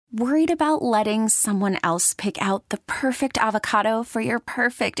Worried about letting someone else pick out the perfect avocado for your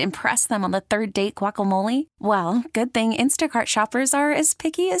perfect impress them on the third date guacamole? Well, good thing Instacart shoppers are as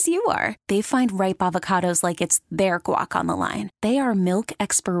picky as you are. They find ripe avocados like it's their guac on the line. They are milk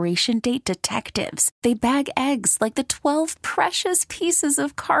expiration date detectives. They bag eggs like the 12 precious pieces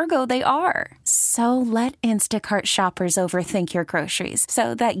of cargo they are. So let Instacart shoppers overthink your groceries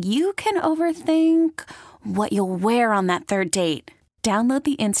so that you can overthink what you'll wear on that third date. Download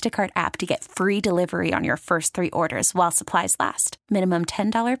the Instacart app to get free delivery on your first 3 orders while supplies last. Minimum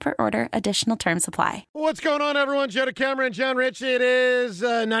 $10 per order. Additional terms apply. What's going on, everyone? Joe Cameron, John Ritchie. It is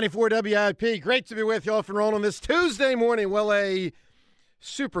 94 WIP. Great to be with you off and rolling this Tuesday morning. Well, a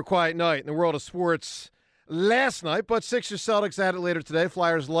super quiet night in the world of sports last night, but Sixers Celtics at it later today.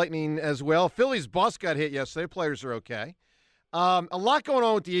 Flyers Lightning as well. Phillies bus got hit yesterday. Players are okay. A lot going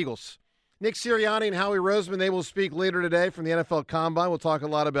on with the Eagles. Nick Sirianni and Howie Roseman, they will speak later today from the NFL Combine. We'll talk a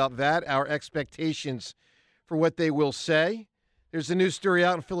lot about that, our expectations for what they will say. There's a news story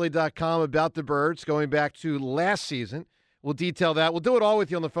out on Philly.com about the Birds going back to last season. We'll detail that. We'll do it all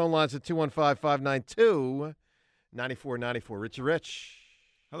with you on the phone lines at 215-592-9494. Richie Rich.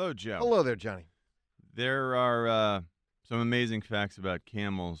 Hello, Joe. Hello there, Johnny. There are some amazing facts about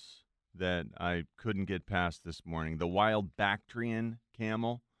camels that I couldn't get past this morning. The wild Bactrian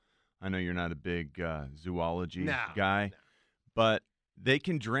camel. I know you're not a big zoology guy, but they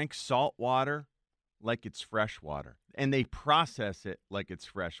can drink salt water like it's fresh water, and they process it like it's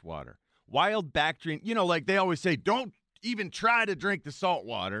fresh water. Wild Bactrian, like they always say, don't even try to drink the salt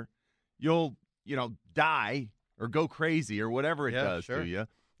water. You'll, die or go crazy or whatever it does to you.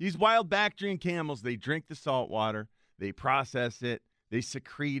 These wild Bactrian camels, they drink the salt water, they process it, they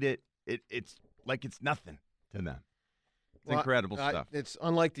secrete it. It's like it's nothing to them. It's incredible stuff. It's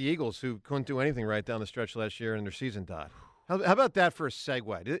unlike the Eagles, who couldn't do anything right down the stretch last year and their season died. How about that for a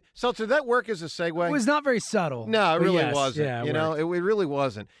segue? Seltzer, did that work as a segue? It was not very subtle. No, it really wasn't. Yeah, it really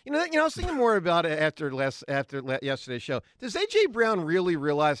wasn't. I was thinking more about it after yesterday's show. Does A.J. Brown really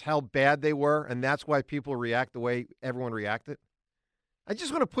realize how bad they were, and that's why people react the way everyone reacted? I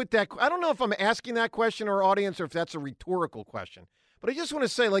just want to put that – I don't know if I'm asking that question to our audience or if that's a rhetorical question. But I just want to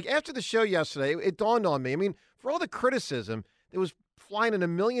say, after the show yesterday, it dawned on me. I mean, for all the criticism that was flying in a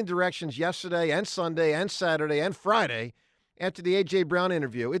million directions yesterday and Sunday and Saturday and Friday after the A.J. Brown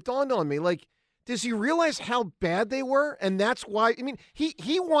interview, it dawned on me, does he realize how bad they were? And that's why, he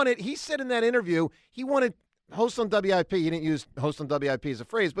said in that interview, he wanted host on WIP, he didn't use host on WIP as a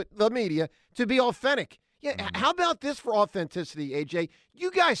phrase, but the media, to be authentic. Yeah, How about this for authenticity, A.J.?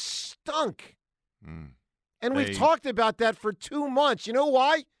 You guys stunk. And we've talked about that for 2 months. You know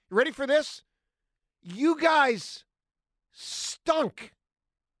why? You ready for this? You guys stunk.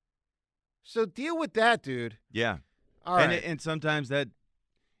 So deal with that, dude. Yeah. All right. And sometimes that,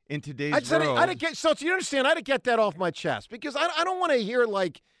 in today's world. So you understand, I had to get that off my chest because I don't want to hear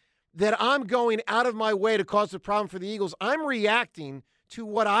that I'm going out of my way to cause a problem for the Eagles. I'm reacting to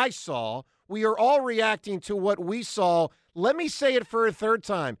what I saw. We are all reacting to what we saw. Let me say it for a third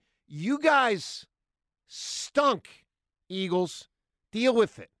time. You guys stunk, Eagles. Deal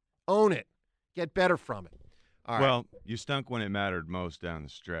with it. Own it. Get better from it. All right. Well, you stunk when it mattered most down the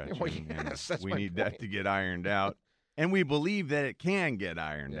stretch. Well, yes, that's we my need point. that to get ironed out. And we believe that it can get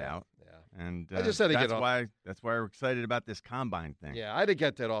ironed out. Yeah. And I just had to that's why we're excited about this combine thing. Yeah, I had to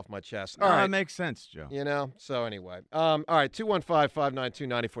get that off my chest. All all right. right. It makes sense, Joe. So anyway. All right,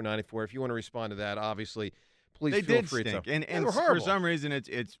 215-592-9494. If you want to respond to that, obviously, please They feel did free stink. to. And were for horrible. some reason,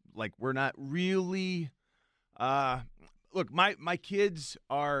 it's like we're not really look, my kids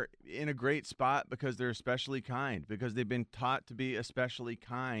are in a great spot because they're especially kind, because they've been taught to be especially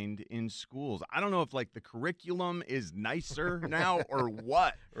kind in schools. I don't know if the curriculum is nicer now or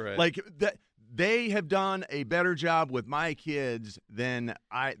what. Right. They have done a better job with my kids than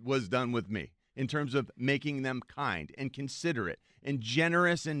I was done with me in terms of making them kind and considerate and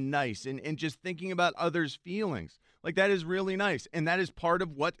generous and nice and just thinking about others' feelings. That is really nice, and that is part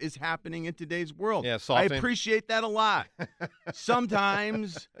of what is happening in today's world. Yeah, I softening. appreciate that a lot.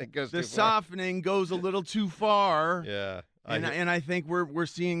 Sometimes It goes the too far. softening goes a little too far. Yeah. And I think we're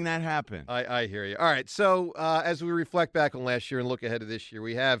seeing that happen. I hear you. All right, so as we reflect back on last year and look ahead to this year,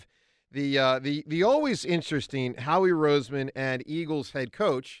 we have the always interesting Howie Roseman and Eagles head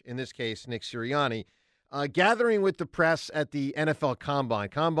coach, in this case Nick Sirianni, gathering with the press at the NFL Combine.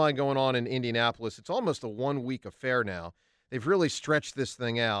 Combine going on in Indianapolis. It's almost a 1-week affair now. They've really stretched this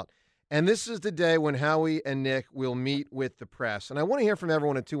thing out. And this is the day when Howie and Nick will meet with the press. And I want to hear from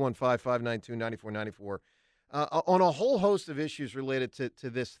everyone at 215-592-9494 on a whole host of issues related to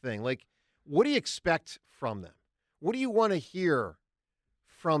this thing. What do you expect from them? What do you want to hear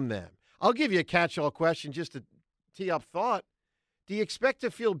from them? I'll give you a catch-all question just to tee up thought. Do you expect to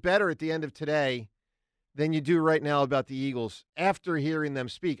feel better at the end of today than you do right now about the Eagles after hearing them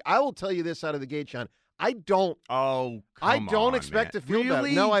speak? I will tell you this out of the gate, Sean. I don't. Oh, I come don't on, expect man. to feel better.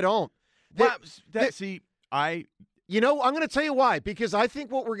 Really? No, I don't. You know, I'm going to tell you why. Because I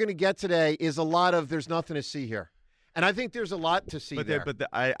think what we're going to get today is a lot of there's nothing to see here. And I think there's a lot to see there.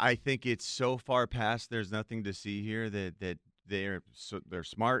 I think it's so far past there's nothing to see here that they're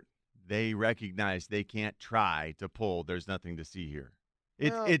smart. They recognize they can't try to pull there's nothing to see here.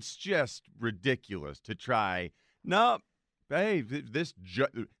 It's just ridiculous to try. No, hey, this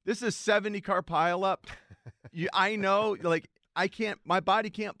is 70-car pileup. I know, like, I can't. My body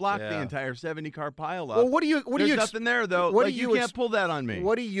can't block the entire 70-car pileup. Well, what do you? There's nothing there though. You can't pull that on me.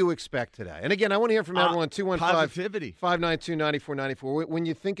 What do you expect today? And again, I want to hear from everyone. 215-592-9494. When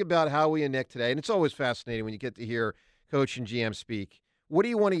you think about Howie and Nick today, and it's always fascinating when you get to hear coach and GM speak. What do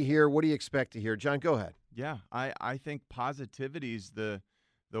you want to hear? What do you expect to hear? John, go ahead. Yeah, I think positivity is the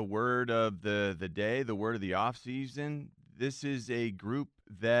word of the day, the word of the offseason. This is a group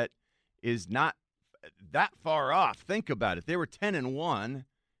that is not that far off. Think about it. They were 10-1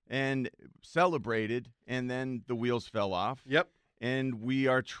 and celebrated, and then the wheels fell off. Yep. And we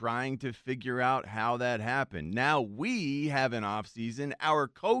are trying to figure out how that happened. Now we have an offseason. Our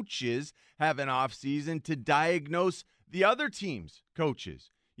coaches have an offseason to diagnose the other team's coaches.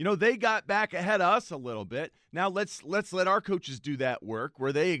 You know, they got back ahead of us a little bit. Now let's let our coaches do that work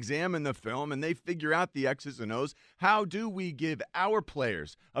where they examine the film and they figure out the X's and O's. How do we give our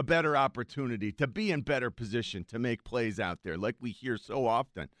players a better opportunity to be in better position to make plays out there like we hear so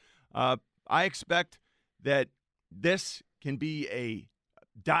often? I expect that this can be a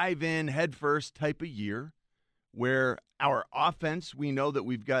dive-in headfirst type of year where our offense, we know that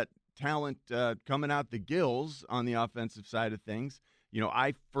we've got talent coming out the gills on the offensive side of things. You know,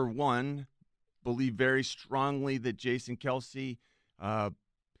 I, for one, believe very strongly that Jason Kelce,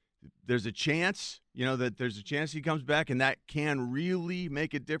 there's a chance, that there's a chance he comes back, and that can really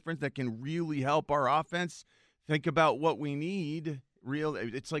make a difference. That can really help our offense. Think about what we need.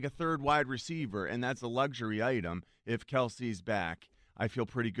 It's like a third wide receiver, and that's a luxury item if Kelce's back. I feel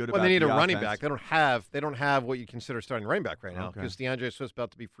pretty good about the offense. Well, they need a running back. They don't have what you consider starting running back right now because DeAndre Swift's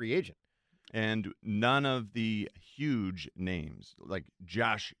about to be free agent. And none of the huge names like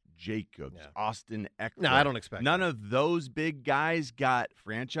Josh Jacobs, Austin Eckler. No, I don't expect none of those big guys got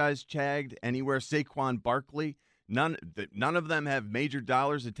franchise tagged anywhere. Saquon Barkley, none of them have major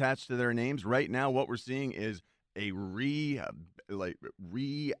dollars attached to their names. Right now, what we're seeing is a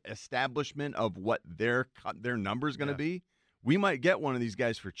re-establishment of what their number is going to be. We might get one of these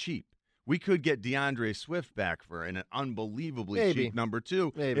guys for cheap. We could get DeAndre Swift back for an unbelievably cheap number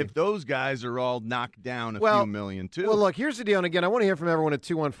two if those guys are all knocked down a few million too. Well, look, here's the deal. And again, I want to hear from everyone at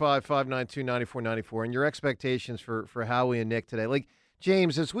 215-592-9494 and your expectations for Howie and Nick today. Like,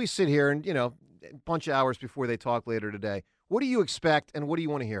 James, as we sit here and, a bunch of hours before they talk later today, what do you expect and what do you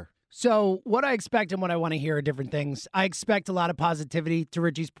want to hear? So what I expect and what I want to hear are different things. I expect a lot of positivity, to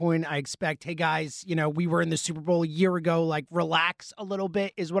Richie's point. I expect, hey, guys, we were in the Super Bowl a year ago, like, relax a little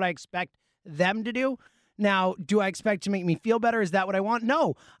bit is what I expect them to do. Now, do I expect to make me feel better? Is that what I want?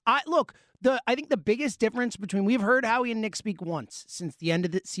 No. I think the biggest difference between, we've heard Howie and Nick speak once since the end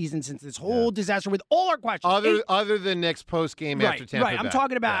of the season, since this whole disaster with all our questions. Other than Nick's post-game after Tampa Bay. I'm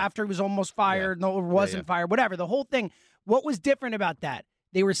talking about after he was almost fired, no, it wasn't fired, whatever. The whole thing. What was different about that?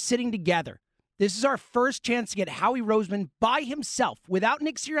 They were sitting together. This is our first chance to get Howie Roseman by himself without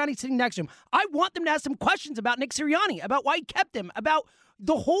Nick Sirianni sitting next to him. I want them to ask some questions about Nick Sirianni, about why he kept him, about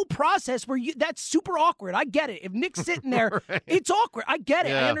the whole process that's super awkward. I get it. If Nick's sitting there, it's awkward. I get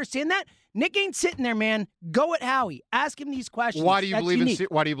it. I understand that. Nick ain't sitting there, man. Go at Howie. Ask him these questions. Why do you believe in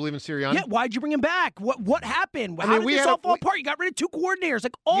Sirianni? Yeah, why'd you bring him back? What happened? How did this all fall apart? You got rid of 2 coordinators.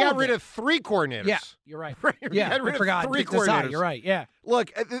 Like, all You got rid of 3 coordinators. Yeah, you're right. Yeah, I forgot. 3 coordinators. You're right, yeah.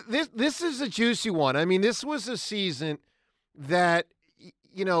 Look, this is a juicy one. I mean, this was a season that,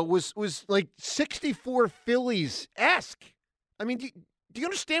 was like 64 Phillies-esque. I mean, do you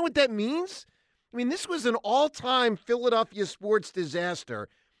understand what that means? I mean, this was an all-time Philadelphia sports disaster.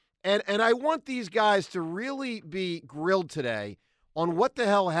 And I want these guys to really be grilled today on what the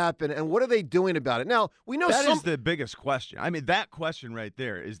hell happened and what are they doing about it. Now, we know that is the biggest question. I mean, that question right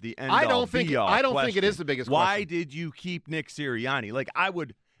there is the end-all, I don't think it is the biggest question. Why did you keep Nick Sirianni? Like, I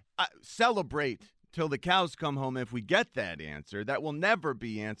would celebrate till the cows come home if we get that answer. That will never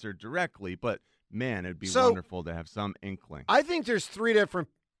be answered directly, but, man, it'd be wonderful to have some inkling. I think there's 4 different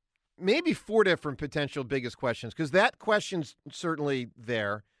potential biggest questions because that question's certainly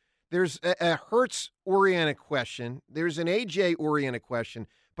there. There's a Hurts-oriented question. There's an AJ-oriented question.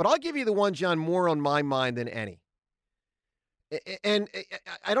 But I'll give you the one, John, more on my mind than any. And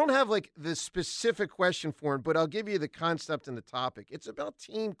I don't have like the specific question for him, but I'll give you the concept and the topic. It's about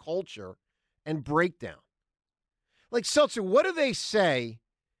team culture and breakdown. Like, Seltzer, what do they say?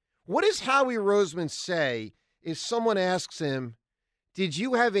 What does Howie Roseman say if someone asks him, did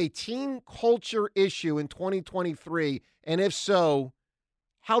you have a team culture issue in 2023? And if so,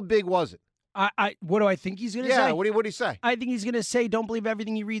 how big was it? What do I think he's going to say? Yeah, what do you say? I think he's going to say, don't believe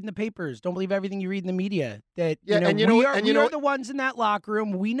everything you read in the papers. Don't believe everything you read in the media. That we are the ones in that locker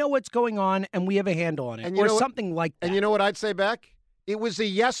room. We know what's going on, and we have a handle on it, or something like that. And you know what I'd say back? It was a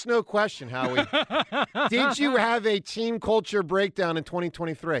yes/no question, Howie. Did you have a team culture breakdown in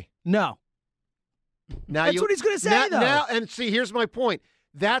 2023? No. That's what he's going to say, though. And see, here's my point.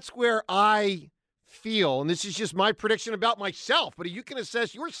 That's where I feel, and this is just my prediction about myself, but you can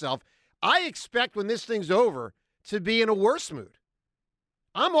assess yourself. I expect when this thing's over to be in a worse mood.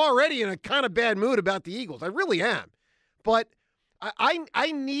 I'm already in a kind of bad mood about the Eagles. I really am. But I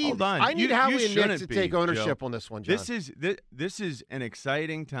need Howie and Nick to take ownership, Joe, on this one, John. This is an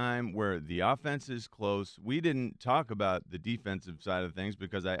exciting time where the offense is close. We didn't talk about the defensive side of things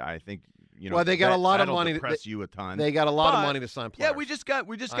because I think they got a lot of money. Depress you a ton. They got a lot of money to sign players. Yeah, we just got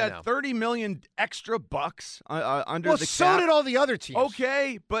 $30 million extra bucks under the cap. So did all the other teams.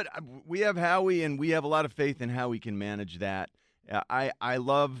 Okay, but we have Howie, and we have a lot of faith in how he can manage that. I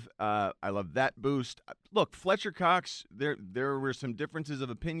love that boost. Look, Fletcher Cox, there were some differences of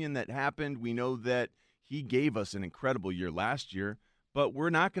opinion that happened. We know that he gave us an incredible year last year, but we're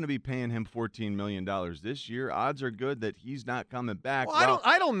not going to be paying him $14 million this year. Odds are good that he's not coming back. Well,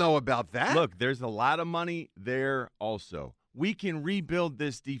 I don't know about that. Look, there's a lot of money there also. We can rebuild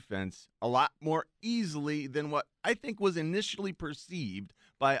this defense a lot more easily than what I think was initially perceived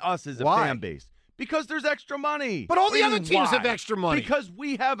by us as a fan base. Because there's extra money. But all the other teams have extra money. Because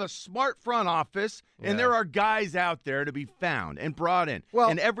we have a smart front office, and there are guys out there to be found and brought in.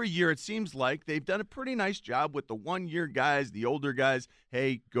 And every year it seems like they've done a pretty nice job with the one-year guys, the older guys.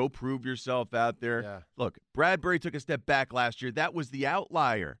 Hey, go prove yourself out there. Yeah. Look, Bradbury took a step back last year. That was the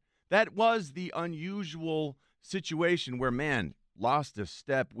outlier. That was the unusual situation where, man, lost a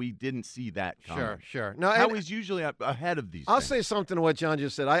step. We didn't see that coming. Sure. No, Howie's usually ahead of these I'll things. say something to what John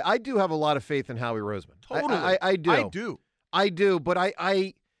just said. I do have a lot of faith in Howie Roseman. Totally. I do, but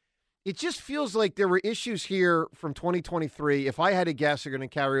it just feels like there were issues here from 2023. If I had to guess, they're going to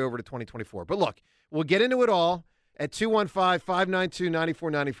carry over to 2024. But look, we'll get into it all at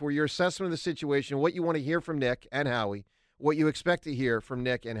 215-592-9494. Your assessment of the situation, what you want to hear from Nick and Howie, what you expect to hear from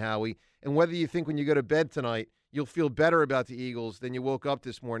Nick and Howie, and whether you think when you go to bed tonight you'll feel better about the Eagles than you woke up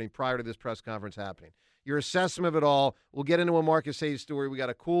this morning prior to this press conference happening. Your assessment of it all. We'll get into a Marcus Hayes story. We got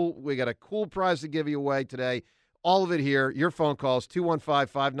a cool prize to give you away today. All of it here. Your phone calls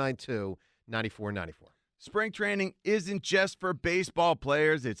 215-592-9494. Spring training isn't just for baseball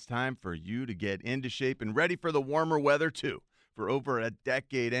players. It's time for you to get into shape and ready for the warmer weather too. For over a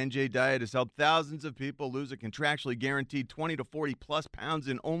decade, NJ Diet has helped thousands of people lose a contractually guaranteed 20 to 40-plus pounds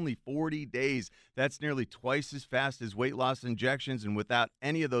in only 40 days. That's nearly twice as fast as weight loss injections and without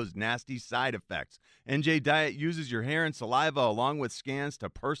any of those nasty side effects. NJ Diet uses your hair and saliva along with scans to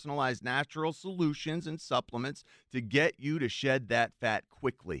personalize natural solutions and supplements to get you to shed that fat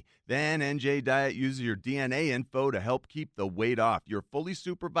quickly. Then NJ Diet uses your DNA info to help keep the weight off. You're fully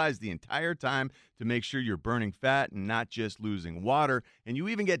supervised the entire time to make sure you're burning fat and not just losing water. And you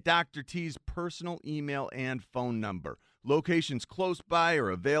even get Dr. T's personal email and phone number. Locations close by are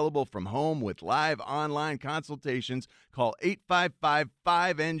available from home with live online consultations. Call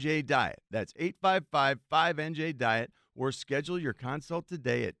 855-5NJ-DIET. That's 855-5NJ-DIET. Or schedule your consult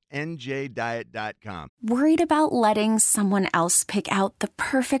today at njdiet.com. Worried about letting someone else pick out the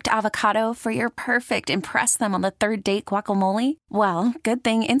perfect avocado for your perfect impress them on the third date guacamole? Well, good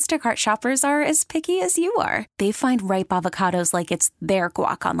thing Instacart shoppers are as picky as you are. They find ripe avocados like it's their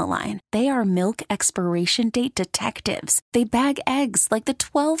guac on the line. They are milk expiration date detectives. They bag eggs like the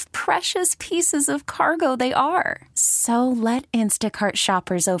 12 precious pieces of cargo they are. So let Instacart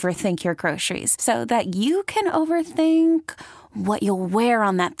shoppers overthink your groceries so that you can overthink what you'll wear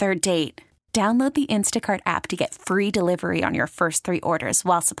on that third date. Download the Instacart app to get free delivery on your first 3 orders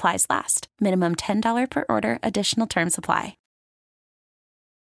while supplies last. Minimum $10 per order. Additional terms apply.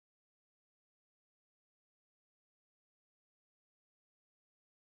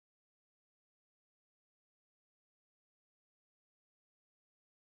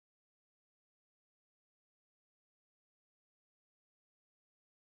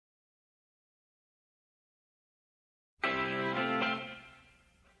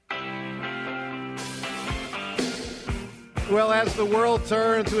 Well, as the world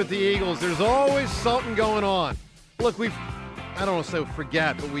turns with the Eagles, there's always something going on. Look, I don't want to say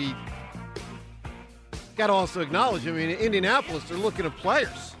forget, but we got to also acknowledge, I mean, Indianapolis, they're looking at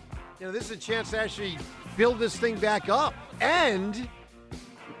players. This is a chance to actually build this thing back up. And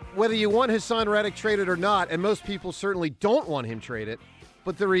whether you want Hassan Reddick traded or not, and most people certainly don't want him traded,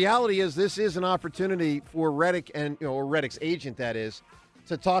 but the reality is this is an opportunity for Reddick or Reddick's agent, that is,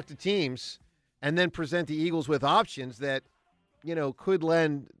 to talk to teams and then present the Eagles with options that, could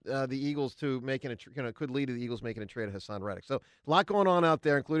lend the Eagles to making could lead to the Eagles making a trade of Hassan Reddick. So a lot going on out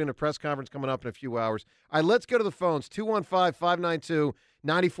there, including a press conference coming up in a few hours. All right, let's go to the phones.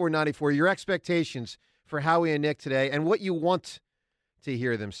 215-592-9494. Your expectations for Howie and Nick today and what you want to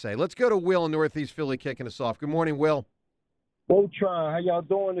hear them say. Let's go to Will in Northeast Philly kicking us off. Good morning, Will. Voltron, how y'all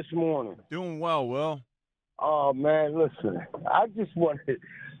doing this morning? Doing well, Will. Oh man, listen. I just want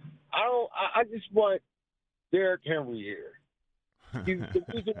Derrick Henry here. The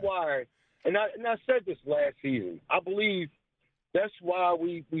reason why, and I said this last season, I believe that's why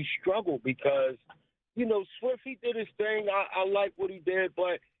we struggle because, Swift, he did his thing. I like what he did,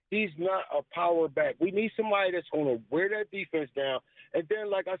 but he's not a power back. We need somebody that's going to wear that defense down. And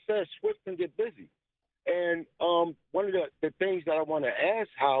then, like I said, Swift can get busy. And one of the things that I want to ask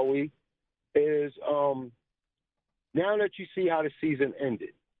Howie is now that you see how the season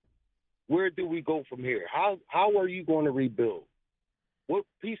ended, where do we go from here? How are you going to rebuild? What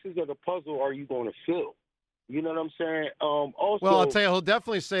pieces of the puzzle are you going to fill? You know what I'm saying? Also, well, I'll tell you, he'll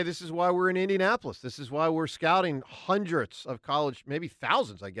definitely say this is why we're in Indianapolis. This is why we're scouting hundreds of college, maybe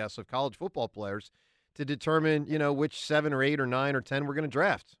thousands, I guess, of college football players to determine, which 7 or 8 or 9 or 10 we're going to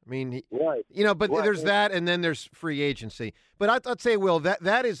draft. I mean, right. But right. There's that, and then there's free agency. But I'd say, Will,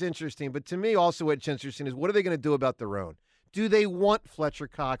 that is interesting. But to me, also what's interesting is what are they going to do about their own? Do they want Fletcher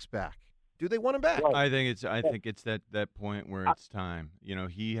Cox back? Do they want him back? I think it's that point where it's time.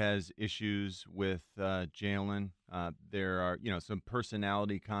 He has issues with Jalen. There are some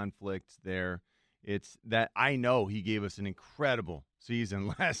personality conflicts there. It's that I know he gave us an incredible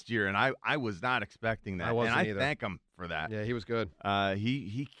season last year, and I was not expecting that. I wasn't and I either. thank him for that. Yeah, he was good.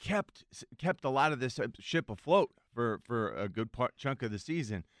 He kept a lot of this ship afloat for a good chunk of the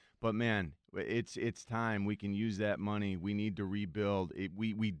season. But man, it's time. We can use that money. We need to rebuild.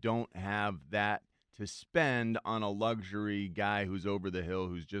 We don't have that to spend on a luxury guy who's over the hill,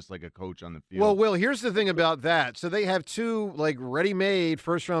 who's just like a coach on the field. Well, Will, here's the thing about that. So they have 2 ready-made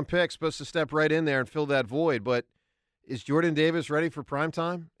first-round picks supposed to step right in there and fill that void. But is Jordan Davis ready for prime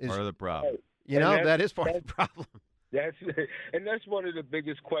time? Part of the problem. That is part of the problem. That's one of the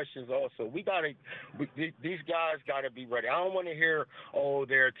biggest questions. Also, these guys got to be ready. I don't want to hear, "Oh,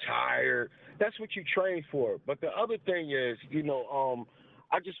 they're tired." That's what you train for. But the other thing is,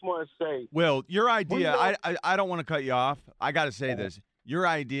 I just want to say, Will, your idea. I don't want to cut you off. I got to say this. Your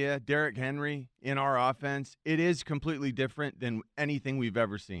idea, Derrick Henry in our offense, it is completely different than anything we've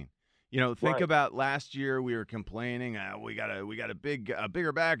ever seen. Think right. about last year. We were complaining, we got a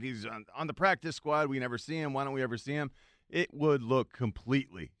bigger back. He's on the practice squad. We never see him. Why don't we ever see him? It would look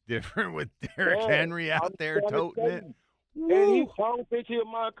completely different with Derrick Henry out there toting it. And I don't think he'll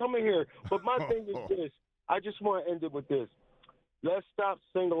mind coming here. But my thing is this. I just want to end it with this. Let's stop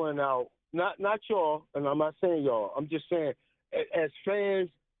singling out, not y'all, and I'm not saying y'all. I'm just saying as fans,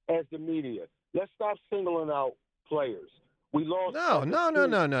 as the media, let's stop singling out players. We lost. No. I'm not. No,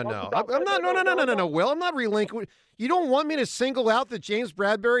 Will. I'm not relinquishing. You don't want me to single out that James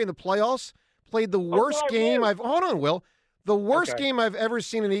Bradbury in the playoffs played the worst game I've. Hold on, Will. The worst game I've ever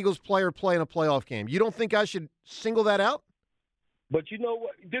seen an Eagles player play in a playoff game. You don't think I should single that out? But you know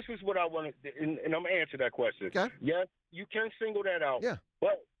what? This is what I want to, and I'm going to answer that question. Okay. Yes, you can single that out. Yeah.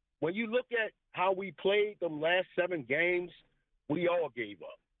 But when you look at how we played them last 7 games, we all gave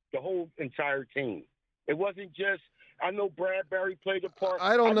up. The whole entire team. It wasn't just. I know Bradbury played a part.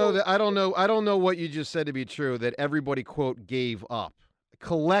 I don't know what you just said to be true, that everybody, quote, gave up.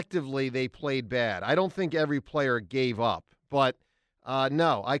 Collectively, they played bad. I don't think every player gave up. But,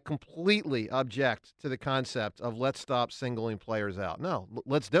 no, I completely object to the concept of let's stop singling players out. No,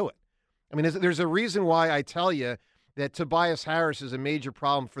 let's do it. I mean, there's a reason why I tell you that Tobias Harris is a major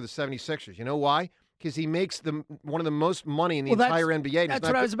problem for the 76ers. You know why? Because he makes one of the most money in the entire NBA. That's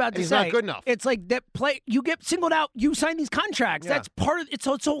what I was about to say. He's not good enough. It's like that play. You get singled out. You sign these contracts. Yeah. That's part of its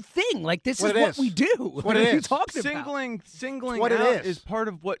whole thing. Like this is what we do. What it is. Are you talking about? Singling what out is part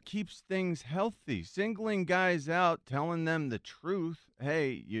of what keeps things healthy. Singling guys out, telling them the truth.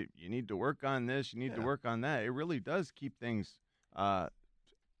 Hey, you need to work on this. You need to work on that. It really does keep things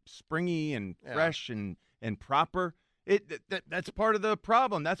springy and fresh and proper. That's part of the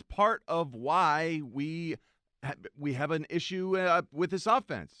problem. That's part of why we we have an issue with this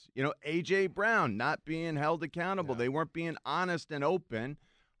offense. A.J. Brown not being held accountable. They weren't being honest and open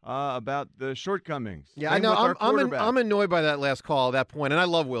about the shortcomings. Yeah, I know. I'm annoyed by that last call at that point, and I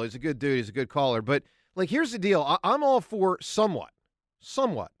love Will. He's a good dude. He's a good caller. But, here's the deal. I'm all for somewhat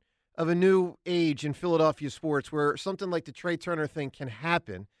of a new age in Philadelphia sports where something like the Trey Turner thing can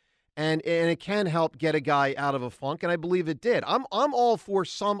happen, and it can help get a guy out of a funk, and I believe it did. I'm all for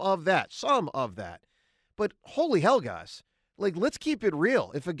some of that. But holy hell, guys, let's keep it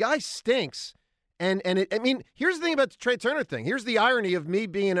real. If a guy stinks, here's the thing about the Trey Turner thing. Here's the irony of me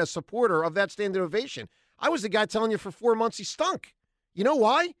being a supporter of that standing ovation. I was the guy telling you for 4 months he stunk. You know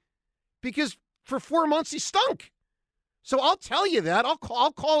why? Because for 4 months he stunk. So I'll tell you that. I'll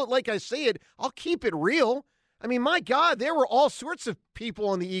call it like I say it. I'll keep it real. My God, there were all sorts of people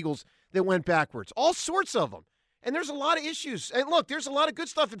on the Eagles that went backwards. All sorts of them. And there's a lot of issues. And look, there's a lot of good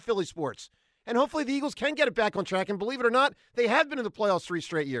stuff in Philly sports. And hopefully the Eagles can get it back on track. And believe it or not, they have been in the playoffs 3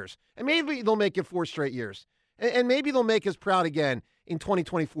 straight years. And maybe they'll make it 4 straight years. And maybe they'll make us proud again in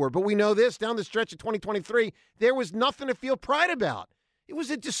 2024. But we know this, down the stretch of 2023, there was nothing to feel pride about. It was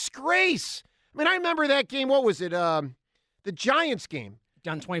a disgrace. I remember that game. What was it? The Giants game.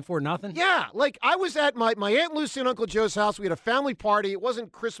 Down 24-0? Yeah. I was at my Aunt Lucy and Uncle Joe's house. We had a family party. It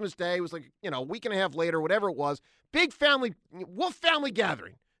wasn't Christmas Day. It was a week and a half later, whatever it was. Big family, Wolf family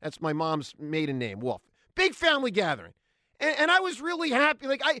gathering. That's my mom's maiden name, Wolf. Big family gathering. And I was really happy.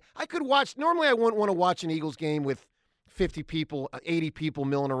 I could watch. Normally, I wouldn't want to watch an Eagles game with 50 people, 80 people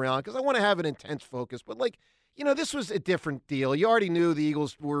milling around because I want to have an intense focus. But, this was a different deal. You already knew the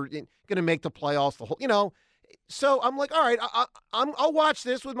Eagles were going to make the playoffs. So I'm all right, I'll watch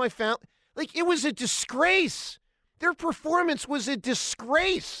this with my family. It was a disgrace. Their performance was a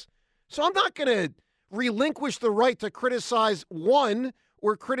disgrace. So I'm not going to relinquish the right to criticize one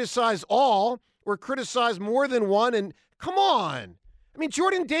or criticize all, or criticize more than one. And come on.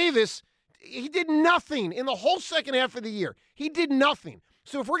 Jordan Davis, he did nothing in the whole second half of the year. He did nothing.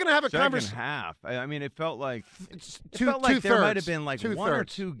 So if we're going to have a conversation. Second half. It felt like two-thirds. There might have been one or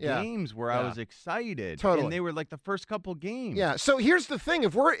two yeah. games where I was excited. Totally. And they were the first couple games. Yeah. So here's the thing.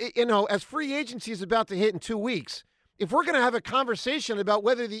 If we're, as free agency is about to hit in 2 weeks, if we're going to have a conversation about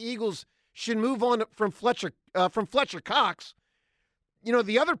whether the Eagles should move on from Fletcher Cox,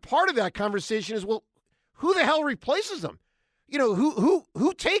 the other part of that conversation is, well, who the hell replaces him?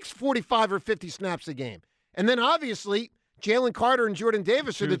 Who takes 45 or 50 snaps a game? And then obviously Jalen Carter and Jordan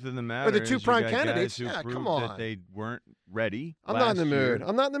Davis are the 2 prime candidates. Yeah, come on. That they weren't ready. I'm not in the mood.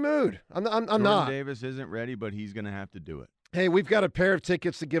 I'm not in the mood. I'm not. Jordan Davis isn't ready, but he's going to have to do it. Hey, we've got a pair of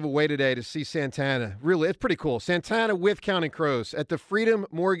tickets to give away today to see Santana. Really, it's pretty cool. Santana with Counting Crows at the Freedom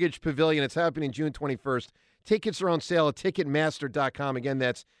Mortgage Pavilion. It's happening June 21st. Tickets are on sale at Ticketmaster.com. Again,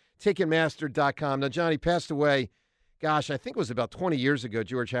 that's Ticketmaster.com. Now, Johnny passed away, I think it was about 20 years ago.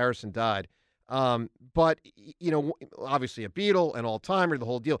 George Harrison died. But, obviously a Beatle, an all-timer, the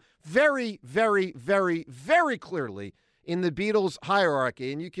whole deal. Very, very, very, very clearly in the Beatles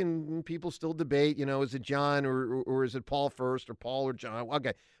hierarchy. And people still debate, is it John or is it Paul first or Paul or John?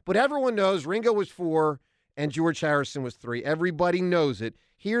 Okay. But everyone knows Ringo was 4 and George Harrison was 3. Everybody knows it.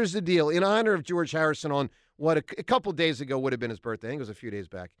 Here's the deal. In honor of George Harrison on what a couple days ago would have been his birthday. I think it was a few days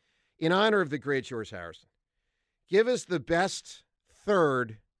back. In honor of the great George Harrison, give us the best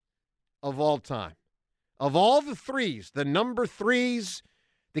third of all time. Of all the threes, the number 3s,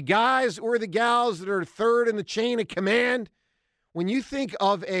 the guys or the gals that are third in the chain of command, when you think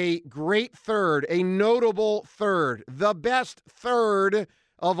of a great third, a notable third, the best third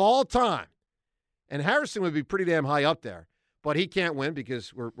of all time, and Harrison would be pretty damn high up there, but he can't win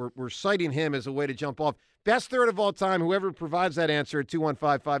because we're citing him as a way to jump off. Best third of all time, whoever provides that answer at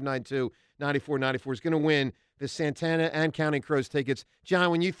 215-592-9494 is going to win the Santana and Counting Crows tickets. John,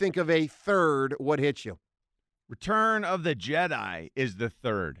 when you think of a third, what hits you? Return of the Jedi is the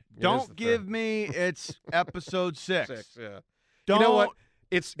third. Don't give me it's episode 6. 6, yeah. Don't, you know what?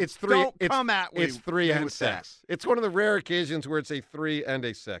 It's 3. Don't come at me. It's 3 and with 6. that. It's one of the rare occasions where it's a 3 and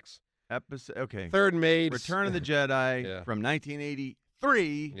a 6. Okay. Third made. Return of the Jedi from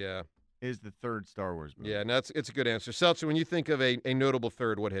 1983 is the third Star Wars movie. Yeah, no, it's a good answer. Seltzer, when you think of a notable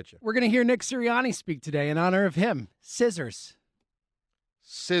third, what hits you? We're going to hear Nick Sirianni speak today in honor of him. Scissors.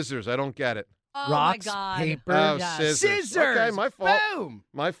 Scissors. I don't get it. Oh, Rocks, my God. paper, Oh, Yes. scissors. Okay, my fault. Boom.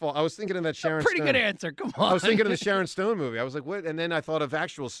 My fault. I was thinking of that Sharon Pretty Stone. good answer. Come on. I was thinking of the Sharon Stone movie. I was like, what? And then I thought of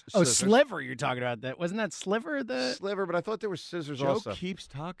actual scissors. Sliver. You're talking about that? Wasn't that Sliver? Sliver, but I thought there were scissors Joe also. keeps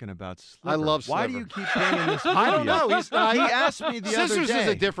talking about Sliver. I love Why do Sliver. you keep bringing this movie I don't know. up? He asked me the other Scissors day. is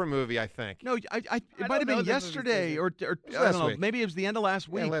a different movie, I think. No, it might have don't know been the movie yesterday or I last don't know. week. Maybe it was the end of last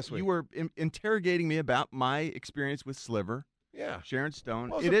week. last week. You were interrogating me about my experience with Sliver. Yeah. Sharon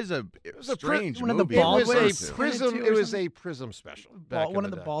Stone. Well, it is a a strange one of the movie. It Baldwins. was a prism. Or It was something? a prism special. back in One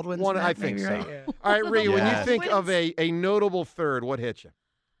of the day. Baldwins. One, in I that, think maybe, so. right? Yeah. All right, Rhea, when you Yes. think of a notable third, what hit you?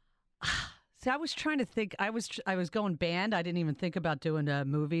 See, I was trying to think. I was going band. I didn't even think about doing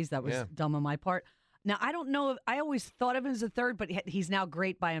movies. That was Yeah. dumb on my part. Now, I don't know. I always thought of him as a third, but he's now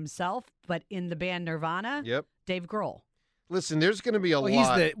great by himself. But in the band Nirvana, Yep. Dave Grohl. Listen, there's going to be a Well,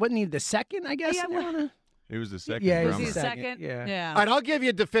 lot. wasn't he the second? I guess. Yeah, in well- Nirvana? He was the second Yeah, he was drummer. Was he second? Yeah. All right, I'll give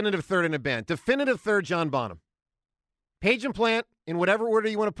you a definitive third in a band. Definitive third, John Bonham. Page and Plant, in whatever order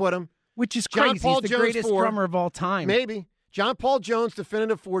you want to put them. Which is John crazy. Paul He's the Jones greatest 4. drummer of all time. Maybe. John Paul Jones,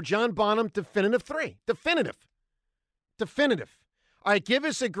 definitive 4. John Bonham, definitive 3. Definitive. All right, give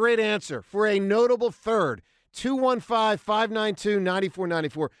us a great answer for a notable third.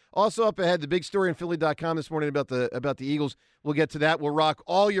 215-592-9494. Also up ahead, the big story in Philly.com this morning about the Eagles. We'll get to that. We'll rock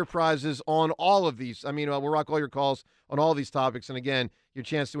all your prizes on all of these. we'll rock all your calls on all these topics. And again, your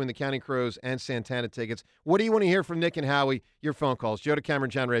chance to win the Counting Crows and Santana tickets. What do you want to hear from Nick and Howie? Your phone calls. Joe DeCamera,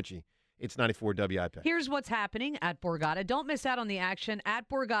 John Ritchie. It's 94 WIP. Here's what's happening at Borgata. Don't miss out on the action at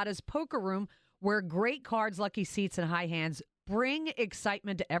Borgata's Poker Room, where great cards, lucky seats, and high hands bring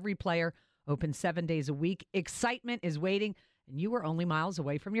excitement to every player. Open 7 days a week. Excitement is waiting, and you are only miles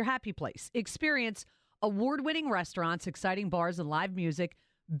away from your happy place. Experience award-winning restaurants, exciting bars and live music,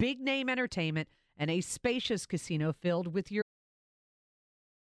 big-name entertainment, and a spacious casino filled with your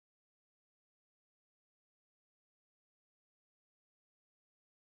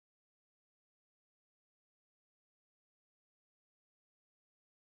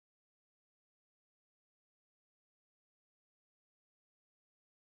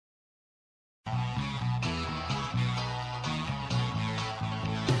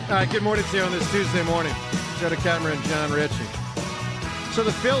All right, good morning to you on this Tuesday morning. Joe DeCamera and John Ritchie. So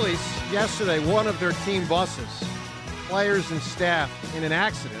the Phillies, yesterday, one of their team buses, players and staff, in an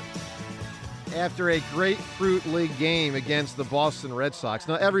accident after a Grapefruit League game against the Boston Red Sox.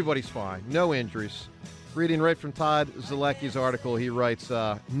 Now, everybody's fine. No injuries. Reading right from Todd Zalecki's article, he writes,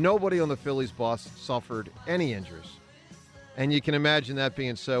 nobody on the Phillies bus suffered any injuries. And you can imagine that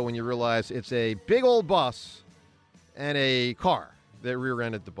being so when you realize it's a big old bus and a car that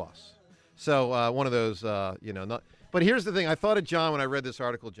rear-ended the bus. So one of those, not. But here's the thing. I thought of John when I read this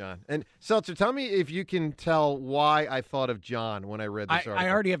article, John. And Seltzer, tell me if you can tell why I thought of John when I read this article. I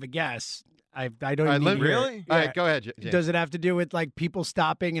already have a guess. I don't All right, even need to hear really? it. All Yeah. right, go ahead, James. Does it have to do with like people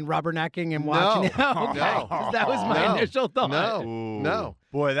stopping and rubbernecking and watching it? No. Okay. No. 'Cause that was my No. initial thought. No. Ooh. No.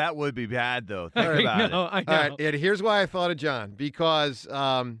 Boy, that would be bad, though. Think All right. about I it. know. All right, and here's why I thought of John. Because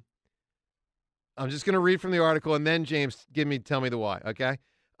I'm just going to read from the article, and then, James, tell me the why, okay?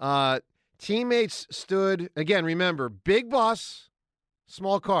 Teammates stood, again, remember, big bus,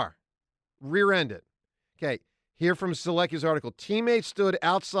 small car, rear-ended. Okay, here from Selecki's article. Teammates stood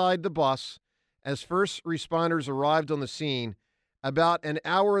outside the bus as first responders arrived on the scene. About an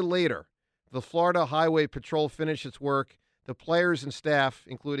hour later, the Florida Highway Patrol finished its work. The players and staff,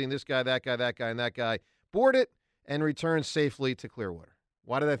 including this guy, that guy, that guy, and that guy, boarded and returned safely to Clearwater.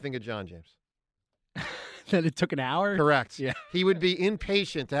 Why did I think of John, James? That it took an hour? Correct. Yeah. He would be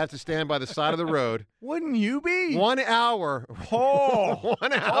impatient to have to stand by the side of the road. Wouldn't you be? 1 hour. Oh,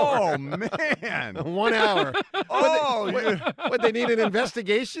 1 hour. oh man. 1 hour. Oh, What, they need an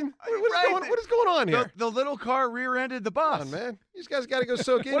investigation? What is going on here? the little car rear-ended the bus. Come on, man. These guys got to go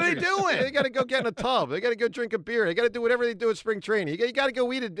soak in. What are they doing? They got to go get in a tub. They got to go drink a beer. They got to do whatever they do at spring training. You got to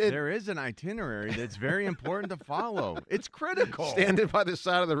go eat it. There is an itinerary that's very important to follow. It's critical. Standing by the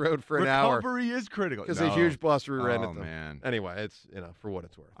side of the road for an hour. Recovery is critical. Because a huge bus rear-ended Oh, them. man. Anyway, it's, for what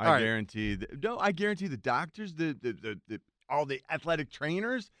it's worth. I guarantee. I guarantee the doctors, all the athletic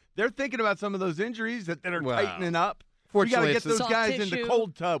trainers, they're thinking about some of those injuries that are Well, tightening up. fortunately, we got it's to get those Soft guys in tissue. the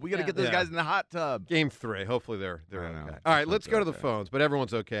cold tub. We got to Yeah. get those Yeah. guys in the hot tub. Game 3. Hopefully they're I know. okay. All right, let's go to the Okay. phones, but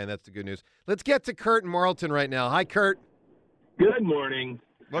everyone's okay, and that's the good news. Let's get to Kurt and Marlton right now. Hi, Kurt. Good morning.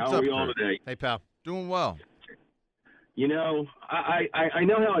 What's How up, are we all Kurt? today? Hey, pal. Doing well. You know, I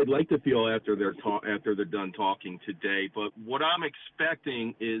know how I'd like to feel after they're done talking today, but what I'm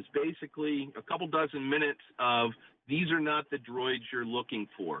expecting is basically a couple dozen minutes of these are not the droids you're looking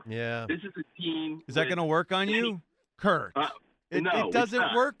for. Yeah. This is a team. Is that going to work on you, Kurt? It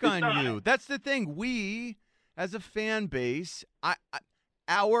doesn't work on you. That's the thing. We, as a fan base,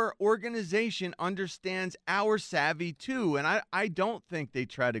 our organization understands our savvy too, and I don't think they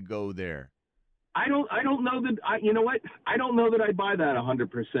try to go there. I don't know that. You know what? I don't know that I buy that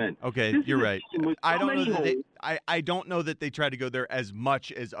 100%. Okay, you're right. I don't know that I don't know that they try to go there as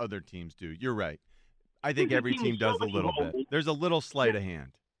much as other teams do. You're right. I think every team does a little bit. There's a little sleight of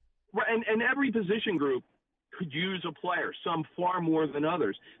hand. Right, and every position group could use a player, some far more than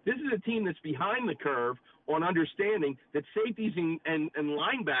others. This is a team that's behind the curve on understanding that safeties and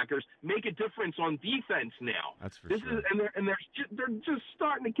linebackers make a difference on defense now. That's for sure. They're just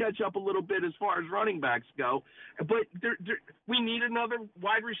starting to catch up a little bit as far as running backs go. But we need another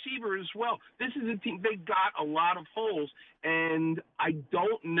wide receiver as well. This is a team, they got a lot of holes, and I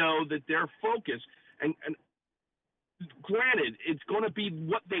don't know that their focus and granted, it's going to be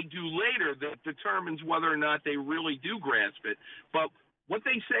what they do later that determines whether or not they really do grasp it. But what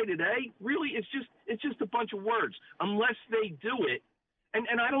they say today, really, it's just a bunch of words. Unless they do it, and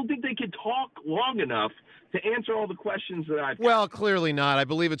I don't think they can talk long enough to answer all the questions that I've got. Well, clearly not. I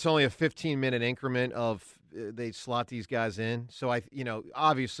believe it's only a 15-minute increment of they slot these guys in. So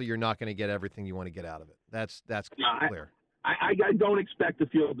obviously you're not going to get everything you want to get out of it. That's clear. I don't expect to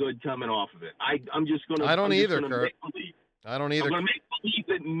feel good coming off of it. I'm just going to. I don't either, Kurt. I don't either. I'm going to make believe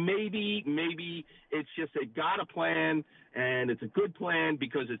that maybe it's just they got a plan and it's a good plan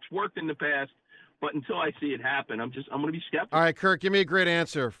because it's worked in the past. But until I see it happen, I'm going to be skeptical. All right, Kurt, give me a great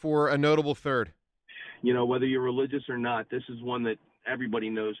answer for a notable third. Whether you're religious or not, this is one that everybody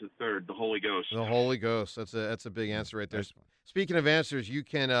knows the third, the Holy Ghost. The Holy Ghost. That's a big answer right there. Speaking of answers, you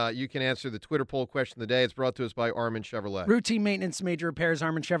can answer the Twitter poll question of the day. It's brought to us by Armin Chevrolet. Routine maintenance, major repairs.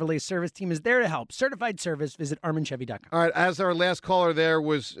 Armin Chevrolet's service team is there to help. Certified service. Visit ArminChevy.com. All right, as our last caller there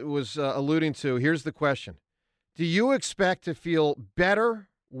was alluding to, here's the question. Do you expect to feel better,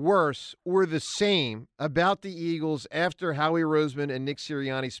 worse, or the same about the Eagles after Howie Roseman and Nick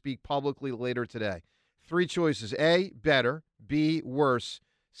Sirianni speak publicly later today? 3 choices. A, better. B, worse.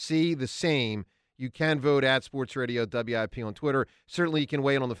 C, the same. You can vote at Sports Radio WIP on Twitter. Certainly you can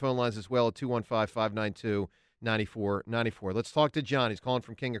weigh in on the phone lines as well at 215-592-9494. Let's talk to John. He's calling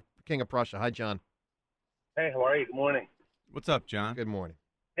from King of Prussia. Hi, John. Hey, how are you? Good morning. What's up, John? Good morning.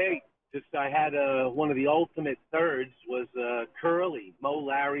 Hey, I had one of the ultimate thirds was Curly, Mo,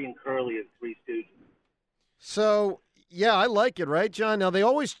 Larry, and Curly of the Three Stooges. So, yeah, I like it, right, John? Now, they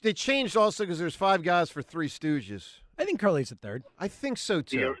changed also because there's 5 guys for Three Stooges. I think Curly's the third. I think so,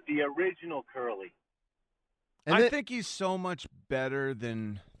 too. The original Curly. And I think he's so much better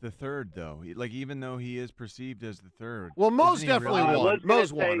than the third, though. Even though he is perceived as the third. Well, Mo's definitely won.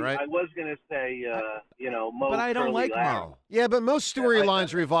 Mo's won, right? I was going to say, Mo. But I don't Curly, like Larry. Mo. Yeah, but most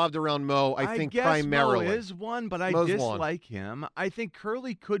storylines revolved around Mo, I think, guess primarily. Mo is one, but I Mo's dislike him. I think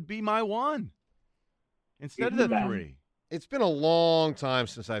Curly could be my one instead of the 3. It's been a long time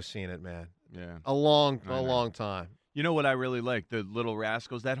since I've seen it, man. Yeah. A long time. You know what I really like? The Little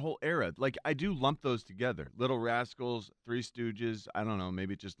Rascals, that whole era. I do lump those together. Little Rascals, Three Stooges, I don't know,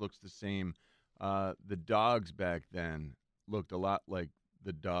 maybe it just looks the same. The dogs back then looked a lot like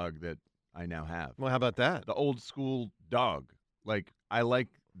the dog that I now have. Well, how about that? The old school dog. I like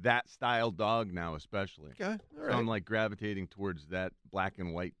that style dog now especially. Okay, all right. So I'm gravitating towards that black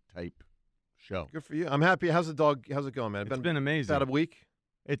and white type show. Good for you. I'm happy. How's it going, man? It's been amazing. About a week?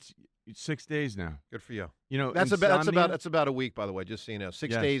 It's 6 days now. Good for you. That's about a week, by the way, just so you know.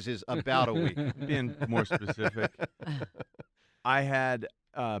 6 days is about a week. Being more specific. I had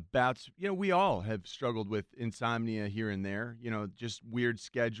bouts. We all have struggled with insomnia here and there. Just weird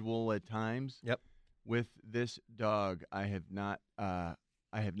schedule at times. Yep. With this dog, I have not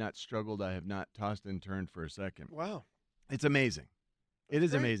struggled. I have not tossed and turned for a second. Wow. It's amazing. It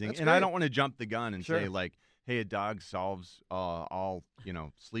is great. amazing. That's and great. I don't want to jump the gun and Sure. say hey, a dog solves all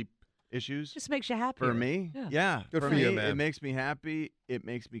sleep issues. Just makes you happy. For me, yeah. Good for me, you, man. It makes me happy. It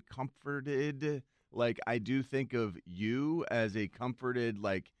makes me comforted. I do think of you as a comforted,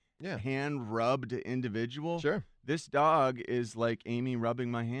 hand-rubbed individual. Sure. This dog is like Amy rubbing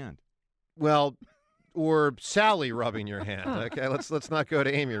my hand. Well, or Sally rubbing your hand. Okay, let's not go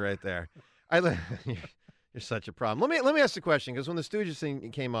to Amy right there. You're such a problem. Let me ask the question, because when the Stooges thing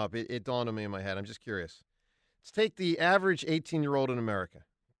came up, it dawned on me in my head. I'm just curious. Let's take the average 18-year-old in America.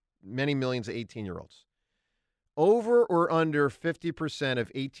 Many millions of 18-year-olds. Over or under 50%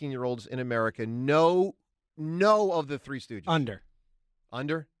 of 18-year-olds in America know of the Three Stooges? Under.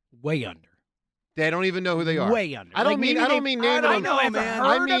 Under? Way under. They don't even know who they are. Way under. I don't mean naming them. I know, I've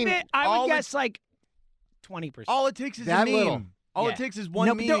heard I mean, of it. I would guess 20%. All it takes is that a name. little. All Yeah. it takes is one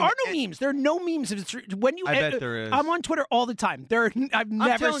No, meme. but there are no memes. There are no memes. If it's true. When you, I bet there is. I'm on Twitter all the time. I've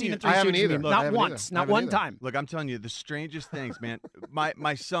never telling seen you, a Three I haven't Stooges either. meme. Look, I Not haven't once. either. I Not haven't one either. time. Look, I'm telling you, the strangest things, man.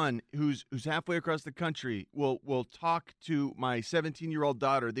 My son, who's halfway across the country, will talk to my 17-year-old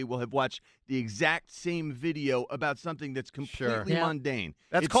daughter. They will have watched the exact same video about something that's completely Yeah. mundane.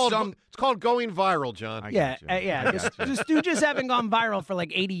 It's called going viral, John. Yeah, I gotcha. The Stooges haven't gone viral for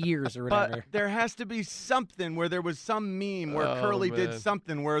like 80 years or whatever. But there has to be something where there was some meme where Curly man. did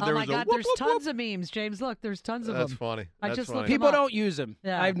something where Oh there my was God, a whoop, there's whoop, tons of memes, James. Look, there's tons of That's them. funny. I That's just funny. looked them People up. don't use them.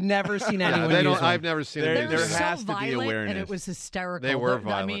 Yeah. I've never seen Yeah, anyone they use don't. them. I've never seen There- it. They there were has so to be violent, awareness. and it was hysterical. They were I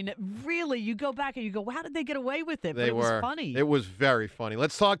violent. mean, really, you go back and you go, how did they get away with it? But They it was were funny. It was very funny.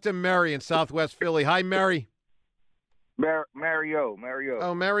 Let's talk to Mary in Southwest Philly. Hi, Mary. Mario.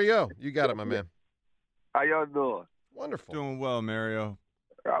 Oh, Mario, you got it, my man. How y'all doing? Wonderful. Doing well, Mario.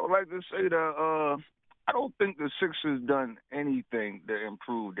 I would like to say that I don't think the Sixers done anything to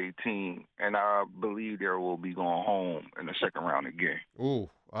improve their team, and I believe they will be going home in the second round again. Ooh,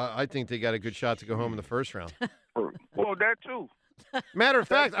 I think they got a good shot to go home in the first round. Well, that too. Matter of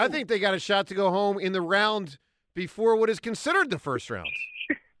fact, I think they got a shot to go home in the round before what is considered the first round.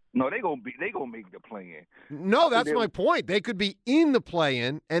 No, they gonna make the play-in. No, that's my point. They could be in the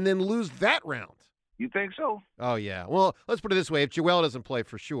play-in and then lose that round. You think so? Oh, yeah. Well, let's put it this way. If Joel doesn't play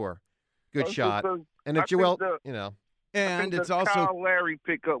for sure, good shot. Because And if I think Joel, the- you I And think it's the also Kyle Larry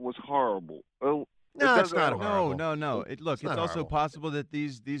pickup was horrible. no, it's not no, horrible. no. It's not also horrible. possible that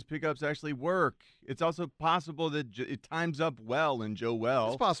these pickups actually work. It's also possible that it times up well, and Joel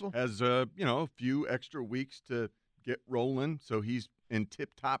It's possible. has a few extra weeks to get rolling, so he's in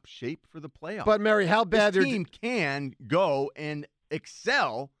tip-top shape for the playoffs. But, Mary, how bad this they're team can go and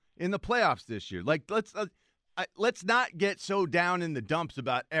excel in the playoffs this year. Like let's not get so down in the dumps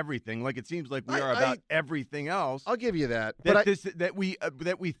about everything. Like it seems like we are about everything else. I'll give you that. That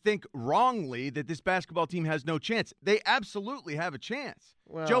we think wrongly that this basketball team has no chance. They absolutely have a chance.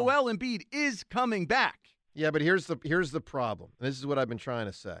 Well- Joel Embiid is coming back, Yeah, but here's the problem. This is what I've been trying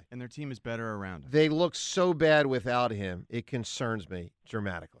to say. and their team is better around him. They look so bad without him. It concerns me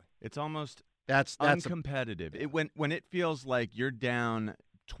dramatically. It's almost That's uncompetitive. When it feels like you're down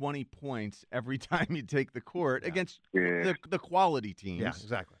 20 points every time you take the court against the quality teams. yeah,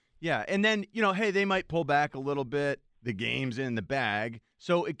 exactly. Yeah, and then, hey, they might pull back a little bit. The game's in the bag,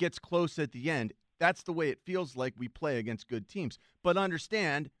 so it gets close at the end. That's the way it feels like we play against good teams. But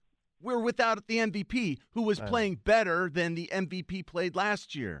understand, we're without the MVP, who was playing better than the MVP played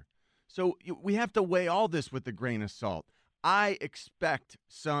last year. So we have to weigh all this with a grain of salt. I expect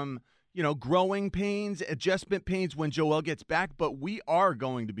some growing pains, adjustment pains when Joel gets back, but we are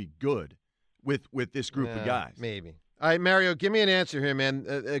going to be good with this group of guys. Maybe. All right, Mario, give me an answer here, man.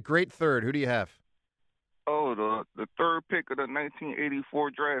 A great third. Who do you have? Oh, the third pick of the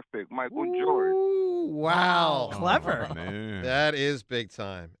 1984 draft pick, Michael Jordan. Ooh, wow. Clever. Oh, man. That is big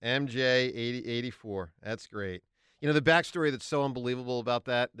time. MJ 84. That's great. The backstory that's so unbelievable about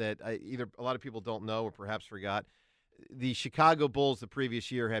that either a lot of people don't know or perhaps forgot. The Chicago Bulls the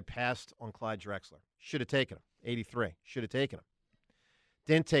previous year had passed on Clyde Drexler. Should have taken him. 83. Should have taken him.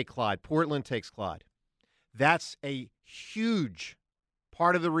 Didn't take Clyde. Portland takes Clyde. That's a huge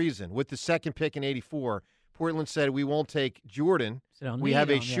part of the reason. With the second pick in 84, Portland said, we won't take Jordan. We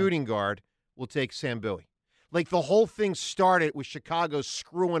have a shooting guard. We'll take Sam Bowie. Like the whole thing started with Chicago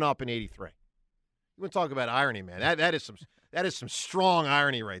screwing up in 83. You want to talk about irony, man. That is some strong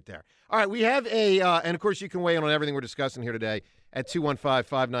irony right there. All right, we have and of course you can weigh in on everything we're discussing here today at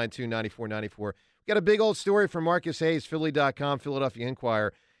 215-592-9494. We've got a big old story from Marcus Hayes, Philly.com, Philadelphia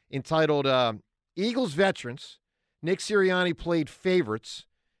Inquirer, entitled Eagles Veterans, Nick Sirianni played favorites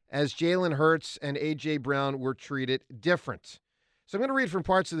as Jalen Hurts and A.J. Brown were treated different. So I'm going to read from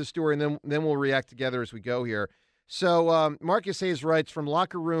parts of the story, and then we'll react together as we go here. So Marcus Hayes writes, from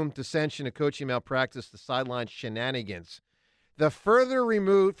locker room dissension to coaching malpractice to sideline shenanigans. The further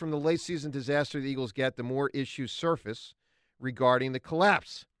removed from the late season disaster the Eagles get, the more issues surface regarding the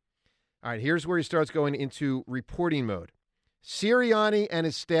collapse. All right, here's where he starts going into reporting mode. Sirianni and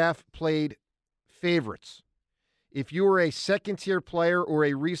his staff played favorites. If you were a second-tier player or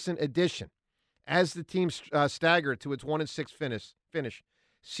a recent addition, as the team staggered to its 1-6 finish,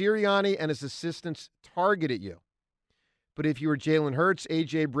 Sirianni and his assistants targeted you. But if you were Jalen Hurts,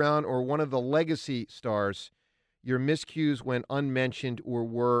 A.J. Brown, or one of the legacy stars, your miscues went unmentioned or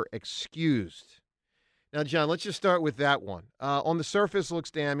were excused. Now, John, let's just start with that one. On the surface,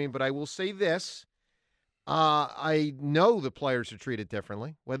 looks damning, but I will say this. I know the players are treated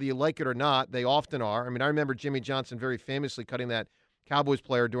differently. Whether you like it or not, they often are. I mean, I remember Jimmy Johnson very famously cutting that Cowboys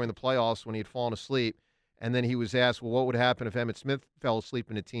player during the playoffs when he had fallen asleep And then he was asked, well, what would happen if Emmitt Smith fell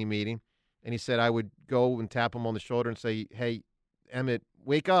asleep in a team meeting? And he said, I would go and tap him on the shoulder and say, hey, Emmitt,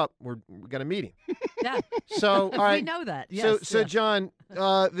 wake up. We got a meeting. Yeah. So, all right. We know that. Yes. So John,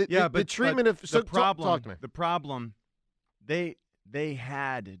 the treatment of the problem. Talk to me. The problem, they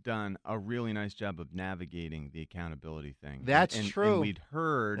had done a really nice job of navigating the accountability thing. That's and, true. And we'd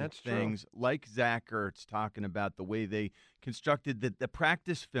heard That's things like Zach Ertz talking about the way they constructed the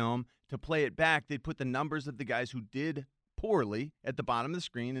practice film to play it back. They'd put the numbers of the guys who did poorly at the bottom of the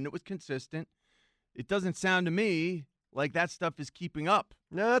screen, and it was consistent. It doesn't sound to me like that stuff is keeping up.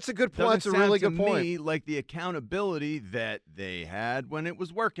 No, that's a good point. That's a really good point. Me, like the accountability that they had when it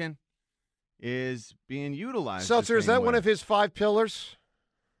was working is being utilized. Seltzer, is that one of his 5 pillars?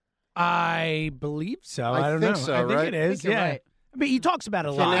 I believe so. I don't think know. so, I think right? it is. You're Yeah. right. I mean, he talks about it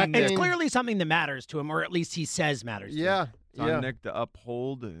a lot. Connecting. It's clearly something that matters to him, or at least he says matters to him. Yeah. It's on Nick to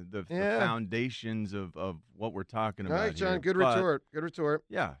uphold the Yeah. foundations of what we're talking about. All right, John, here. good But, retort. Good retort.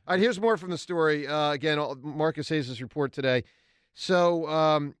 Yeah. All right, here's more from the story. Again, Marcus Hayes' report today.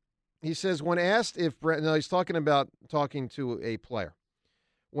 So he says, when asked if he's talking to a player.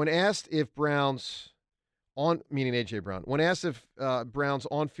 When asked if meaning A.J. Brown, when asked if Brown's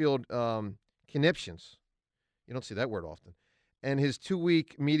on-field conniptions, you don't see that word often, and his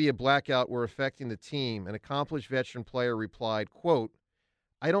 2-week media blackout were affecting the team, an accomplished veteran player replied, quote,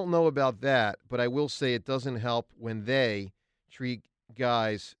 I don't know about that, but I will say it doesn't help when they treat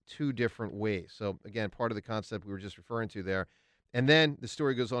guys 2 different ways. So, again, part of the concept we were just referring to there. And then the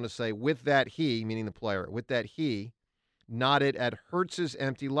story goes on to say, with that he, meaning the player, with that he nodded at Hertz's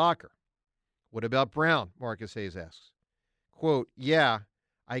empty locker. What about Brown? Marcus Hayes asks. Quote, yeah,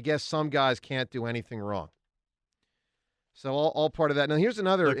 I guess some guys can't do anything wrong. So all part of that. Now, here's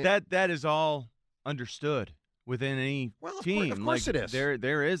another. Look, that is all understood within any team. Of course like, it is.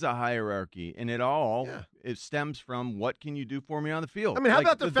 There is a hierarchy, and it stems from what can you do for me on the field. I mean, how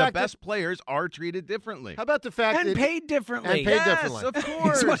about the fact the best players are treated differently? How about the fact and that paid differently? And paid yes, differently. of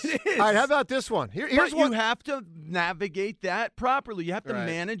course. That's what it is. All right, how about this one? Here's but one. You have to navigate that properly. You have to Right.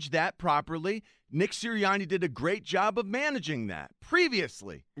 manage that properly. Nick Sirianni did a great job of managing that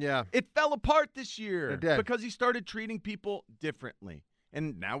previously. Yeah. It fell apart this year It did. because he started treating people differently.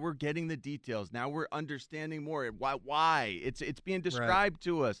 And now we're getting the details. Now we're understanding more. Why? It's being described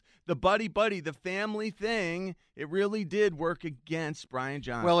to us. The buddy, the family thing, it really did work against Brian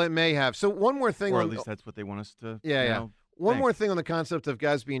Johnson. Well, it may have. So one more thing. Or at least that's what they want us to One think. more thing on the concept of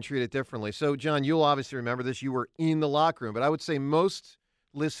guys being treated differently. So, John, you'll obviously remember this. You were in the locker room. But I would say most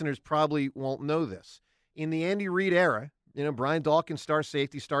listeners probably won't know this. In the Andy Reid era, Brian Dawkins, star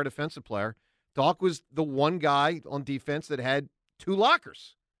safety, star defensive player, Dawk was the one guy on defense that had 2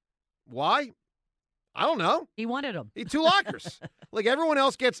 lockers. Why? I don't know. He wanted them. 2 lockers. Like everyone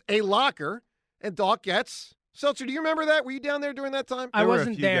else gets a locker, and Dawk gets. Seltzer, do you remember that? Were you down there during that time? I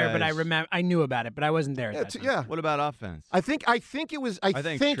wasn't few there, but I guys. remember. I knew about it, but I wasn't there. At that time. Yeah. What about offense? I think it was. I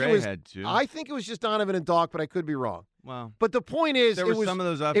think Trey it was. had to. I think it was just Donovan and Dawk, but I could be wrong. Well, But the point is, there it were was some of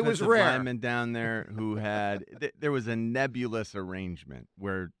those it was offensive rare. linemen down there who had there was a nebulous arrangement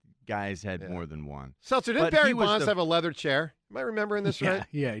where guys had more than one. Seltzer, didn't But Barry he was Bonds the- have a leather chair? Am I remembering this right?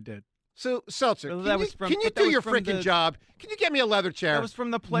 Yeah, he did. So, Seltzer, Well, can that you, was from- can you but that do was your from freaking the- job? Can you get me a leather chair? That was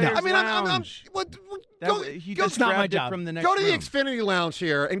from the players' I mean, lounge. He go, just not my grabbed it job. from the next go to the room. Xfinity Lounge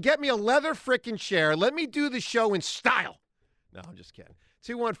here and get me a leather freaking chair. Let me do the show in style. No, I'm just kidding.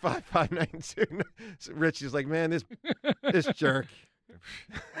 215-592. Rich is like, man, this jerk.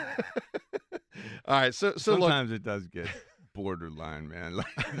 All right, so look. Sometimes it does get borderline, man. Like,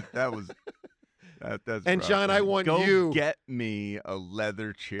 that's And rough, John, man. I want Go you- get me a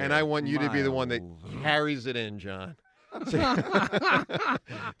leather chair, And I want you to be the one that My carries it in, John.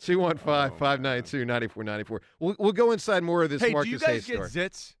 215-592-9494. We'll go inside more of this Hey, Marcus do you guys Hayes get story.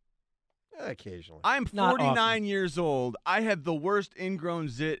 zits? Occasionally. I'm Not 49 often. years old. I have the worst ingrown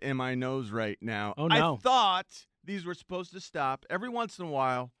zit in my nose right now. Oh, no. I thought these were supposed to stop every once in a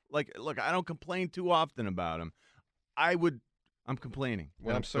while. Like, look, I don't complain too often about them. I'm complaining.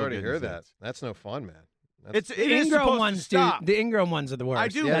 Well, that I'm sorry to still hear getting that. zits. That's no fun, man. It The is ingrown supposed ones, to stop. dude. The ingrown ones are the worst. I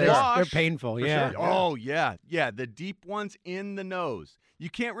do They're wash. painful. For Yeah. sure. Oh, yeah. Yeah, the deep ones in the nose. You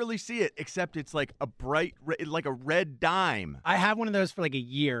can't really see it, except it's like a bright, like a red dime. I had one of those for like a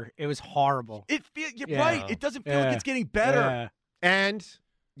year. It was horrible. You're Yeah. right. It doesn't feel like Yeah. it's getting better. Yeah. And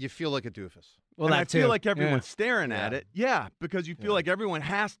you feel like a doofus. Well, And that I feel too. like everyone's Yeah. staring at Yeah. it. Yeah, because you feel Yeah. like everyone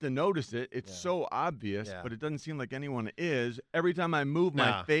has to notice it. It's Yeah. so obvious, Yeah. but it doesn't seem like anyone is. Every time I move my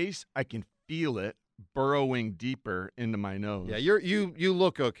Nah. face, I can feel it burrowing deeper into my nose. Yeah, you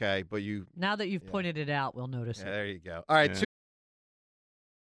look okay, but you. Now that you've pointed it out, we'll notice Yeah, it. there you go. All right, Yeah.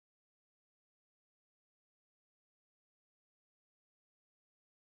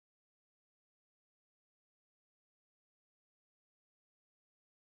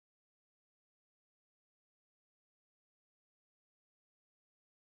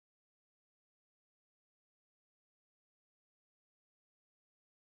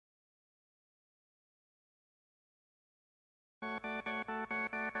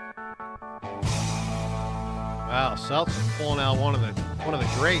 Wow, Celtics pulling out one of the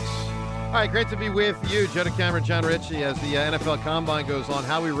greats. All right, great to be with you, Joe DeCamera, John Ritchie, as the NFL Combine goes on.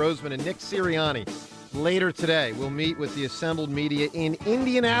 Howie Roseman and Nick Sirianni later today will meet with the assembled media in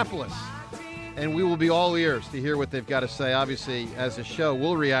Indianapolis, and we will be all ears to hear what they've got to say. Obviously, as a show,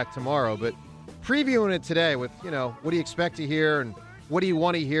 we'll react tomorrow, but previewing it today with, what do you expect to hear and what do you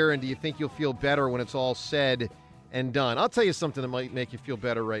want to hear, and do you think you'll feel better when it's all said and done? I'll tell you something that might make you feel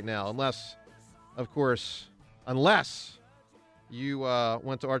better right now, unless you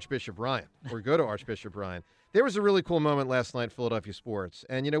went to Archbishop Ryan or go to Archbishop Ryan. There was a really cool moment last night in Philadelphia sports.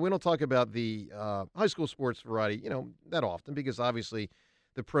 And, we don't talk about the high school sports variety, that often, because obviously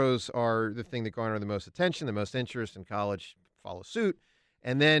the pros are the thing that garner the most attention, the most interest, and college follow suit.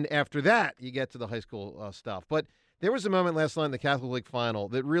 And then after that, you get to the high school stuff. But there was a moment last night in the Catholic League final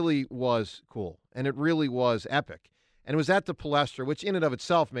that really was cool, and it really was epic. And it was at the Palestra, which in and of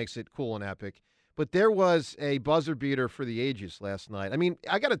itself makes it cool and epic. But there was a buzzer beater for the ages last night. I mean,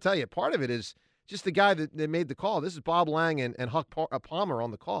 I got to tell you, part of it is just the guy that made the call. This is Bob Lang and Huck Palmer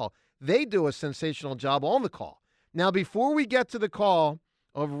on the call. They do a sensational job on the call. Now, before we get to the call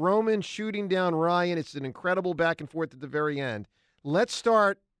of Roman shooting down Ryan, it's an incredible back and forth at the very end. Let's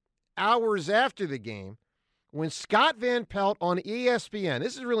start hours after the game when Scott Van Pelt on ESPN,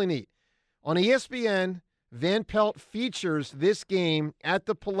 this is really neat, on ESPN, Van Pelt features this game at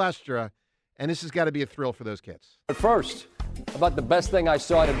the Palestra, and this has got to be a thrill for those kids. But first, about the best thing I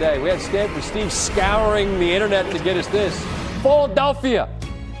saw today. We had Stanford Steve scouring the internet to get us this. Philadelphia,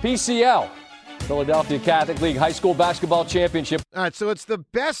 PCL, Philadelphia Catholic League High School Basketball Championship. All right, so it's the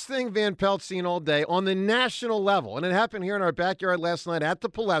best thing Van Pelt's seen all day on the national level, and it happened here in our backyard last night at the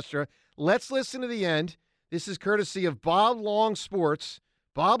Palestra. Let's listen to the end. This is courtesy of Bob Long Sports.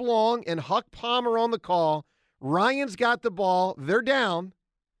 Bob Long and Huck Palmer on the call. Ryan's got the ball. They're down.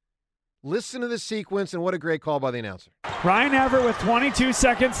 Listen to the sequence, and what a great call by the announcer. Ryan Everett with 22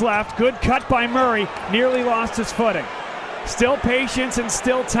 seconds left. Good cut by Murray. Nearly lost his footing. Still patience and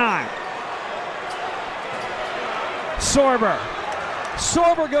still time. Sorber.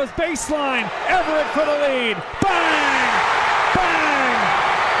 Sorber goes baseline. Everett for the lead. Bang! Bang!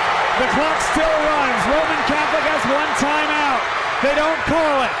 The clock still runs. Roman Catholic has one timeout. They don't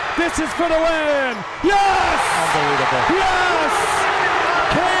call it. This is for the win. Yes! Unbelievable. Yes!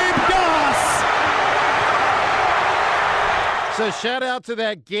 Gabe Goss. So shout out to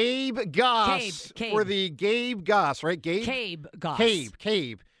that Gabe Goss Cabe. for the Gabe Goss, right? Cabe Goss.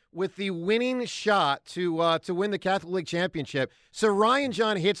 Cabe with the winning shot to win the Catholic League championship. So Ryan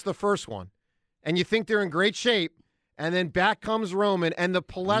John hits the first one, and you think they're in great shape, and then back comes Roman, and the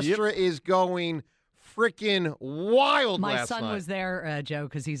Palestra is going freaking wild. My last son night. was there, Joe,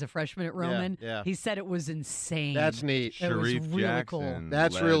 because he's a freshman at Roman. Yeah. He said it was insane. That's neat. It was Sharif really Jackson cool.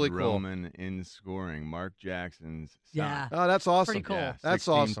 That's led really cool. Roman in scoring. Mark Jackson's son. Yeah. Oh, that's awesome. Pretty cool. Yeah, That's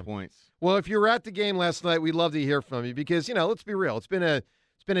 16 awesome. points. Well, if you were at the game last night, we'd love to hear from you because, let's be real. It's been a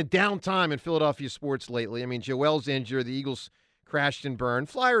down time in Philadelphia sports lately. I mean, Joel's injured. The Eagles crashed and burned.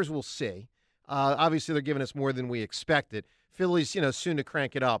 Flyers, we'll see. Obviously, they're giving us more than we expected. Philly's, soon to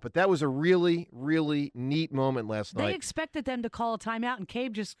crank it up. But that was a really, really neat moment last night. They expected them to call a timeout, and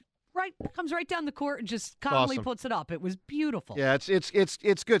Cabe just comes right down the court and just calmly puts it up. It was beautiful. Yeah,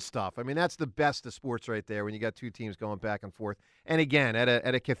 it's good stuff. I mean, that's the best of sports right there when you got two teams going back and forth. And again,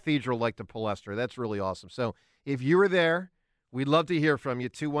 at a cathedral like the Palestra, that's really awesome. So if you were there, we'd love to hear from you.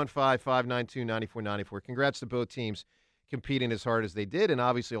 215-592-9494. Congrats to both teams competing as hard as they did, and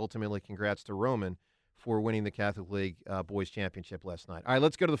obviously, ultimately, congrats to Roman for winning the Catholic League Boys Championship last night. All right,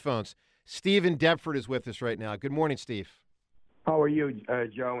 let's go to the phones. Steve in Deptford is with us right now. Good morning, Steve. How are you,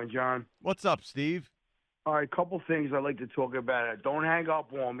 Joe and John? What's up, Steve? All right, a couple things I'd like to talk about. Don't hang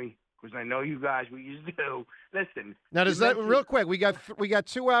up on me because I know you guys what you do. Listen. Now, does that real quick? We got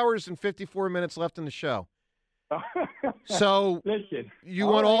 2 hours and 54 minutes left in the show. So listen, you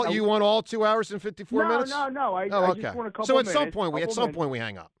want all 2 hours and 54 minutes? No. I okay. just want a couple so at minutes, some point we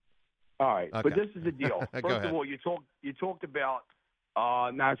hang up. All right, Okay. but this is the deal. Go First ahead. of all, you talked about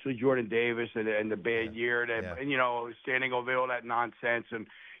naturally Jordan Davis and the bad year that and standing over all that nonsense and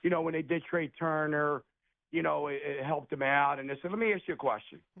when they did trade Turner, it helped them out and this. So let me ask you a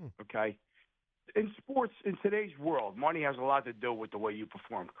question, okay? In sports in today's world, money has a lot to do with the way you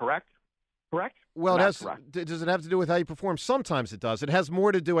perform. Correct? Well, does it have to do with how you perform? Sometimes it does. It has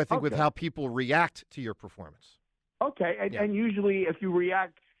more to do, I think, with how people react to your performance. Okay, and usually if you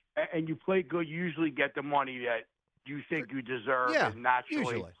react and you play good, you usually get the money that you think you deserve. Yeah, naturally.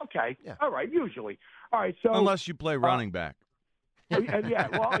 usually. Okay, Yeah. all right, usually. All right, so Unless you play running back.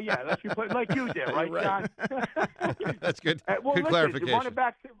 Yeah, let's replace like you did, right, John? That's good. Well, good listen, clarification.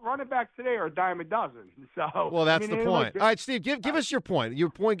 Running backs today are a dime a dozen. So well, that's the point. Like, all right, Steve, give us your point. Your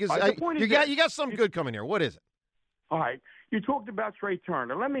point is you got something good coming here. What is it? All right, you talked about Trey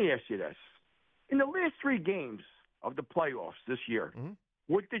Turner. Let me ask you this: in the last 3 games of the playoffs this year,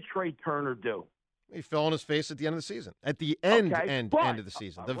 what did Trey Turner do? He fell on his face at the end of the season. At the end of the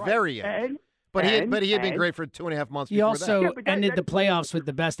season, the very end. But he had been great for 2.5 months. He also ended the playoffs with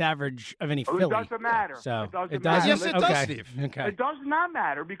the best average of any Philly. It doesn't matter. So it doesn't matter. Yes, it does, Steve. Okay. It does not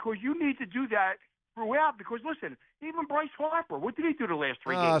matter because you need to do that throughout. Because listen, even Bryce Harper, what did he do the last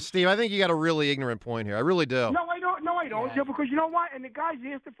 3 games? Steve, I think you got a really ignorant point here. I really do. No, I don't. Yeah. Because you know what? And the guy's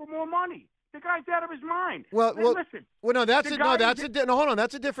asking for more money. The guy's out of his mind. Well, listen. Well, no, hold on.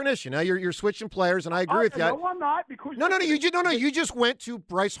 That's a different issue. Now you're switching players, and I agree with you. No, I'm not because you just went to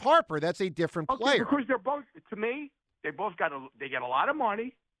Bryce Harper. That's a different player. Because they're both, to me, they get a lot of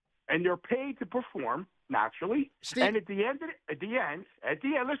money, and they're paid to perform naturally. Steve, and at the end,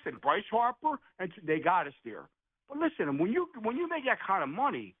 listen, Bryce Harper, and they got us there. But listen, when you make that kind of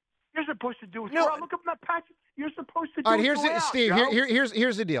money, you're supposed to do it. No, look up that patch. You're supposed to do all right, it. Steve.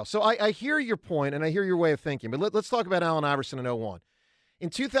 Here's the deal. So I hear your point, and I hear your way of thinking. But let's talk about Allen Iverson in 2001. In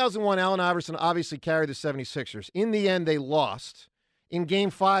 2001, Allen Iverson obviously carried the 76ers. In the end, they lost. In Game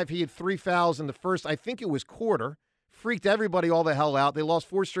 5, he had 3 fouls in the first, I think it was quarter. Freaked everybody all the hell out. They lost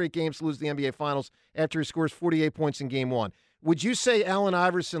 4 straight games to lose the NBA Finals after he scores 48 points in Game 1. Would you say Allen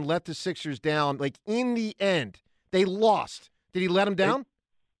Iverson let the Sixers down? Like, in the end, they lost. Did he let them down?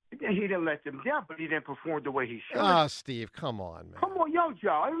 He didn't let them down, but he didn't perform the way he should. Oh, Steve, come on, man. Come on,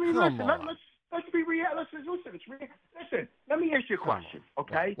 Joe. I mean, listen, let's be real. Listen, let me ask you a question,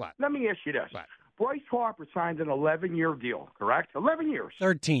 okay? What? Let me ask you this. What? Bryce Harper signed an 11-year deal, correct? 11 years.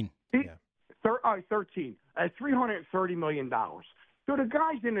 13. 13 at $330 million. So the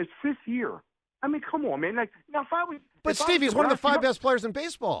guy's in his 5th year. I mean, come on, man. Like, now, if I was, but Steve, he's one of the 5 best players in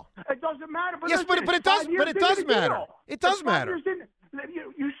baseball. It doesn't matter. But yes, listen, but it does. But it does matter. It does matter.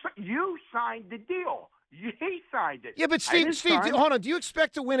 You signed the deal. He signed it. Yeah, but Steve, hold on. Do you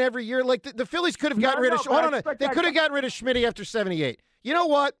expect to win every year? Like the Phillies could have gotten rid of. Hold on, they could have gotten rid of Schmitty after 78. You know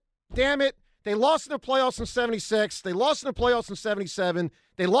what? Damn it! They lost in the playoffs in 76. They lost in the playoffs in 77.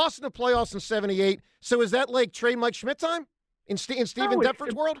 They lost in the playoffs in 78. So is that like trade Mike Schmidt time in Steven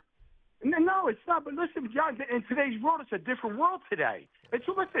Deptford's world? No, it's not. But listen, John, in today's world, it's a different world today.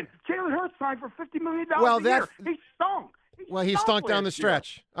 Listen, Jalen Hurts signed for $50 million a year. He stunk. He stunk down the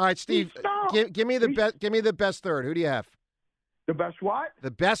stretch. All right, Steve, give me the best third. Who do you have? The best what?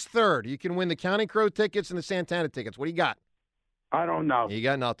 The best third. You can win the Counting Crow tickets and the Santana tickets. What do you got? I don't know. You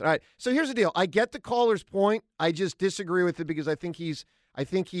got nothing. All right. So here's the deal. I get the caller's point. I just disagree with it because I think he's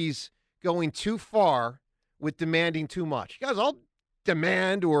going too far with demanding too much. Guys, I'll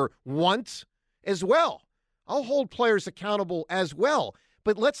demand or want as well. I'll hold players accountable as well.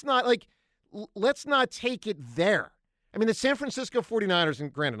 But let's not take it there. I mean, the San Francisco 49ers,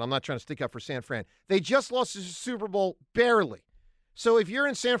 and granted, I'm not trying to stick up for San Fran, they just lost the Super Bowl barely. So if you're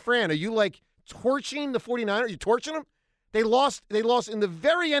in San Fran, are you like torching the 49ers? Are you torching them? They lost in the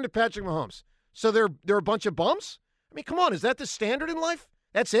very end of Patrick Mahomes. So they're a bunch of bums? I mean, come on, is that the standard in life?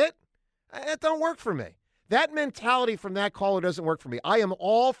 That's it? That don't work for me. That mentality from that caller doesn't work for me. I am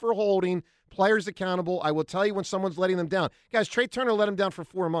all for holding players accountable. I will tell you when someone's letting them down. Guys, Trey Turner let him down for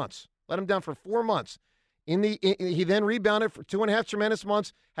 4 months. Let him down for 4 months. He then rebounded for 2.5 tremendous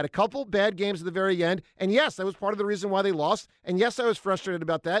months, had a couple bad games at the very end. And yes, that was part of the reason why they lost. And yes, I was frustrated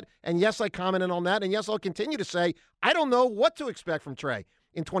about that. And yes, I commented on that. And yes, I'll continue to say, I don't know what to expect from Trey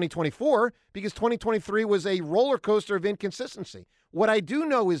in 2024 because 2023 was a roller coaster of inconsistency. What I do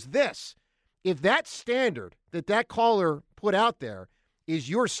know is this. If that standard that caller put out there is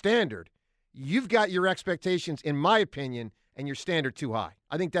your standard, you've got your expectations, in my opinion, and your standard too high.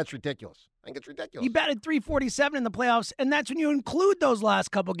 I think that's ridiculous. I think it's ridiculous. He batted .347 in the playoffs, and that's when you include those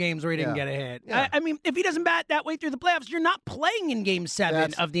last couple games where he didn't get a hit. Yeah. I mean, if he doesn't bat that way through the playoffs, you're not playing in Game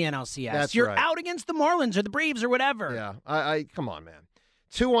 7 of the NLCS. You're out against the Marlins or the Braves or whatever. Yeah, I come on, man.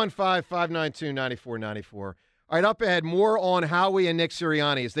 215-592-9494. All right, up ahead, more on Howie and Nick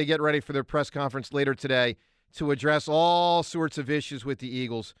Sirianni as they get ready for their press conference later today to address all sorts of issues with the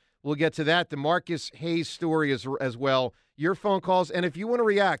Eagles. We'll get to that. The Marcus Hayes story as well. Your phone calls, and if you want to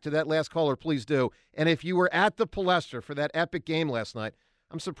react to that last caller, please do. And if you were at the Palestra for that epic game last night,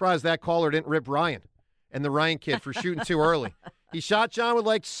 I'm surprised that caller didn't rip Ryan and the Ryan kid for shooting too early. He shot John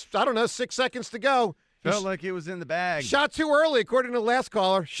with 6 seconds to go. Felt like it was in the bag. Shot too early, according to the last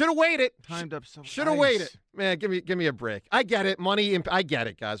caller. Should have waited. Timed up so Should have waited. Man, give me a break. I get it. Money, I get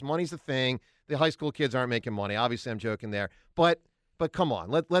it, guys. Money's the thing. The high school kids aren't making money. Obviously, I'm joking there. But But come on,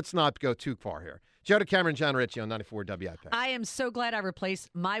 let's not go too far here. Joe DeCamera, John Ritchie on 94 WIP. I am so glad I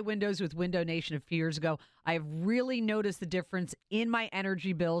replaced my windows with Window Nation a few years ago. I have really noticed the difference in my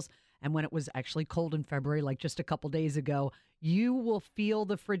energy bills. And when it was actually cold in February, like just a couple days ago, you will feel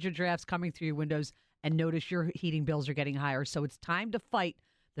the frigid drafts coming through your windows and notice your heating bills are getting higher. So it's time to fight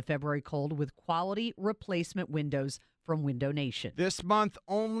the February cold with quality replacement windows from Window Nation. This month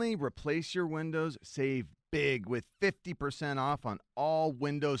only, replace your windows, save big with 50% off on all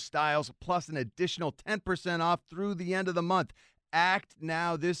window styles, plus an additional 10% off through the end of the month. Act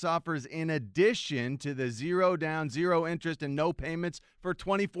now. This offers in addition to the 0 down, 0 interest, and no payments for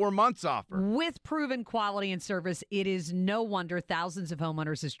 24 months offer. With proven quality and service, it is no wonder thousands of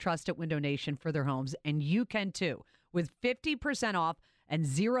homeowners has trusted Window Nation for their homes, and you can too. With 50% off and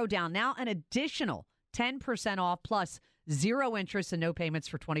 0 down, now an additional 10% off plus 0 interest and no payments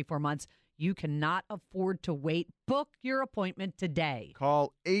for 24 months. You cannot afford to wait. Book your appointment today.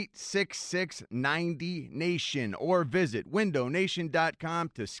 Call 866-90-NATION or visit windownation.com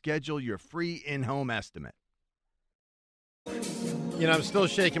to schedule your free in-home estimate. You know, I'm still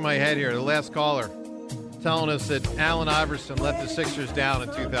shaking my head here. The last caller telling us that Allen Iverson let the Sixers down in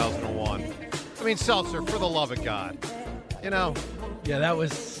 2001. I mean, Seltzer, for the love of God. You know. Yeah, that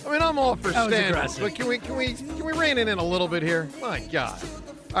was. I mean, I'm all for standards, aggressive. but can we rein it in a little bit here? My God.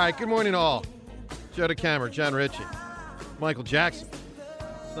 All right, good morning all. Joe DeCamera, John Ritchie, Michael Jackson.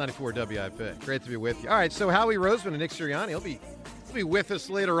 It's 94 WIP. Great to be with you. All right, so Howie Roseman and Nick Sirianni will be with us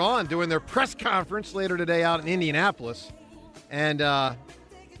later on doing their press conference later today out in Indianapolis. And,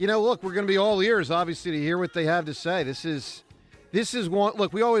 look, we're going to be all ears, obviously, to hear what they have to say. This is one.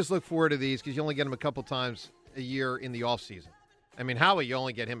 Look, we always look forward to these because you only get them a couple times a year in the offseason. I mean, Howie, you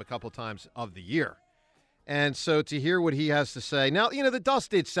only get him a couple times of the year. And so to hear what he has to say. Now, the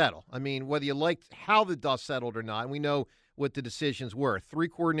dust did settle. I mean, whether you liked how the dust settled or not, and we know what the decisions were. 3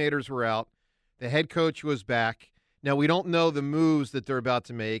 coordinators were out. The head coach was back. Now, we don't know the moves that they're about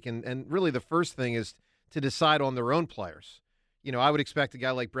to make. And really the first thing is to decide on their own players. I would expect a guy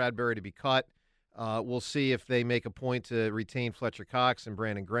like Bradbury to be cut. We'll see if they make a point to retain Fletcher Cox and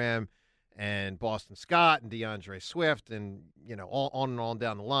Brandon Graham and Boston Scott and DeAndre Swift and, on and on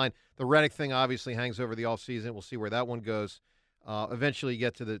down the line. The Redick thing obviously hangs over the offseason. We'll see where that one goes. Eventually you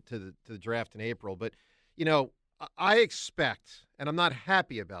get to the draft in April. But, I expect, and I'm not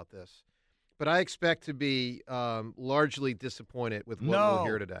happy about this, but I expect to be largely disappointed with what we'll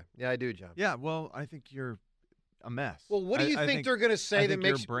hear today. Yeah, I do, John. Yeah, well, I think you're a mess. Well, what do you think they're going to say that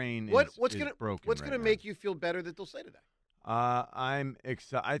makes your brain what's is broken? What's going to make you feel better that they'll say today? I'm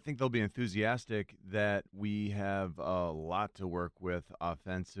excited. I think they'll be enthusiastic that we have a lot to work with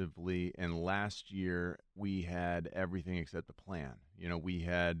offensively. And last year we had everything except the plan. We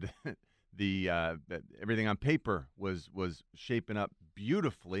had everything on paper was shaping up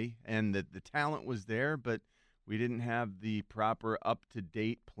beautifully, and the talent was there, but we didn't have the proper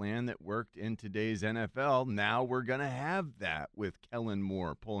up-to-date plan that worked in today's NFL. Now we're going to have that with Kellen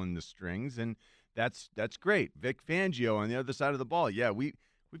Moore pulling the strings, and that's great. Vic Fangio on the other side of the ball. Yeah, we've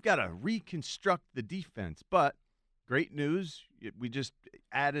got to reconstruct the defense. But great news, we just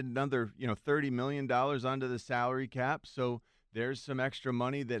added another $30 million onto the salary cap. So there's some extra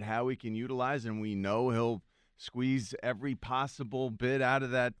money that Howie can utilize, and we know he'll squeeze every possible bit out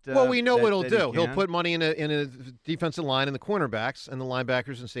of that. Well, we know what he'll do. He'll put money in a defensive line, and the cornerbacks and the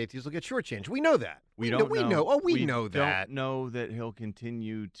linebackers and safeties will get shortchanged. We know that. We know that. We don't know that he'll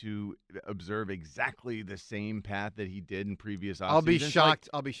continue to observe exactly the same path that he did in previous offseasons. I'll be shocked.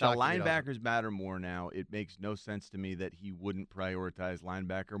 The linebackers matter more now. It makes no sense to me that he wouldn't prioritize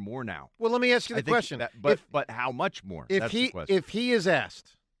linebacker more now. Well, let me ask you the question. But how much more? That's the question. If he is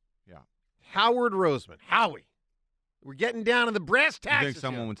asked, Howard Roseman, Howie. We're getting down to the brass tacks. You think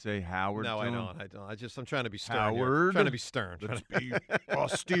someone would say Howard? No, I don't. I'm trying to be stern. Howard. I'm trying to be stern. Let's be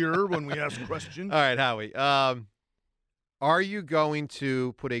austere when we ask questions. All right, Howie. Are you going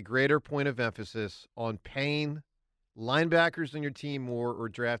to put a greater point of emphasis on paying linebackers on your team more or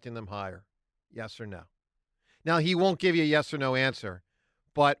drafting them higher? Yes or no? Now, he won't give you a yes or no answer,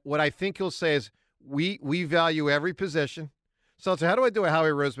 but what I think he'll say is we value every position. So how do I do a Howie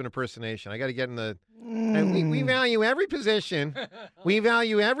Roseman impersonation? I got to get in the we value every position. We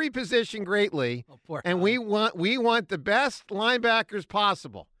value every position greatly, and we want the best linebackers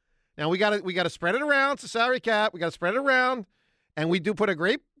possible. Now we got to spread it around. It's a salary cap. We got to spread it around, and we do put a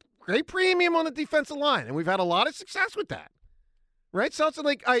great premium on the defensive line, and we've had a lot of success with that. Right? So it's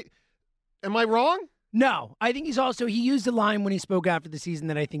like am I wrong? No, I think he used a line when he spoke after the season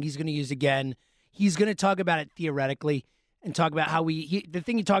that I think he's going to use again. He's going to talk about it theoretically. and talk about how the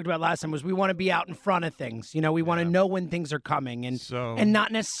thing he talked about last time was we want to be out in front of things. We want to know when things are coming and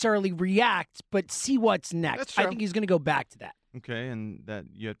not necessarily react, but see what's next. I think he's going to go back to that. Okay, and that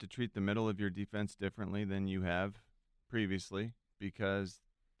you have to treat the middle of your defense differently than you have previously because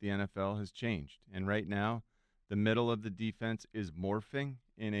the NFL has changed. And right now, the middle of the defense is morphing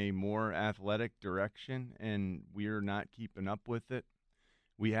in a more athletic direction, and we're not keeping up with it.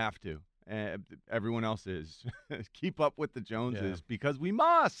 We have to. Everyone else is. Keep up with the Joneses because we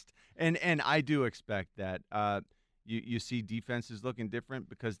must. And I do expect that. You see defenses looking different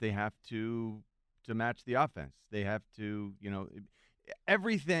because they have to match the offense. They have to,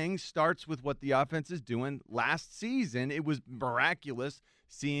 everything starts with what the offense is doing. Last season, it was miraculous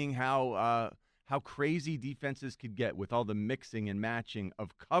seeing how crazy defenses could get with all the mixing and matching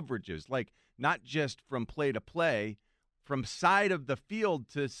of coverages, like not just from play to play, from side of the field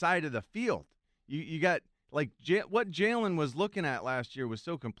to side of the field. You got like what Jalen was looking at last year was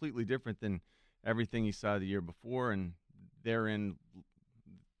so completely different than everything he saw the year before, and therein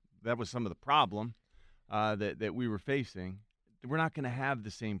that was some of the problem that we were facing. We're not going to have the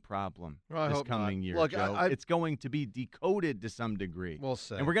same problem this coming year, Look, Joe. It's going to be decoded to some degree. We'll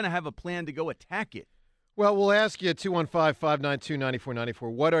see. And we're going to have a plan to go attack it. Well, we'll ask you,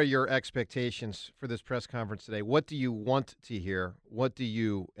 215-592-9494, what are your expectations for this press conference today? What do you want to hear? What do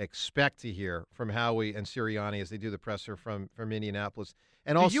you expect to hear from Howie and Sirianni as they do the presser from Indianapolis?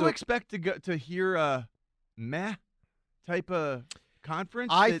 And also, do you expect to hear a meh type of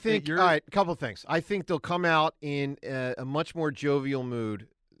conference? I think, all right, a couple of things. I think they'll come out in a much more jovial mood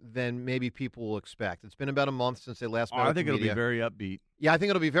than maybe people will expect. It's been about a month since they last met. I think it'll be very upbeat. Yeah, I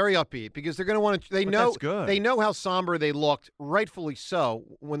think it'll be very upbeat because they're going to want to. They know how somber they looked, rightfully so,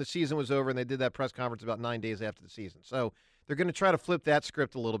 when the season was over and they did that press conference about 9 days after the season. So they're going to try to flip that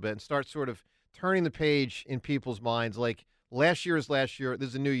script a little bit and start sort of turning the page in people's minds. Like last year is last year. This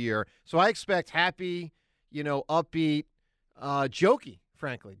is a new year. So I expect happy, upbeat, jokey,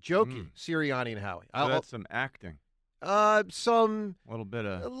 frankly, Sirianni and Howie. So that's some acting. A little bit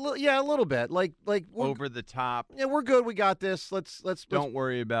of a little bit like over the top. Yeah, we're good. We got this. Let's don't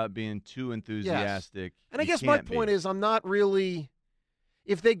worry about being too enthusiastic. Yes. And I guess my point is, I'm not really.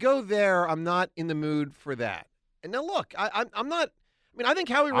 If they go there, I'm not in the mood for that. And now look, I'm not. I mean, I think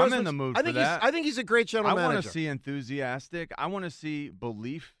Howie Roseman. I'm in the mood for that. I think he's a great general manager. I want to see enthusiastic. I want to see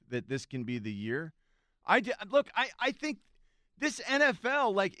belief that this can be the year. I think. This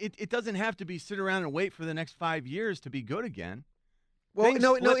NFL, it doesn't have to be sit around and wait for the next 5 years to be good again. Well,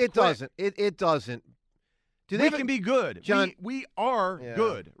 no, it doesn't. It doesn't. We can be good. John, we are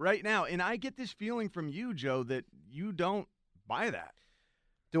good right now. And I get this feeling from you, Joe, that you don't buy that.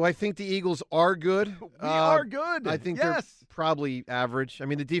 Do I think the Eagles are good? We are good. I think they're probably average. I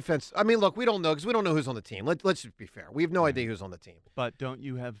mean, the defense. I mean, look, we don't know because we don't know who's on the team. Let's just be fair. We have no idea who's on the team. But don't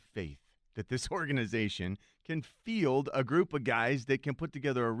you have faith that this organization can field a group of guys that can put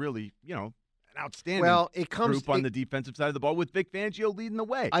together a really, an outstanding group on the defensive side of the ball with Vic Fangio leading the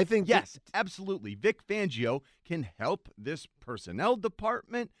way? I think yes, absolutely. Vic Fangio can help this personnel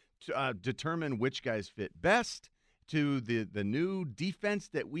department to determine which guys fit best to the new defense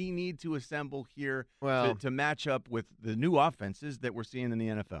that we need to assemble here to match up with the new offenses that we're seeing in the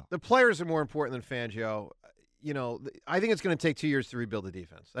NFL. The players are more important than Fangio. I think it's going to take 2 years to rebuild the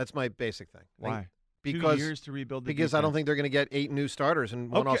defense. That's my basic thing. Why? Because 2 years to rebuild the because defense. I don't think they're going to get 8 new starters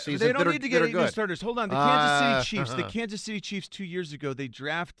in one off season. They don't need to get 8 new starters. Hold on. The Kansas City Chiefs 2 years ago, they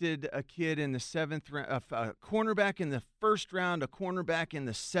drafted a kid in the 7th round, a cornerback in the 1st round, a cornerback in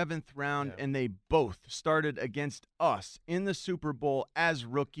the 7th round, and they both started against us in the Super Bowl as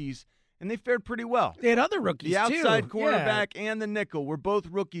rookies. And they fared pretty well. They had other rookies, the outside cornerback and the nickel were both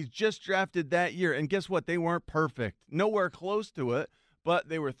rookies just drafted that year. And guess what? They weren't perfect. Nowhere close to it. But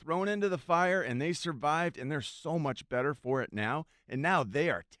they were thrown into the fire, and they survived, and they're so much better for it now. And now they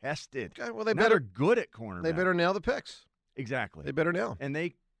are tested. Okay, well, they're good at cornerback. They better nail the picks. Exactly. They better nail. And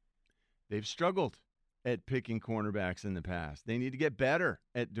they've struggled at picking cornerbacks in the past. They need to get better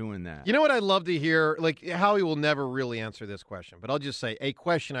at doing that. You know what I'd love to hear? Like, Howie will never really answer this question, but I'll just say a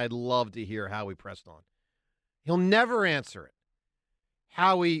question I'd love to hear Howie pressed on. He'll never answer it.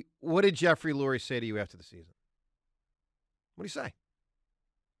 Howie, what did Jeffrey Lurie say to you after the season? What did he say?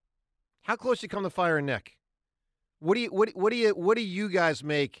 How close did you come to firing Nick? What do you guys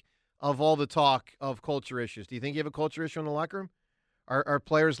make of all the talk of culture issues? Do you think you have a culture issue in the locker room? Are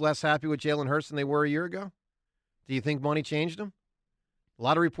players less happy with Jalen Hurts than they were a year ago? Do you think money changed them? A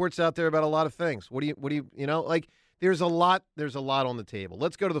lot of reports out there about a lot of things. What do you like? There's a lot on the table.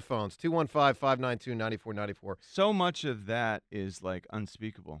 Let's go to the phones. 215-592-9494. So much of that is like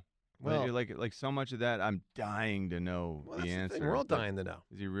unspeakable. Well, like so much of that, I'm dying to know the answer. We're all dying to know.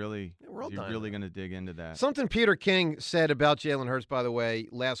 Is he really? We're all is he dying really to know. going to dig into that? Something Peter King said about Jalen Hurts, by the way,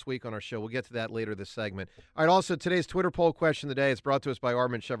 last week on our show. We'll get to that later this segment. All right, also, today's Twitter poll question of the day is brought to us by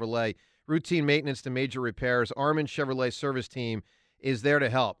Armin Chevrolet. Routine maintenance to major repairs. Armin Chevrolet service team is there to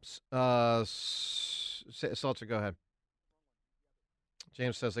help. Seltzer, go ahead.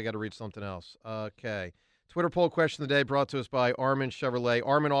 James says I got to read something else. Okay. Twitter poll question of the day brought to us by Armin Chevrolet.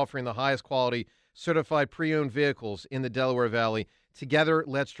 Armin offering the highest quality certified pre-owned vehicles in the Delaware Valley. Together,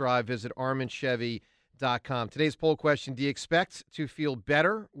 let's drive. Visit arminchevy.com. Today's poll question, do you expect to feel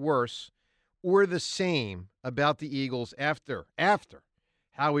better, worse, or the same about the Eagles after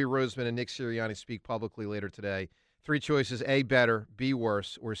Howie Roseman and Nick Sirianni speak publicly later today? 3 choices, A, better, B,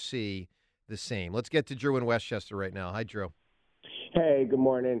 worse, or C, the same. Let's get to Drew in Westchester right now. Hi, Drew. Hey, good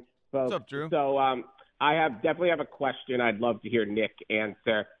morning, folks. What's up, Drew? So I definitely have a question I'd love to hear Nick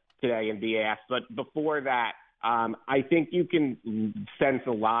answer today and be asked. But before that, I think you can sense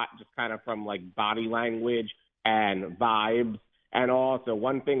a lot just kind of from like body language and vibes. And also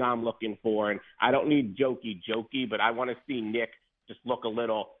one thing I'm looking for, and I don't need jokey, but I want to see Nick just look a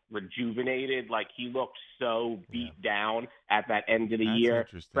little rejuvenated. Like he looked so beat down at that end of the year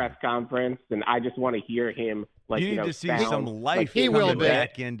press conference. And I just want to hear him like, you need to see some life like he will be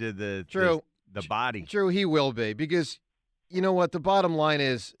back into the body. True, he will be, because you know what? The bottom line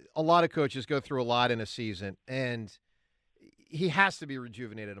is a lot of coaches go through a lot in a season, and he has to be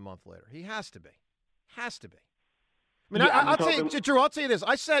rejuvenated a month later. He has to be. Has to be. I mean, I'll tell you, Drew, I'll tell you this.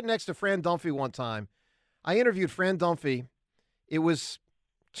 I sat next to Fran Dunphy one time. I interviewed Fran Dunphy. It was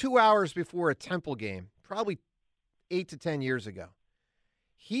 2 hours before a Temple game, probably 8 to 10 years ago.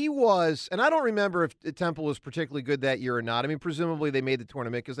 He was, and I don't remember if Temple was particularly good that year or not. I mean, presumably they made the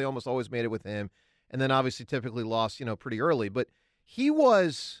tournament because they almost always made it with him, and then obviously typically lost, pretty early. But he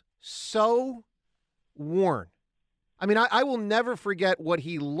was so worn. I mean, I will never forget what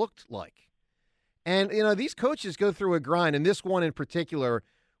he looked like. And, these coaches go through a grind, and this one in particular,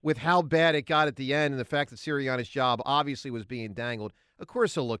 with how bad it got at the end and the fact that Sirianni's job obviously was being dangled. Of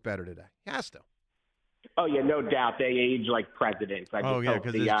course he'll look better today. He has to. Oh, yeah, no doubt. They age like presidents.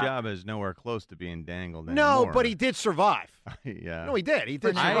 Because his job is nowhere close to being dangled anymore. No, but he did survive. Yeah. No, he did. He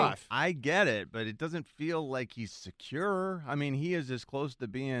did survive. I get it, but it doesn't feel like he's secure. I mean, he is as close to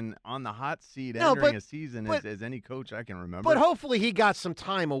being on the hot seat entering a season as any coach I can remember. But hopefully he got some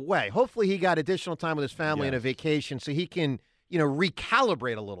time away. Hopefully he got additional time with his family and a vacation so he can,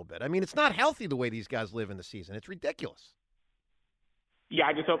 recalibrate a little bit. I mean, it's not healthy the way these guys live in the season. It's ridiculous. Yeah,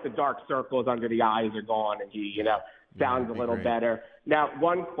 I just hope the dark circles under the eyes are gone and he, sounds a little better. Now,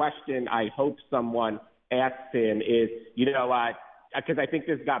 one question I hope someone asks him is, because I think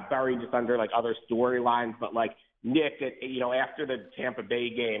this got buried just under like other storylines, but like Nick, after the Tampa Bay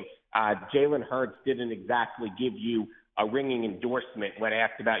game, Jalen Hurts didn't exactly give you a ringing endorsement when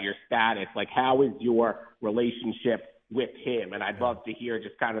asked about your status. Like, how is your relationship with him? And I'd love to hear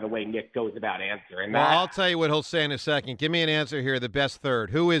just kind of the way Nick goes about answering that. Well, I'll tell you what he'll say in a second. Give me an answer here, the best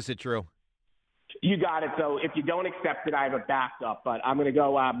third. Who is it, Drew? You got it. So if you don't accept it, I have a backup, but I'm going to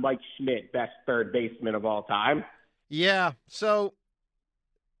go Mike Schmidt, best third baseman of all time. Yeah. So,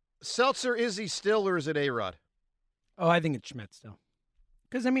 Seltzer, is he still, or is it A-Rod? Oh, I think it's Schmidt still.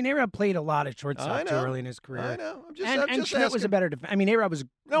 Because, A-Rod played a lot of shortstop too early in his career. I know. I'm just Schmidt asking. was a better defense. A-Rod was a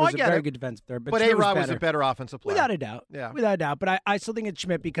very good defensive third. But A-Rod was a better offensive player. Without a doubt. Yeah. Without a doubt. But I still think it's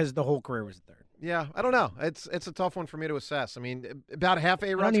Schmidt because the whole career was a third. Yeah, I don't know. It's a tough one for me to assess. I mean, about half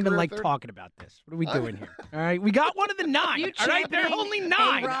A-Rod's I don't even like third? talking about this. What are we doing here? All right, we got one of the 9. All right, there are only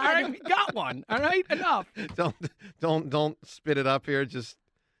 9. A-Rod. All right, we got one. All right, enough. Don't spit it up here. Just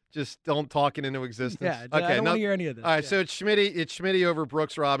don't talk it into existence. Yeah, okay, I don't want to hear any of this. All right, so it's Schmitty over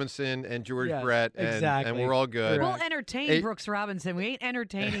Brooks Robinson and George Brett, and we're all good. We'll entertain Brooks Robinson. We ain't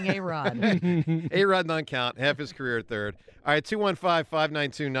entertaining A-Rod. A-Rod non-count, half his career at third. All right,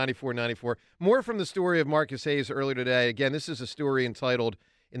 215-592-9494. More from the story of Marcus Hayes earlier today. Again, this is a story entitled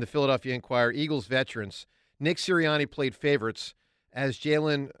in the Philadelphia Inquirer, Eagles Veterans. Nick Sirianni played favorites as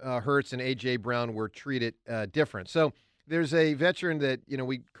Jalen Hurts and A.J. Brown were treated different. So there's a veteran that,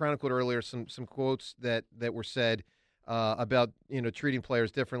 we chronicled earlier, some quotes that were said about, treating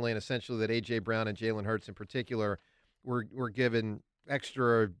players differently, and essentially that A.J. Brown and Jalen Hurts in particular were given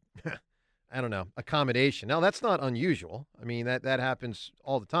extra, accommodation. Now, that's not unusual. I mean, that happens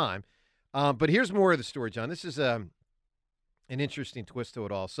all the time. But here's more of the story, John. This is an interesting twist to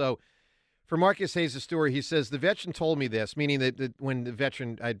it all. So for Marcus Hayes' story, he says, the veteran told me this, meaning that when the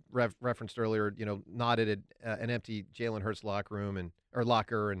veteran I referenced earlier, nodded at an empty Jalen Hurts locker and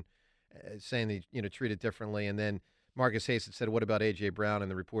saying they, treated differently. And then Marcus Hayes had said, what about A.J. Brown? And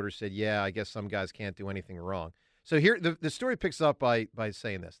the reporter said, yeah, I guess some guys can't do anything wrong. So here, the story picks up by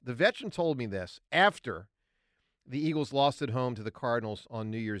saying this. The veteran told me this after the Eagles lost at home to the Cardinals on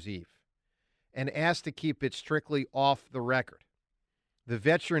New Year's Eve and asked to keep it strictly off the record. The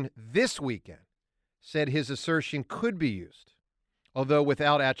veteran this weekend said his assertion could be used, although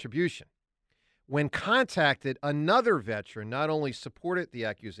without attribution. When contacted, another veteran not only supported the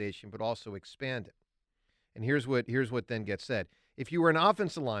accusation but also expanded. And here's what then gets said. If you were an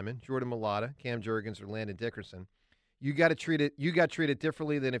offensive lineman, Jordan Mailata, Cam Jurgens, or Landon Dickerson, you got treated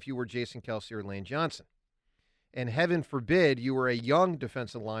differently than if you were Jason Kelce or Lane Johnson. And heaven forbid you were a young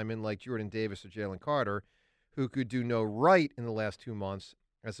defensive lineman like Jordan Davis or Jalen Carter, who could do no right in the last 2 months,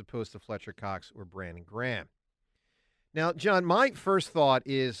 as opposed to Fletcher Cox or Brandon Graham. Now, John, my first thought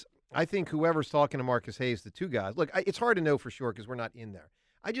is I think whoever's talking to Marcus Hayes, the two guys, look, it's hard to know for sure because we're not in there.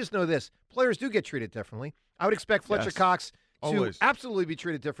 I just know this. Players do get treated differently. I would expect Fletcher Cox to absolutely be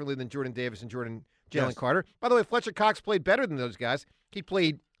treated differently than Jordan Davis and Jalen Carter. By the way, Fletcher Cox played better than those guys. He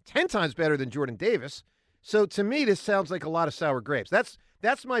played 10 times better than Jordan Davis. So to me, this sounds like a lot of sour grapes.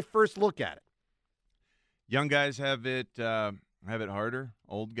 That's my first look at it. Young guys have it harder.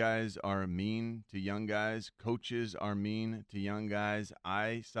 Old guys are mean to young guys. Coaches are mean to young guys.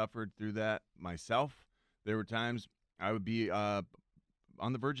 I suffered through that myself. There were times I would be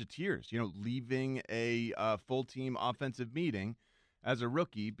on the verge of tears, leaving a full-team offensive meeting as a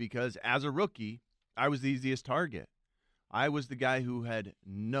rookie because as a rookie, I was the easiest target. I was the guy who had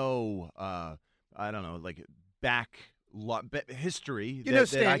no, back history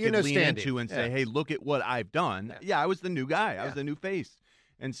that I could lean into and say, hey, look at what I've done. Yeah, I was the new guy. I was the new face.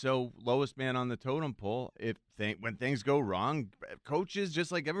 And so lowest man on the totem pole, when things go wrong, coaches,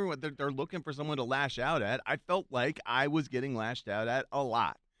 just like everyone, they're looking for someone to lash out at. I felt like I was getting lashed out at a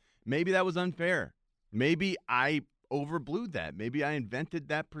lot. Maybe that was unfair. Maybe I overblew that. Maybe I invented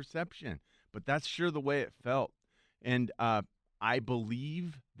that perception. But that's sure the way it felt. And I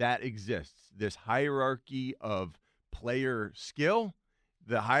believe that exists, this hierarchy of player skill,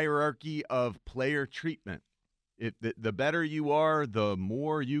 the hierarchy of player treatment. If the better you are, the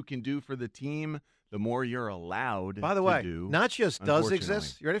more you can do for the team, the more you're allowed to do. By the way, not just does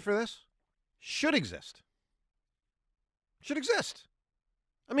exist. You ready for this? Should exist. Should exist.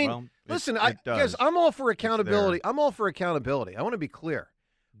 I mean, listen, guys, I'm all for accountability. I'm all for accountability. I want to be clear.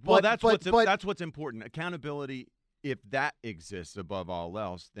 Well, that's what's important. Accountability, if that exists above all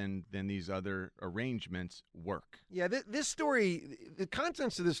else, then these other arrangements work. Yeah, this story, the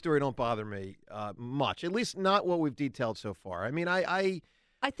contents of this story don't bother me much, at least not what we've detailed so far. I mean, I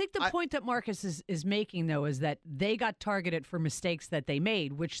think the point that Marcus is making, though, is that they got targeted for mistakes that they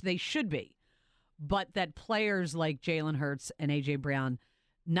made, which they should be, but that players like Jalen Hurts and A.J. Brown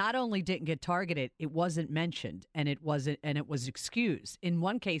not only didn't get targeted, it wasn't mentioned, and it was excused. In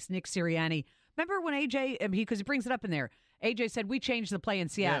one case, Nick Sirianni, remember when A.J., because he brings it up in there, A.J. said, we changed the play in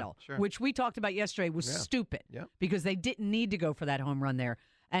Seattle, which we talked about yesterday was stupid because they didn't need to go for that home run there.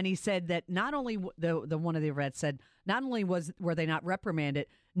 And he said that not only, the one of the vets said, not only were they not reprimanded,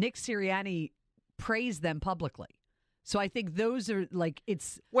 Nick Sirianni praised them publicly. So I think those are a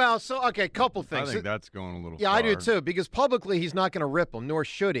couple things. I think that's going a little far. Yeah, I do too, because publicly he's not going to rip them, nor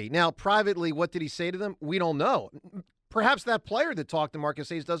should he. Now, privately, what did he say to them? We don't know. Perhaps that player that talked to Marcus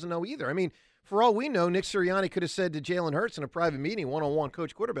Hayes doesn't know either. I mean, for all we know, Nick Sirianni could have said to Jalen Hurts in a private meeting, one-on-one,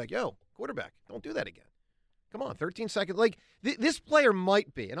 coach quarterback, yo, quarterback, don't do that again. Come on, 13 seconds. This player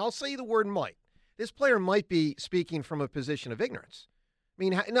might be, and I'll say the word might, this player might be speaking from a position of ignorance. I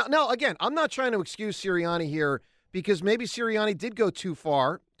mean, now, again, I'm not trying to excuse Sirianni here because maybe Sirianni did go too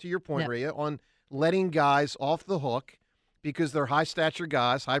far, to your point, Rhea, on letting guys off the hook because they're high-stature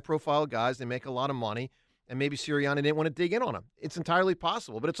guys, high-profile guys, they make a lot of money, and maybe Sirianni didn't want to dig in on them. It's entirely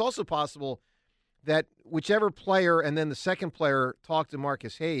possible, but it's also possible that whichever player and then the second player talked to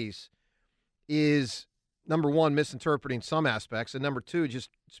Marcus Hayes is, number one, misinterpreting some aspects, and number two, just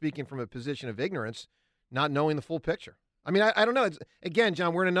speaking from a position of ignorance, not knowing the full picture. I mean, I don't know. Again,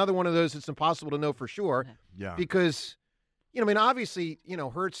 John, we're in another one of those it's impossible to know for sure. Yeah. Because, obviously,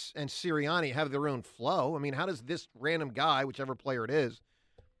 Hurts and Sirianni have their own flow. I mean, how does this random guy, whichever player it is,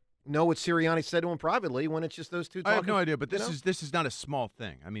 know what Sirianni said to him privately when it's just those two talking? I have no idea, but this is not a small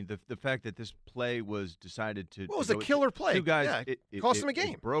thing. I mean, the fact that this play was decided to... Well, it was a killer play. Two guys... Yeah, it cost them a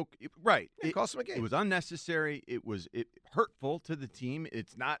game. It broke. Right. It cost them a game. It was unnecessary. It was hurtful to the team.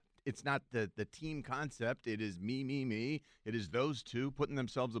 It's not it's not the team concept. It is me. It is those two putting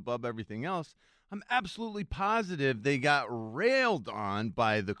themselves above everything else. I'm absolutely positive they got railed on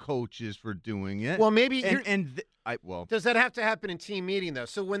by the coaches for doing it. Well, maybe does that have to happen in team meeting though?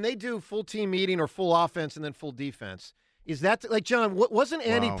 So when they do full team meeting or full offense and then full defense, is that like John? Wasn't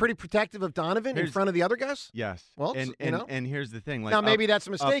Andy pretty protective of Donovan in front of the other guys? Yes. Well, and here's the thing. Like now maybe that's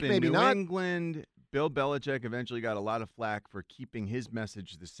a mistake, maybe New not. England, Bill Belichick eventually got a lot of flack for keeping his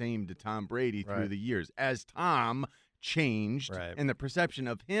message the same to Tom Brady through the years. As Tom changed and the perception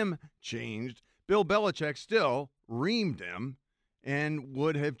of him changed, Bill Belichick still reamed him and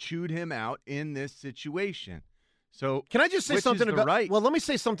would have chewed him out in this situation. So can I just say something about right? Well, let me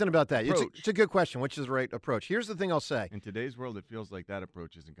say something about that. It's a good question. Which is the right approach? Here's the thing I'll say. In today's world, it feels like that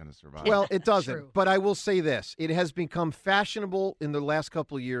approach isn't going to survive. Well, it doesn't. But I will say this. It has become fashionable in the last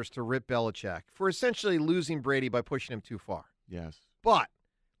couple of years to rip Belichick for essentially losing Brady by pushing him too far. Yes. But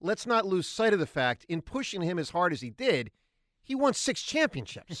let's not lose sight of the fact in pushing him as hard as he did, he won 6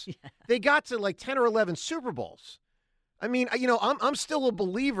 championships. They got to like 10 or 11 Super Bowls. I mean, I'm still a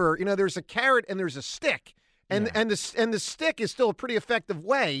believer. There's a carrot and there's a stick. And the stick is still a pretty effective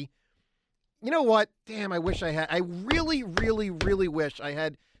way. You know what? Damn, I wish I had. I really, really, really wish I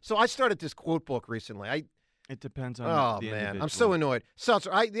had. So I started this quote book recently. It depends on the man, individual. I'm so annoyed.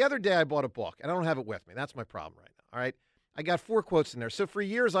 Seltzer, the other day I bought a book, and I don't have it with me. That's my problem right now, all right? I got 4 quotes in there. So for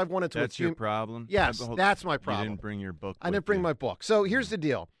years I've wanted to That's your problem? Yes, that's my problem. You didn't bring your book I didn't bring my book. So here's the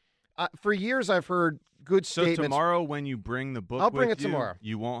deal. For years I've heard good statements. So tomorrow when you bring the book I'll bring with it tomorrow.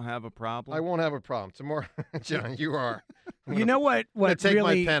 You won't have a problem? I won't have a problem. Tomorrow, John, you are. You know what? I'm going to take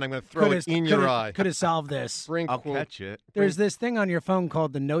really my pen. I'm going to throw it in your eye. Could have solved this. I'll catch it. There's this thing on your phone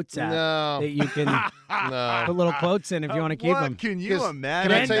called the Notes app that you can put little quotes in if you want to keep them. Can you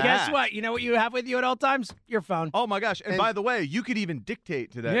imagine? And guess what? You know what you have with you at all times? Your phone. Oh my gosh! And by the way, you could even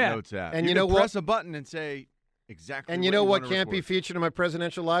dictate to that Notes app. And you know could what? Press a button and say exactly. And you know what can't be featured in my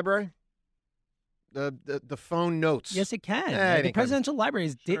presidential library? The phone notes. Yes, it can. The presidential library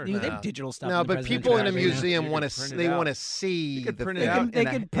is they have digital stuff. No, but people in a museum want to see You could print it out. They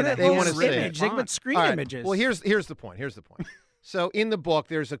can put it in an image. They can put screen images. Well, here's the point. So in the book,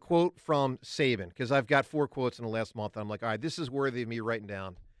 there's a quote from Saban, because I've got 4 quotes in the last month. And I'm like, all right, this is worthy of me writing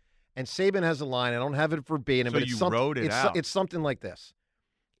down. And Saban has a line. I don't have it verbatim, but you wrote it out. It's something like this.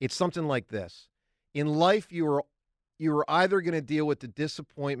 In life, you are either going to deal with the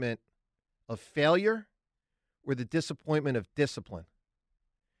disappointment of failure or the disappointment of discipline.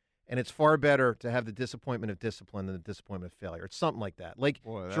 And it's far better to have the disappointment of discipline than the disappointment of failure. It's something like that. Like,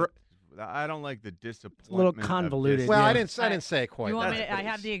 I don't like the disappointment. It's a little convoluted. Well, I didn't say it quite. You want me to, I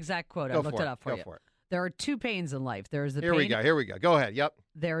have the exact quote. I looked it up for you. Go for it. There are 2 pains in life. There is the Here we go. Go ahead. Yep.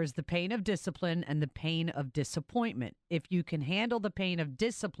 There is the pain of discipline and the pain of disappointment. If you can handle the pain of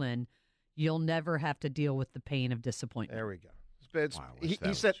discipline, you'll never have to deal with the pain of disappointment. There we go.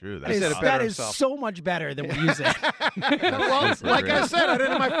 He said true. it better that is himself. so much better than what you said. Well, like I said, I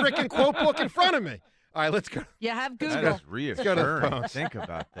didn't have my freaking quote book in front of me. All right, let's go. You have Google. That is reassuring. Think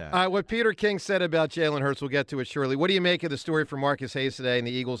about that. All right, what Peter King said about Jalen Hurts, we'll get to it shortly. What do you make of the story from Marcus Hayes today and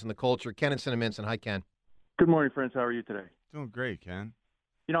the Eagles and the culture? Ken and Cinnamon. Hi, Ken. Good morning, friends. How are you today? Doing great, Ken.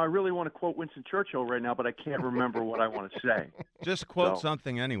 I really want to quote Winston Churchill right now, but I can't remember what I want to say. Just quote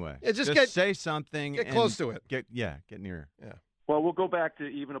something anyway. Yeah, just say something. Get close to it. Get near. Yeah. Well, we'll go back to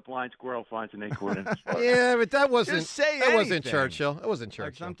even a blind squirrel finds an acorn. Yeah, but that wasn't. Just say that wasn't anything. Churchill. That wasn't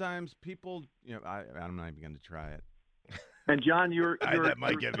Like Churchill. sometimes people, I'm not even going to try it. And John, that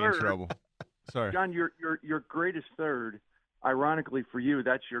might get me in trouble. Sorry, John. Your greatest third. Ironically for you,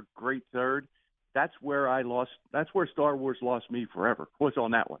 that's your great third. That's where I lost. That's where Star Wars lost me forever. Was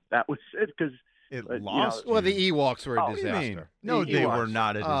on that one. That was it because it lost. Well, the Ewoks were a What do you mean? disaster. No, The they Ewoks. were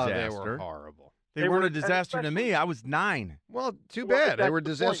not a disaster. They were horrible. They weren't a disaster to me. I was 9. Well, too bad. They were a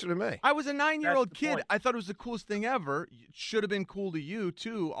disaster to me. I was a 9-year-old kid. point. I thought it was the coolest thing ever. It should have been cool to you,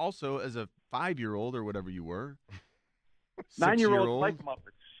 too, also as a 5-year-old or whatever you were. 9-year-olds like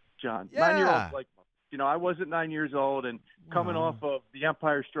Muppets, John. Yeah. 9-year-olds like Muppets. I wasn't 9 years old, and coming off of The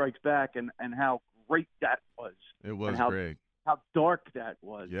Empire Strikes Back and how great that was. It was great. How dark that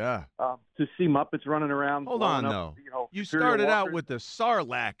was. Yeah. To see Muppets running around. Hold on, up, though. You Imperial started out walkers. with the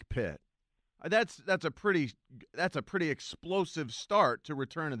Sarlacc pit. That's a pretty explosive start to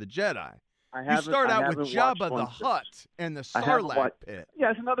Return of the Jedi. You start out with Jabba the Hutt and the Sarlacc pit.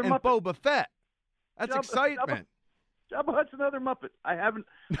 Yeah, it's another and Muppet. Boba Fett. That's excitement. Jabba Hutt's another Muppet. I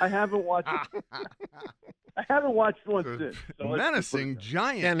haven't watched it. I haven't watched one since. So Menacing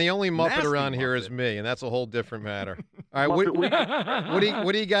giant. And the only Muppet nasty around here Muppet. is me, and that's a whole different matter. All right,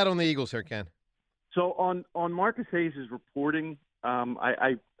 what do you got on the Eagles here, Ken? So on Marcus Hayes' reporting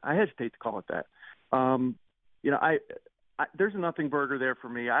I hesitate to call it that. I there's a nothing burger there for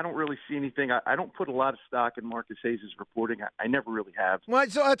me. I don't really see anything. I don't put a lot of stock in Marcus Hayes' reporting. I never really have. Well,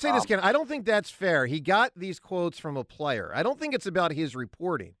 so I'd say this, Ken. I don't think that's fair. He got these quotes from a player. I don't think it's about his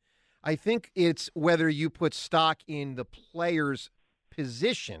reporting. I think it's whether you put stock in the player's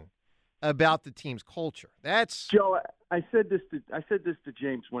position about the team's culture. That's Joe. I said this to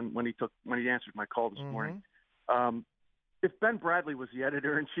James when he answered my call this morning. If Ben Bradley was the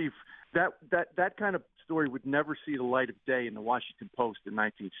editor-in-chief, that kind of story would never see the light of day in the Washington Post in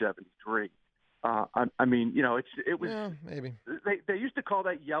 1973. I mean, it was maybe they used to call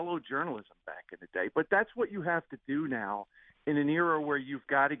that yellow journalism back in the day, but that's what you have to do now in an era where you've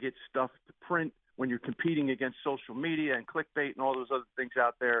got to get stuff to print when you're competing against social media and clickbait and all those other things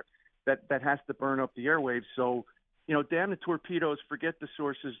out there that has to burn up the airwaves. So, damn the torpedoes, forget the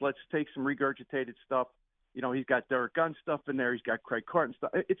sources. Let's take some regurgitated stuff. He's got Derek Gunn stuff in there. He's got Craig Carton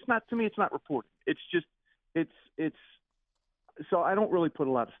stuff. It's not, to me, it's not reporting. It's just, so I don't really put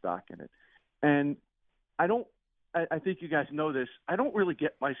a lot of stock in it. And I think you guys know this. I don't really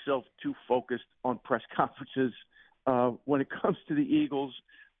get myself too focused on press conferences when it comes to the Eagles.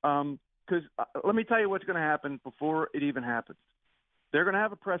 Because let me tell you what's going to happen before it even happens. They're going to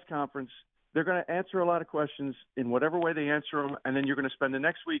have a press conference. They're going to answer a lot of questions in whatever way they answer them, and then you're going to spend the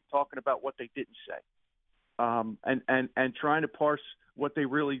next week talking about what they didn't say. And trying to parse what they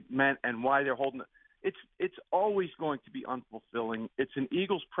really meant and why they're holding it. It's always going to be unfulfilling. It's an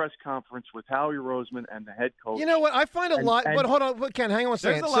Eagles press conference with Howie Roseman and the head coach. You know what? I find a lot, but hold on, Ken, hang on a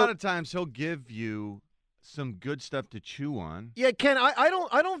second. There's a lot of times he'll give you some good stuff to chew on. Yeah, Ken, I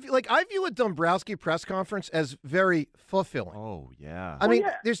don't like. I view a Dombrowski press conference as very fulfilling. Oh yeah. I mean,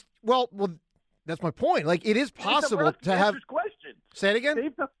 there's well, that's my point. Like, it is possible to have questions. Say it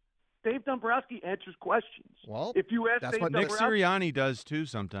again. Dave Dombrowski answers questions. Well, if you ask that's Dave what Nick Dombrowski, Sirianni does too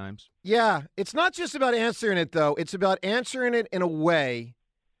sometimes. Yeah, it's not just about answering it, though. It's about answering it in a way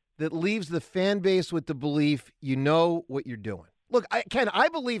that leaves the fan base with the belief you know what you're doing. Look, Ken, I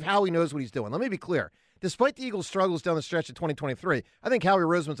believe Howie knows what he's doing. Let me be clear. Despite the Eagles' struggles down the stretch of 2023, I think Howie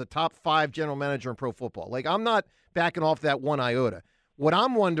Roseman's a top 5 general manager in pro football. Like, I'm not backing off that one iota. What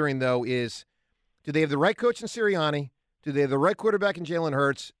I'm wondering, though, is do they have the right coach in Sirianni? Do they have the right quarterback in Jalen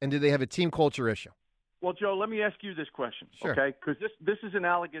Hurts? And do they have a team culture issue? Well, Joe, let me ask you this question, okay? Because this is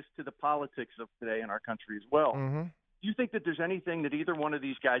analogous to the politics of today in our country as well. Mm-hmm. Do you think that there's anything that either one of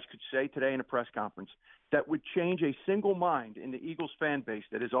these guys could say today in a press conference that would change a single mind in the Eagles fan base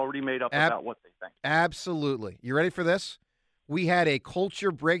that is already made up about what they think? Absolutely. You ready for this? We had a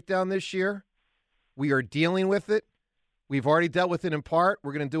culture breakdown this year. We are dealing with it. We've already dealt with it in part.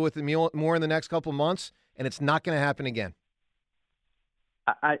 We're going to deal with it more in the next couple of months, and it's not going to happen again.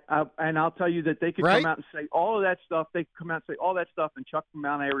 And I'll tell you that they could come out and say all of that stuff. They could come out and say all that stuff, and Chuck from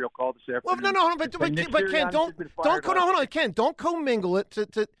Mount Airy will call this afternoon. Well, no, but Ken, don't commingle it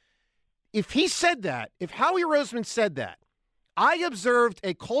to. If he said that, if Howie Roseman said that, I observed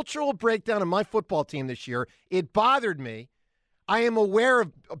a cultural breakdown in my football team this year. It bothered me. I am aware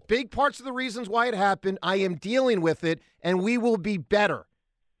of big parts of the reasons why it happened. I am dealing with it, and we will be better.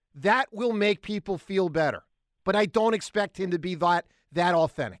 That will make people feel better. But I don't expect him to be that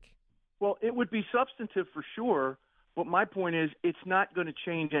authentic. Well, it would be substantive for sure, but my point is it's not going to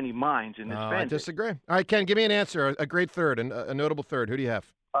change any minds in this fan I disagree. All right, Ken, give me an answer, a great third, and a notable third. Who do you have?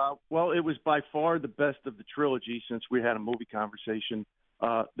 Well, it was by far the best of the trilogy since we had a movie conversation,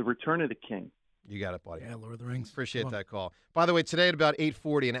 The Return of the King. You got it, buddy. Yeah, Lord of the Rings. Appreciate that call. By the way, today at about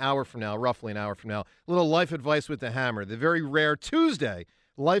 8:40, an hour from now, roughly an hour from now, a little Life Advice with the Hammer, the very rare Tuesday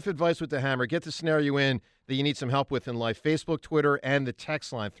Life Advice with the Hammer. Get the scenario in that you need some help with in life. Facebook, Twitter, and the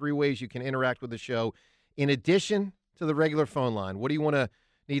text line. 3 ways you can interact with the show in addition to the regular phone line. What do you want to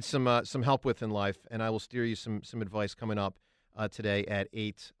need some help with in life? And I will steer you some advice coming up today at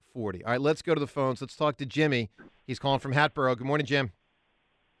 8:40. All right, let's go to the phones. Let's talk to Jimmy. He's calling from Hatboro. Good morning, Jim.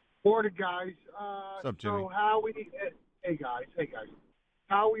 Morning, guys. What's up, Jimmy? So Howie, hey guys.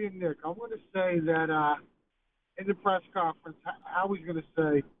 Howie and Nick, I'm going to say that in the press conference, Howie's going to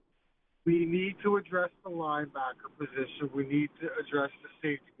say, we need to address the linebacker position. We need to address the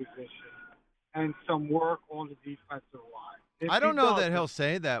safety position and some work on the defensive line. I don't know that he'll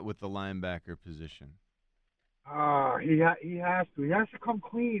say that with the linebacker position. He has to. He has to come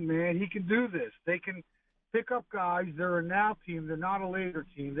clean, man. He can do this. They can pick up guys. They're a now team. They're not a later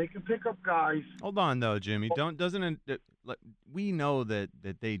team. They can pick up guys. Hold on, though, Jimmy. We know that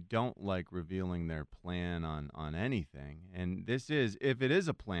they don't like revealing their plan on anything. And this is, if it is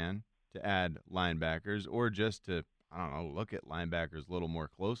a plan to add linebackers or just to, I don't know, look at linebackers a little more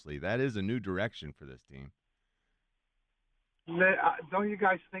closely, that is a new direction for this team. Don't you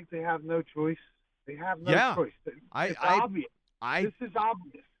guys think they have no choice? They have no choice. It's obvious. This is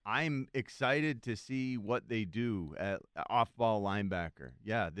obvious. I'm excited to see what they do at off-ball linebacker.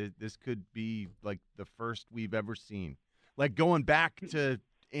 Yeah, this could be like the first we've ever seen. Like going back to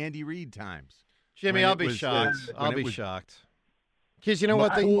Andy Reid times. Jimmy, I'll be shocked. I'll be shocked. Because you know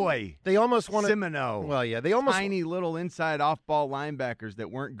what? They almost want to. Semino. Well, yeah, they almost tiny little inside off-ball linebackers that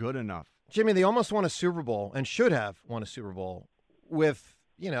weren't good enough. Jimmy, they almost won a Super Bowl and should have won a Super Bowl with,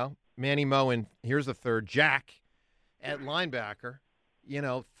 Manny Moe and here's the third, Jack at linebacker,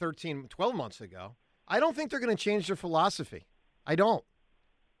 12 months ago. I don't think they're going to change their philosophy. I don't.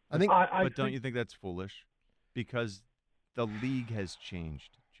 But don't you think that's foolish? Because the league has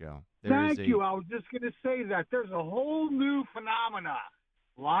changed, Joe. Thank you. I was just going to say that. There's a whole new phenomenon.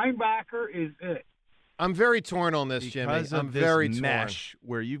 Linebacker is it. I'm very torn on this, Jimmy. Because I'm of this very mesh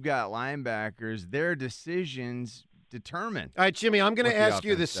where you've got linebackers, their decisions determine. All right, Jimmy, I'm going to ask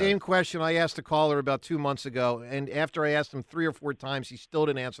you the same question I asked a caller about 2 months ago, and after I asked him 3 or 4 times, he still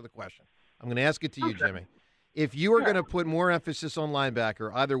didn't answer the question. I'm going to ask it to you, Jimmy. If you are going to put more emphasis on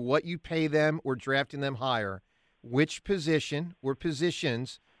linebacker, either what you pay them or drafting them higher, which position or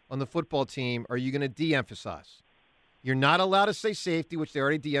positions on the football team are you going to de-emphasize? You're not allowed to say safety, which they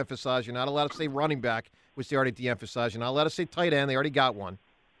already de-emphasized. You're not allowed to say running back, which they already de-emphasized. You're not allowed to say tight end. They already got one.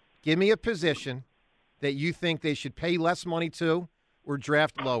 Give me a position that you think they should pay less money to or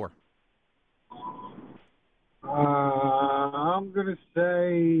draft lower. I'm going to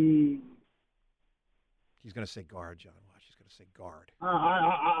say... He's going to say guard, John. Watch. He's going to say guard.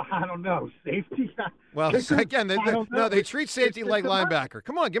 I don't know. Safety? Well, again, they treat safety like linebacker.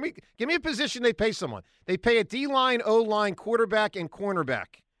 Come on, give me a position they pay someone. They pay a D-line, O-line, quarterback, and cornerback.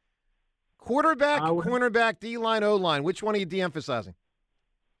 Quarterback, cornerback, D-line, O-line. Which one are you de-emphasizing?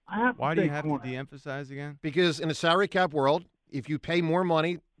 Why do you have to de-emphasize again? Because in a salary cap world, if you pay more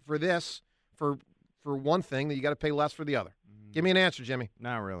money for this, for one thing, then you got to pay less for the other. Give me an answer, Jimmy.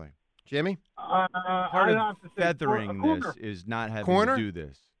 Not really. Jimmy? Part of feathering this is not having to do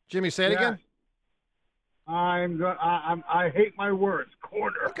this. Jimmy, say it again. I hate my words.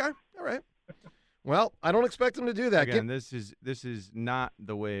 Corner. Okay. All right. Well, I don't expect them to do that. Again, this is not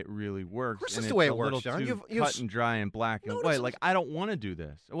the way it really works. Of course, it's the way it works, John. You've cut and dry and black and white. Like, I don't want to do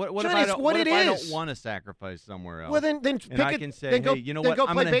this. What John, if I don't is. want to sacrifice somewhere else? Well, then and pick I it. can say, then go, hey, you know then what? Go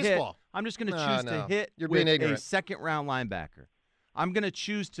I'm play going to baseball. hit. I'm just going to choose to hit You're with being ignorant. a second-round linebacker. I'm going to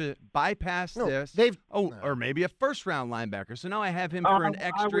choose to bypass this. Or maybe a first-round linebacker. So now I have him for an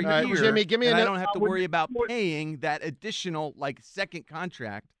extra year. Jimmy, give me and I don't have to worry about paying that additional second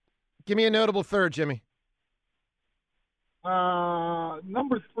contract. Give me a notable third, Jimmy.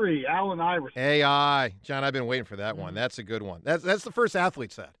 Number 3, Allen Iverson. AI. John, I've been waiting for that one. That's a good one. That's the first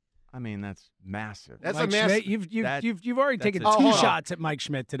athlete said. I mean, that's massive. That's Mike a massive. Schmidt, you've already taken 2 shots at Mike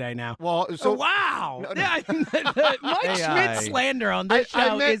Schmidt today now. Well, so wow. Mike Schmidt slander on this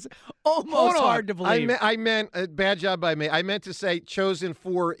show is almost hard to believe. I meant bad job by me. I meant to say chosen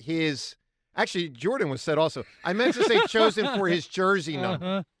for his. Actually, Jordan was said also. I meant to say chosen for his jersey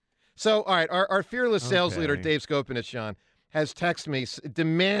number. So, all right, our fearless sales leader, Dave Skopinich, John, has texted me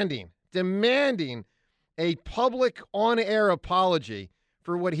demanding a public on-air apology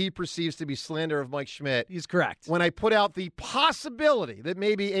for what he perceives to be slander of Mike Schmidt. He's correct. When I put out the possibility that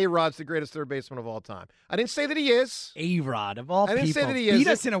maybe A-Rod's the greatest third baseman of all time. I didn't say that he is. A-Rod, of all people. I didn't say that he is. Beat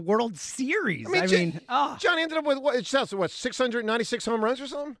us in a World Series. John ended up with, what, 696 home runs or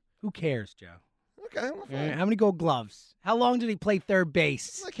something? Who cares, Joe? Okay. Well, how many Gold Gloves? How long did he play third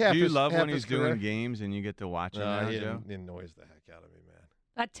base? Do you love when he's doing games and you get to watch him now, Joe? He annoys the heck out of me, man.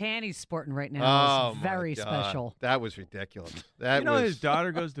 That tan he's sporting right now is very God. special. That was ridiculous. His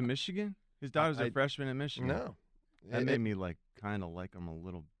daughter goes to Michigan? His daughter's a freshman at Michigan. No. That made me kind of like him a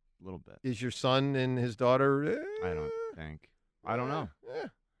little bit. Is your son and his daughter? I don't think. I don't know.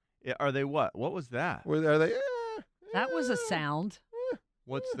 Yeah, are they what? What was that? Are they? That was a sound.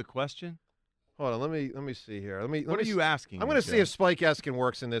 What's the question? Hold on, let me see here. What are you asking? I'm going to see if Spike Eskin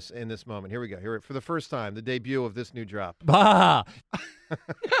works in this moment. Here we go. Here for the first time, the debut of this new drop. Bah.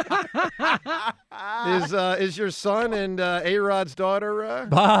 Is your son and A-Rod's daughter?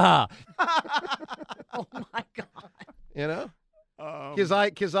 Bah. Oh my God. You know, because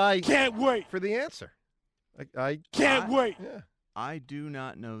I can't wait for the answer. I can't wait. Yeah. I do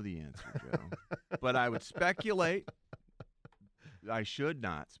not know the answer, Joe, but I would speculate. I should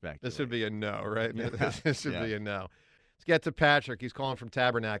not speculate. This would be a no, right? Yeah. This would be a no. Let's get to Patrick. He's calling from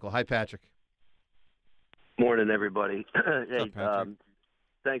Tabernacle. Hi, Patrick. Morning, everybody. What's up, Patrick?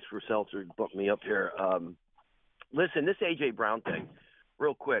 Thanks for Seltzer booking me up here. Listen, this A.J. Brown thing,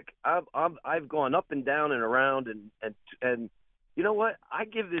 real quick. I've gone up and down and around, and you know what? I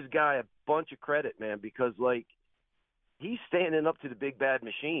give this guy a bunch of credit, man, because like he's standing up to the big bad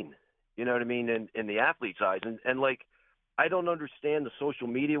machine. You know what I mean? In the athlete's eyes, and like I don't understand the social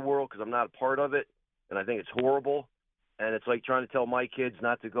media world because I'm not a part of it, and I think it's horrible. And it's like trying to tell my kids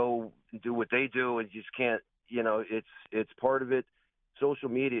not to go and do what they do, and you just can't. You know, it's part of it. Social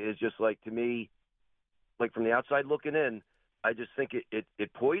media is just like, to me, like from the outside looking in, I just think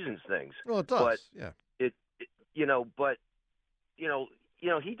it poisons things. Well, it does. But yeah.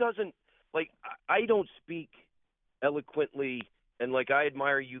 He doesn't, like, I don't speak eloquently, and like I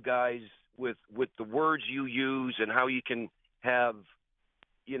admire you guys with the words you use and how you can have,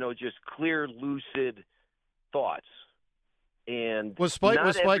 just clear, lucid thoughts. And Was Spike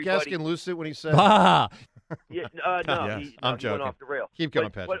asking lucid when he said? No, I'm he joking. went off the rail. Keep going,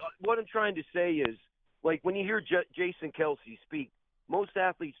 But Patrick. what I'm trying to say is, like, when you hear Jason Kelsey speak, most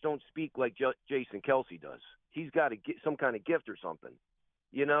athletes don't speak like Jason Kelsey does. He's got some kind of gift or something,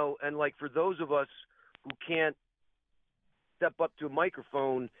 And like for those of us who can't step up to a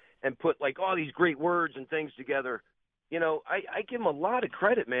microphone and put like all these great words and things together, I give him a lot of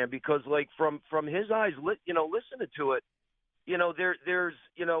credit, man, because like from his eyes, listening to it,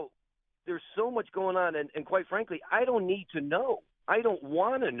 there's so much going on, and quite frankly, I don't need to know. I don't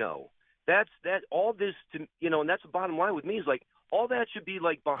want to know. All this and that's the bottom line with me is like all that should be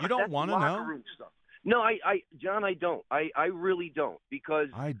like behind. You don't want to know? Room stuff. No, John, I don't. I really don't, because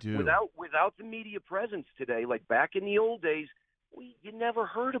I do. Without the media presence today, like back in the old days, you never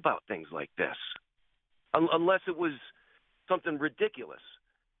heard about things like this, unless it was something ridiculous,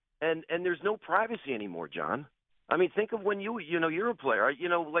 and there's no privacy anymore, John. I mean, think of when you're a player.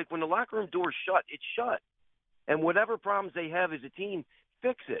 Like when the locker room door's shut, it's shut. And whatever problems they have as a team,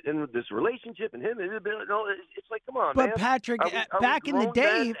 fix it. And with this relationship and him, it's like, come on, but man. Patrick, back in the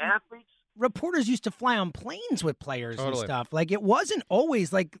day, reporters used to fly on planes with players and stuff. Like it wasn't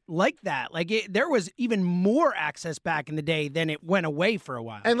always like that. Like there was even more access back in the day than it went away for a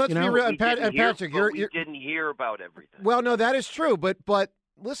while. And let's be real, Patrick, we didn't hear about everything. Well, no, that is true, but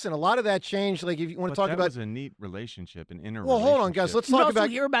listen, a lot of that changed. Like, if you want to talk about, was a neat relationship, an inner. Well, hold on, guys. Let's talk about.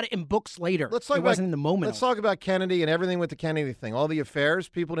 Hear about it in books later. Let's talk it about, wasn't in the moment. Let's talk about Kennedy and everything with the Kennedy thing. All the affairs.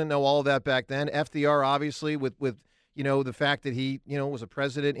 People didn't know all of that back then. FDR, obviously, with the fact that he was a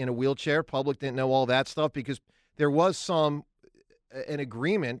president in a wheelchair. Public didn't know all that stuff because there was an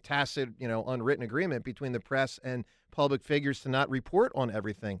agreement, tacit, unwritten agreement between the press and public figures to not report on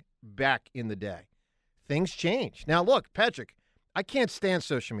everything back in the day. Things change. Now, look, Patrick, I can't stand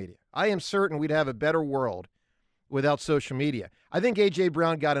social media. I am certain we'd have a better world without social media. I think A.J.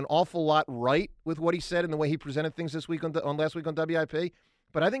 Brown got an awful lot right with what he said and the way he presented things this week on last week on WIP,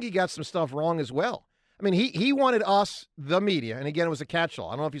 but I think he got some stuff wrong as well. I mean, he wanted us, the media, and again, it was a catch-all.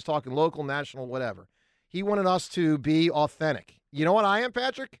 I don't know if he's talking local, national, whatever. He wanted us to be authentic. You know what I am,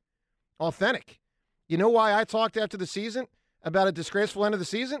 Patrick? Authentic. You know why I talked after the season about a disgraceful end of the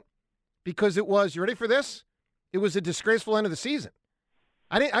season? Because it was, you ready for this? It was a disgraceful end of the season.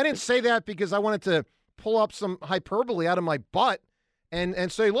 I didn't say that because I wanted to pull up some hyperbole out of my butt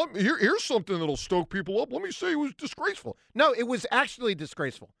and say, look, here's something that'll stoke people up. Let me say it was disgraceful. No, it was actually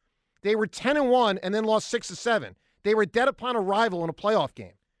disgraceful. They were 10-1 and then lost 6-7. They were dead upon arrival in a playoff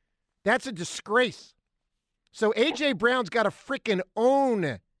game. That's a disgrace. So A.J. Brown's got to freaking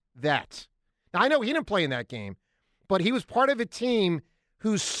own that. Now, I know he didn't play in that game, but he was part of a team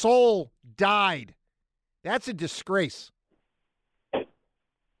whose soul died. That's a disgrace.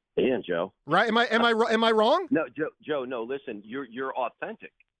 Yeah, Joe. Right? Am I wrong? No, Joe. No, listen. You're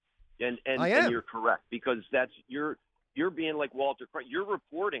authentic, and I am. And you're correct because that's you're being like Walter Cronkite. You're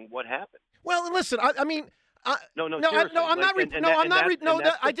reporting what happened. Well, listen. I mean. Seriously.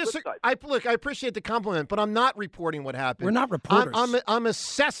 Look, I appreciate the compliment, but I'm not reporting what happened. We're not reporters. I'm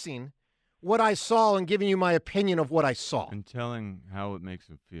assessing what I saw and giving you my opinion of what I saw and telling how it makes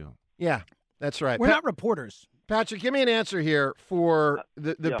it feel. Yeah, that's right. We're not reporters. Patrick, give me an answer here for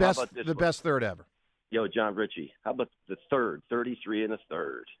the best third ever. Yo, John Ritchie, how about the third, 33 and a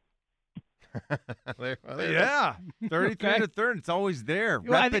third? Yeah, 33 and a third. It's always there.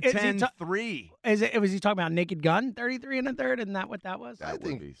 Repetend 3. Was he talking about Naked Gun? 33 and a third? Isn't that what that was? That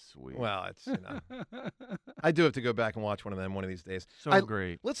would be sweet. Well, it's I do have to go back and watch one of them one of these days.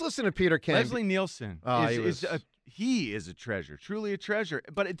 Great. Let's listen to Peter King. Leslie Nielsen he is a treasure, truly a treasure.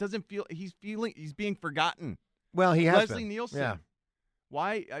 But it doesn't feel he's being forgotten. Well, he has Leslie been. Nielsen. Yeah.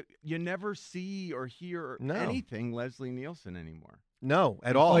 Why you never see or hear anything Leslie Nielsen anymore? No,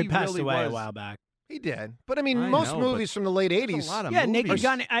 at all. He passed away a while back. He did. But, I mean, most movies from the late 80s. A lot of yeah, movies. Naked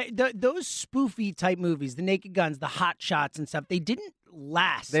Gun. Those spoofy type movies, the Naked Guns, the Hot Shots and stuff, they didn't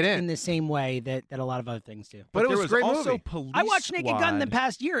last They didn't. in the same way that a lot of other things do. But it was a great also movie. Police I watched Naked Gun the Squad.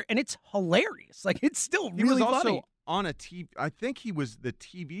 past year, and it's hilarious. Like, it's still He really was also funny. on a TV. I think he was the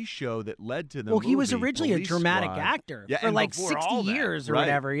TV show that led to the Well, movie. he was originally Police a dramatic Squad. actor Yeah, for and like before 60 all that, years or right.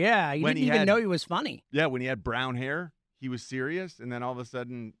 whatever. Yeah, you When didn't he even had- know he was funny. Yeah, when he had brown hair, he was serious, and then all of a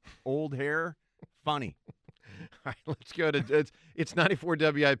sudden, old hair, funny. All right, let's go to it's 94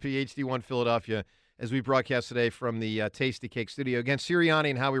 WIP HD1 Philadelphia as we broadcast today from the Tasty Cake studio. Again,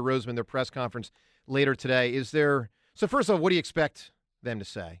 Sirianni and Howie Roseman, their press conference later today. So first of all, what do you expect them to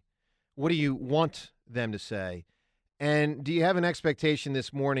say? What do you want them to say? And do you have an expectation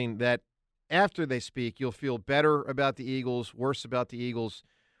this morning that after they speak, you'll feel better about the Eagles, worse about the Eagles,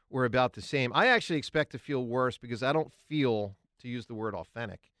 or about the same? I actually expect to feel worse because I don't feel, to use the word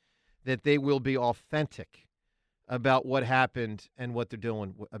authentic, that they will be authentic about what happened and what they're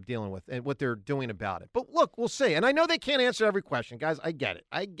dealing with and what they're doing about it. But look, we'll see. And I know they can't answer every question, guys. I get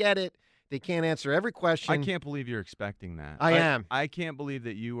it. They can't answer every question. I can't believe you're expecting that. I am. I can't believe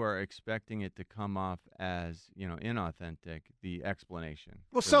that you are expecting it to come off as, inauthentic, the explanation.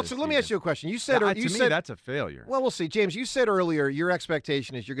 Well, Seltzer, let me ask you a question. You said to you me, said that's a failure. Well, we'll see. James, you said earlier your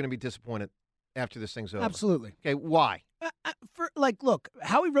expectation is you're going to be disappointed after this thing's over. Absolutely. Okay, why? Look,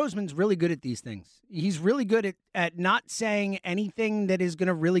 Howie Roseman's really good at these things. He's really good at not saying anything that is going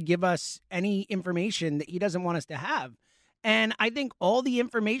to really give us any information that he doesn't want us to have. And I think all the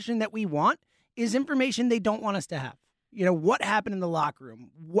information that we want is information they don't want us to have. What happened in the locker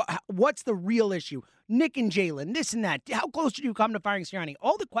room? What's the real issue? Nick and Jalen, this and that. How close did you come to firing Sirianni?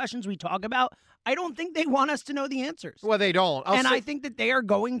 All the questions we talk about, I don't think they want us to know the answers. Well, they don't. I think that they are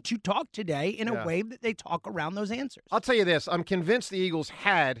going to talk today in a way that they talk around those answers. I'll tell you this. I'm convinced the Eagles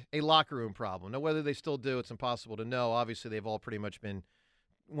had a locker room problem. Now, whether they still do, it's impossible to know. Obviously, they've all pretty much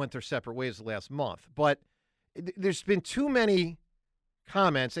went their separate ways the last month. But there's been too many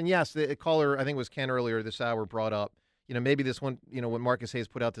comments. And, yes, the caller, I think it was Ken earlier this hour, brought up, maybe this one, what Marcus Hayes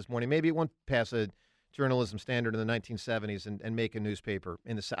put out this morning, maybe it won't pass a journalism standard in the 1970s and make a newspaper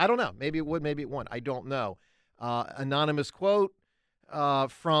in the. I don't know. Maybe it would. Maybe it won't. I don't know. Anonymous quote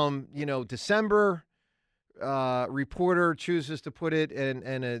from December. Reporter chooses to put it in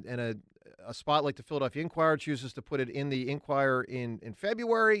a spot like the Philadelphia Inquirer chooses to put it in the Inquirer in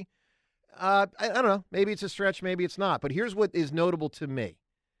February. I don't know. Maybe it's a stretch. Maybe it's not. But here's what is notable to me.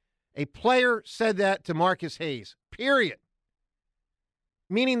 A player said that to Marcus Hayes, period.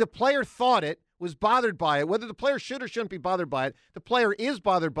 Meaning the player thought it, was bothered by it. Whether the player should or shouldn't be bothered by it, the player is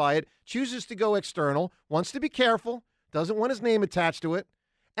bothered by it, chooses to go external, wants to be careful, doesn't want his name attached to it,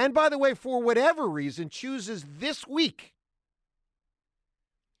 and by the way, for whatever reason, chooses this week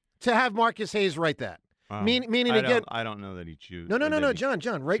to have Marcus Hayes write that. Meaning again, I don't know that he chooses. No,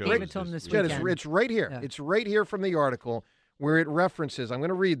 John, right. It's right here. Yeah. It's right here from the article where it references. I'm going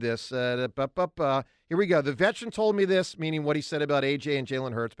to read this. Here we go. The veteran told me this, meaning what he said about AJ and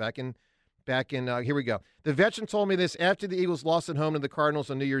Jalen Hurts back in. Here we go. The veteran told me this after the Eagles lost at home to the Cardinals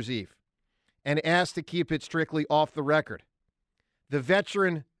on New Year's Eve and asked to keep it strictly off the record. The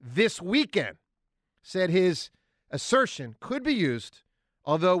veteran this weekend said his assertion could be used,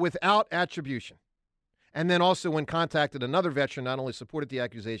 although without attribution. And then also when contacted, another veteran not only supported the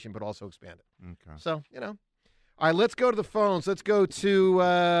accusation, but also expanded. Okay. So, All right, let's go to the phones. Let's go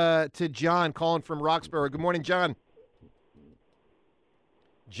to John calling from Roxborough. Good morning, John.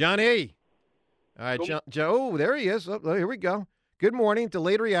 Johnny. All right, John. Oh, there he is. Oh, here we go. Good morning.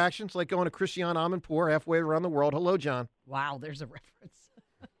 Delayed reactions like going to Christiane Amanpour halfway around the world. Hello, John. Wow, there's a reference.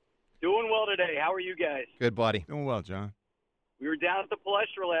 Doing well today. How are you guys? Good, buddy. Doing well, John. We were down at the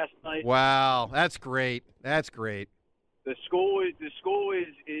Palestra last night. Wow, that's great. That's great. The school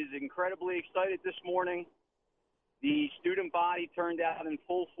is incredibly excited this morning. The student body turned out in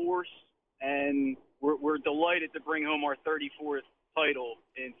full force, and we're delighted to bring home our 34th title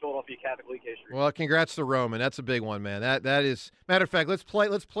in Philadelphia Catholic League history. Well, congrats to Roman. That's a big one, man. That is. Matter of fact, let's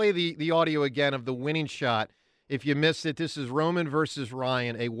play the audio again of the winning shot. If you missed it, this is Roman versus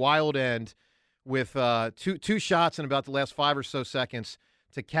Ryan, a wild end with two shots in about the last 5 or so seconds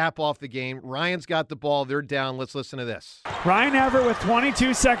to cap off the game. Ryan's got the ball. They're down. Let's listen to this. Ryan Everett with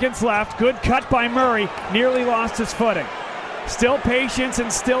 22 seconds left. Good cut by Murray. Nearly lost his footing. Still patience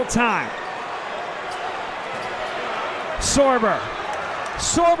and still time. Sorber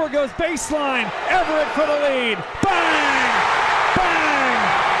goes baseline. Everett for the lead. Bang! Bang!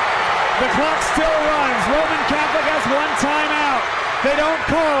 The clock still runs. Roman Catholic has one timeout. They don't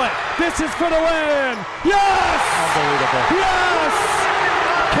call it. This is for the win. Yes! Unbelievable. Yes!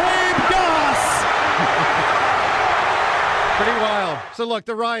 Cade Goss! Pretty wild. So look,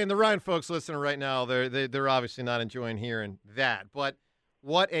 the Ryan folks listening right now, they're obviously not enjoying hearing that. But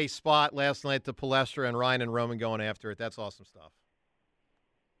what a spot last night to Palestra and Ryan and Roman going after it. That's awesome stuff.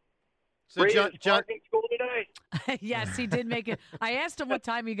 So John school today. Yes, he did make it. I asked him what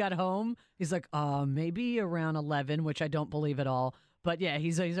time he got home. He's like, maybe around 11, which I don't believe at all. But yeah,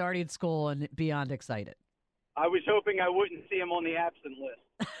 he's already at school and beyond excited. I was hoping I wouldn't see him on the absent list.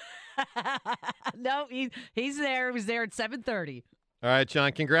 No, he's there. He was there at 7:30. All right,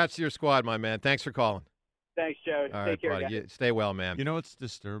 John, congrats to your squad, my man. Thanks for calling. Thanks, Joe. All Take right, care, buddy. guys. Stay well, man. You know what's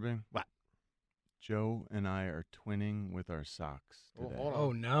disturbing? What? Joe and I are twinning with our socks today. Hold on.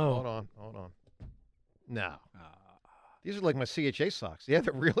 Oh, no. Hold on. No. These are like my CHA socks. Yeah,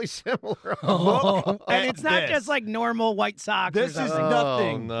 they're really similar. And it's not just like normal white socks. This is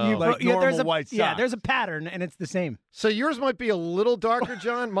nothing like normal white socks. Yeah, there's a pattern, and it's the same. So yours might be a little darker,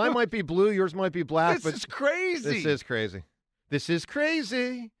 John. Mine might be blue. Yours might be black. This is crazy. This is crazy. This is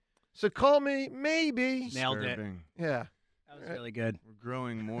crazy. So call me maybe. Nailed it. Yeah. That was really good. We're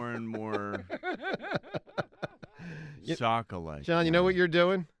growing more and more sock-alike. John, you know what you're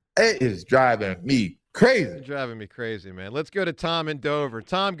doing? It is driving me crazy. You're driving me crazy, man. Let's go to Tom in Dover.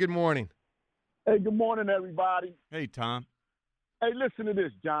 Tom, good morning. Hey, good morning, everybody. Hey, Tom. Hey, listen to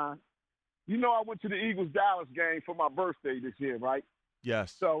this, John. You know I went to the Eagles-Dallas game for my birthday this year, right?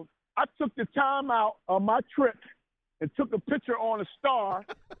 Yes. So I took the time out on my trip and took a picture on a star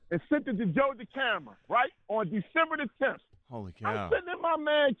and sent it to Joe the camera, right, on December the 10th. Holy cow. I'm sitting in my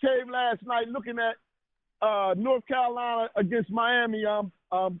man cave last night looking at North Carolina against Miami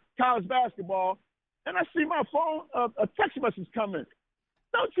college basketball, and I see my phone, a text message come in.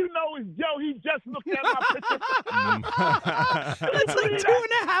 Don't you know it's Joe? He just looked at my picture. It's like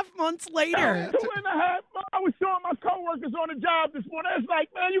 2.5 months later. 2.5 months. I was showing my coworkers on the job this morning. It's like,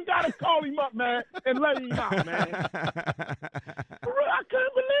 man, you got to call him up, man, and let him out, man. For real, I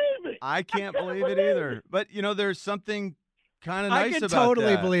couldn't believe it. I can't believe it either. But, you know, there's something kind of nice I can about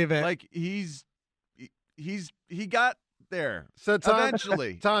totally that. believe it. Like, he got there. So Tom,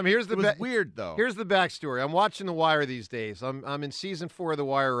 eventually. Tom, here's the it was weird though. Here's the backstory. I'm watching The Wire these days. I'm in season 4 of The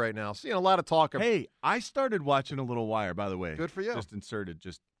Wire right now. Seeing a lot of talk. Hey, I started watching a little Wire, by the way. Good for you. Just inserted,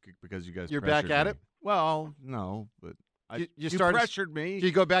 just because you guys. You're back pressured at me. it. Well, no, but you started, pressured me. Do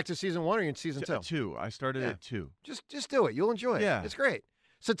you go back to season 1 or are you in season 2? 2. I started at 2. Just do it. You'll enjoy it. Yeah, it's great.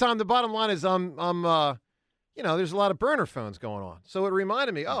 So Tom, the bottom line is you know, there's a lot of burner phones going on. So it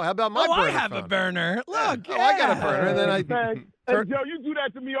reminded me, how about my burner I have phone? a burner. Look. Yeah. I got a burner. And then Hey, Joe, you do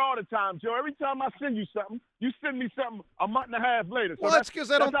that to me all the time, Joe. Every time I send you something, you send me something a month and a half later. So Well, that's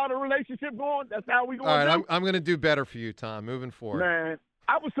 'cause I don't- That's how the relationship going. That's how we going. All right, I'm going to do better for you, Tom, moving forward. Man,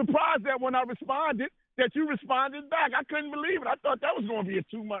 I was surprised that when I responded, that you responded back. I couldn't believe it. I thought that was going to be a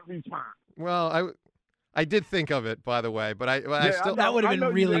 2-month response. Well, I did think of it, by the way, but I still. That would have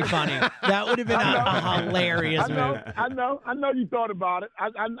been really funny. That would have been a hilarious move. I know you thought about it.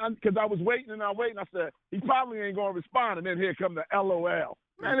 Because I was waiting and I said, he probably ain't going to respond. And then here come the LOL.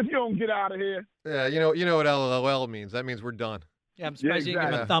 Man, if you don't get out of here. Yeah, you know what LOL means. That means we're done. Yeah, I'm surprised you give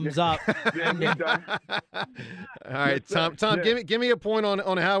him a thumbs up. All right, Tom, give me a point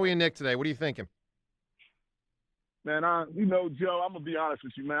on Howie and Nick today. What are you thinking? Man, Joe, I'm going to be honest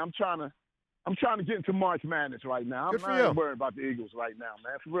with you, man. I'm trying to get into March Madness right now. Good for I you. ain't worried about the Eagles right now,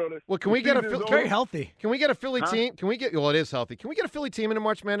 man. For real. Well, can we get very healthy? Can we get a Philly team? Can we get? Well, it is healthy. Can we get a Philly team into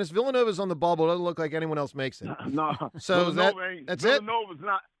March Madness? Villanova's on the bubble. It doesn't look like anyone else makes it. No. So that's it.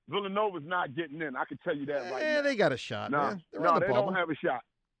 Villanova's not getting in. I can tell you that right now. Yeah, they got a shot. No, man. They're on the they bubble. don't have a shot.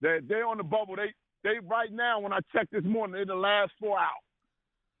 They're on the bubble. They right now. When I checked this morning, they're the last 4 out.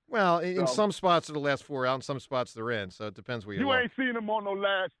 Well, in some spots are the last 4 out, in some spots they're in. So it depends where you You ain't seen them on no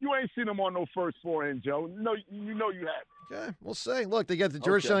last. You ain't seen them on no first 4 in, Joe. No, you know you have. Okay, we'll see. Look, they got the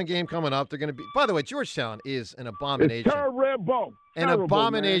Georgetown game coming up. They're going to be. By the way, Georgetown is an abomination. It's terrible. An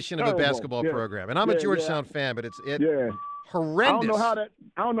abomination man. of a basketball program. And I'm a Georgetown fan, but it's horrendous. I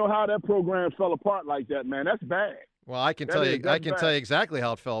don't know how that program fell apart like that, man. That's bad. Well, I can tell you exactly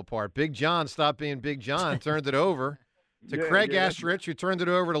how it fell apart. Big John stopped being Big John, turned it over to Craig Astrich, who turned it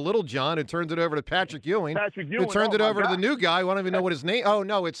over to Little John, who turned it over to Patrick Ewing, who turned it over to the new guy. I don't even know what his name. Oh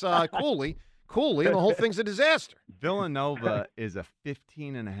no, it's Cooley, and the whole thing's a disaster. Villanova is a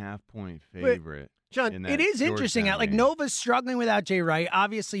 15.5-point favorite. John, it is interesting. Like Nova's struggling without Jay Wright.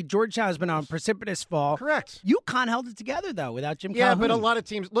 Obviously, Georgetown has been on a precipitous fall. Correct. UConn held it together though without Jim. Yeah, Calhoun. but a lot of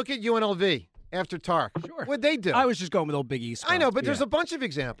teams. Look at UNLV after Tark. Sure. What'd they do? I was just going with old Big East. I know, but there's a bunch of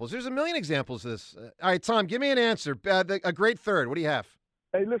examples. There's a million examples of this. All right, Tom, give me an answer. A great third. What do you have?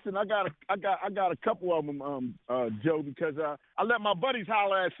 Hey, listen, I got a couple of them, Joe, because I let my buddies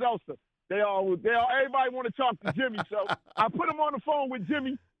holler at Seltzer. everybody want to talk to Jimmy. So I put him on the phone with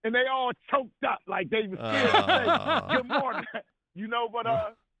Jimmy, and they all choked up like they were scared to say good morning. But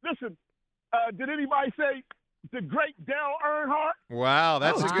listen, did anybody say the great Dale Earnhardt? Wow,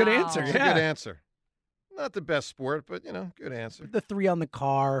 that's a good answer. That's Yeah. a good answer. Not the best sport, but good answer. The 3 on the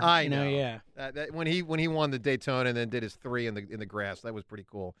car. I know. Yeah. When he won the Daytona and then did his 3 in the grass, that was pretty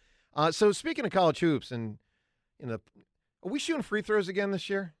cool. So speaking of college hoops, and are we shooting free throws again this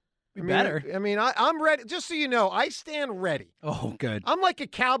year? We better. I'm ready. Just so you know, I stand ready. Oh, good. I'm like a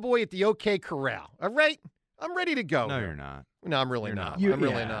cowboy at the OK Corral. All right, I'm ready to go. No, you're not. No, I'm really not. You're- I'm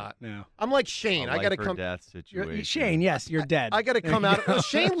really yeah, not. no. I'm like Shane. I got to life or come. death situation. Shane, yes, you're dead. I got to come out. Well,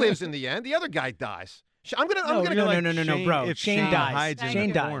 Shane lives in the end. The other guy dies. I'm gonna go like No, bro. if Shane Shane dies. hides in Shane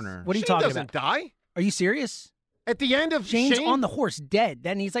the dies. corner. What are you Shane talking doesn't about? die. Are you serious? At the end of Shane's Shane? on the horse, dead.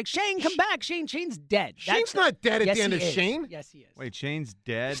 Then he's like, Shane, come back. Shane's dead. Shane's not dead at Yes, the end he of is. Shane. Yes, he is. Wait, Shane's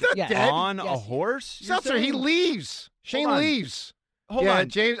dead? He's not dead. On Yes, a he is. horse? you're Seltzer, he saying? leaves. Shane on. leaves. Hold yeah, on.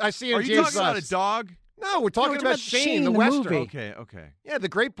 James. I see him. Are you James talking about a Suss. dog? No, we're talking about Shane, the Western. movie. Okay. Yeah, the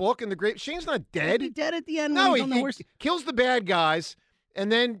great book and the great. Shane's not dead. Is he dead at the end No, when he's on the horse? he kills the bad guys,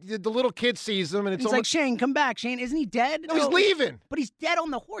 and then the little kid sees him, and it's He's like, Shane, come back. Shane, isn't he dead? No, he's leaving. But he's dead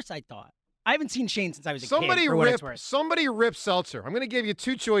on the horse, I thought. I haven't seen Shane since I was a Somebody kid, for what it's worth. Somebody rip Seltzer. I'm going to give you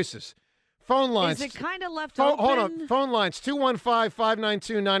 2 choices. Phone lines. Is it kind of left Hold open? on. Phone lines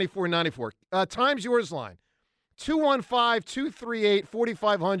 215-592-9494. Times yours line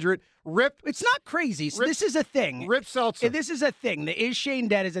 215-238-4500. Rip. It's not crazy. So this is a thing. Rip Seltzer. This is a thing. The is Shane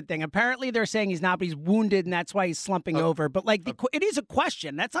dead is a thing. Apparently they're saying he's not, but he's wounded, and that's why he's slumping over. But it is a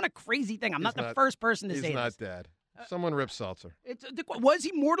question. That's not a crazy thing. I'm not the first person to say He's not this. dead. Someone rip Seltzer. Was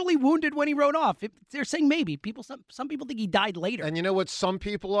he mortally wounded when he rode off? They're saying maybe. Some people think he died later. And you know what some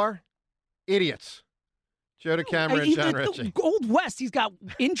people are? Idiots. Joe DeCamera and John Ritchie. The Old West, he's got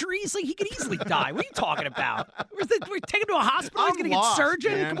injuries. Like, he could easily die. What are you talking about? We're taking him to a hospital. He's going to get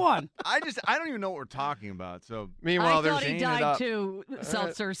surgeon? Man. Come on. I don't even know what we're talking about. So meanwhile, I thought he died too,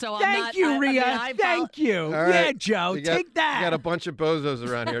 Seltzer. So I'm Thank not. you, Rhea. I Thank you. All Yeah, right. Joe. Take that. You got a bunch of bozos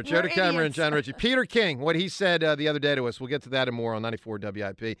around here. Joe We're DeCamera and idiots. John Ritchie. Peter King, what he said the other day to us. We'll get to that and more on 94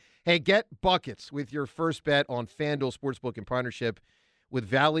 WIP. Hey, get buckets with your first bet on FanDuel Sportsbook in partnership with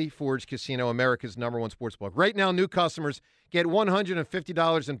Valley Forge Casino, America's #1 sportsbook. Right now, new customers get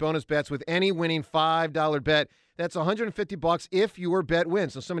 $150 in bonus bets with any winning $5 bet. That's $150 if your bet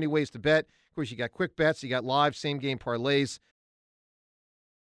wins. So many ways to bet. Of course, you got quick bets. You got live same-game parlays.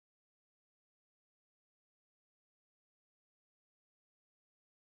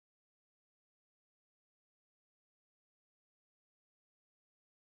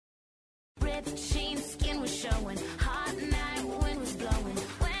 Ripped jeans, skin was showing. Hot night, wind was blowing.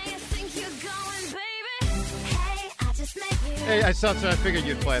 Where you think you're going, baby? Hey, I just met you. Hey, I figured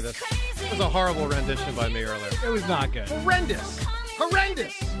you'd play this. It was a horrible rendition by me earlier. It was not good. Horrendous.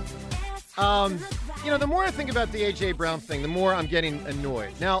 The more I think about the A.J. Brown thing, the more I'm getting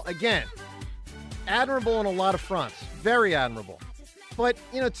annoyed. Now, again, admirable on a lot of fronts. Very admirable. But,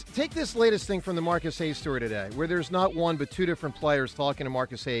 take this latest thing from the Marcus Hayes story today, where there's not one but 2 different players talking to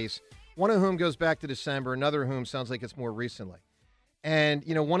Marcus Hayes, one of whom goes back to December, another of whom sounds like it's more recently. And,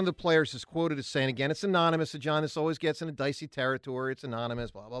 one of the players is quoted as saying, again, it's anonymous, so John, this always gets into dicey territory, it's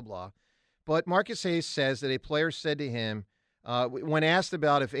anonymous, blah, blah, blah. But Marcus Hayes says that a player said to him, when asked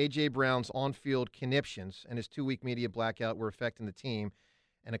about if A.J. Brown's on-field conniptions and his 2-week media blackout were affecting the team,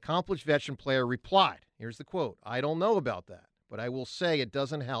 an accomplished veteran player replied, here's the quote, "I don't know about that, but I will say it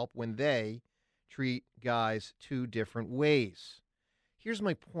doesn't help when they treat guys 2 different ways." Here's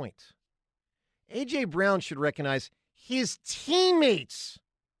my point. A.J. Brown should recognize his teammates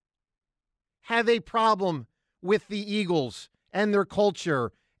have a problem with the Eagles and their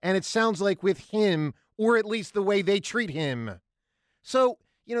culture, and it sounds like with him, or at least the way they treat him. So,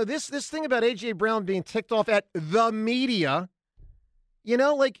 this thing about A.J. Brown being ticked off at the media,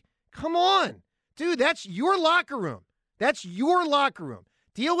 come on. Dude, that's your locker room. That's your locker room.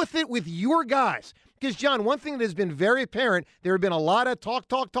 Deal with it with your guys. Because, John, one thing that has been very apparent, there have been a lot of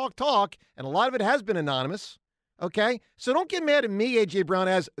talk, and a lot of it has been anonymous, okay? So don't get mad at me, A.J. Brown,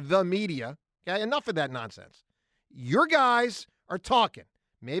 as the media, okay? Enough of that nonsense. Your guys are talking.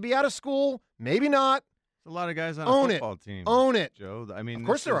 Maybe out of school, maybe not. There's a lot of guys on Own a it. football team. Own it. Joe. I mean, Of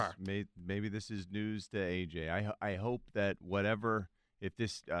course there are. Maybe this is news to AJ. I hope that if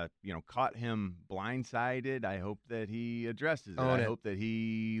this caught him blindsided, I hope that he addresses it. I hope that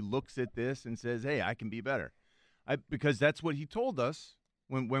he looks at this and says, "Hey, I can be better," because that's what he told us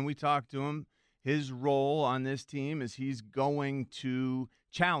when we talked to him. His role on this team is he's going to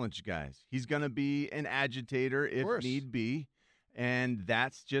challenge guys. He's going to be an agitator if need be. And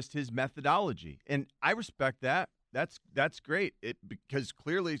that's just his methodology. And I respect that. That's great. Because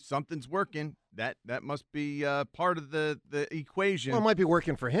clearly something's working. That must be part of the equation. Well, it might be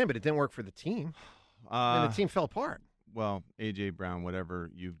working for him, but it didn't work for the team. And the team fell apart. Well, A.J. Brown,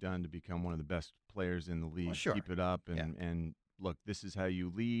 whatever you've done to become one of the best players in the league, keep it up. And look, this is how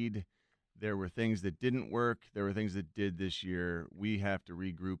you lead. There were things that didn't work. There were things that did this year. We have to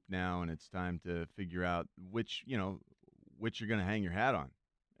regroup now, and it's time to figure out which you're going to hang your hat on.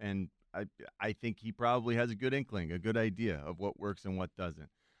 And I think he probably has a good inkling, a good idea of what works and what doesn't.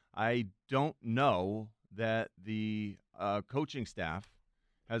 I don't know that the coaching staff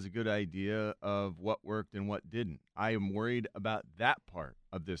has a good idea of what worked and what didn't. I am worried about that part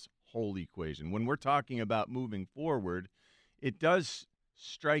of this whole equation. When we're talking about moving forward, it does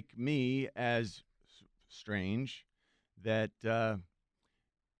strike me as strange that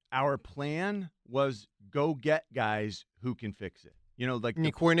our plan was go get guys who can fix it. Like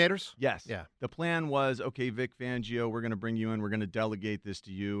the coordinators? Yes. Yeah. The plan was, okay, Vic Fangio, we're going to bring you in. We're going to delegate this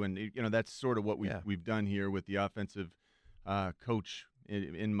to you. And, that's sort of what we've done here with the offensive coach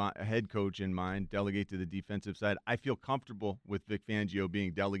head coach in mind, delegate to the defensive side. I feel comfortable with Vic Fangio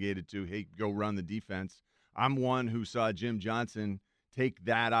being delegated to, hey, go run the defense. I'm one who saw Jim Johnson take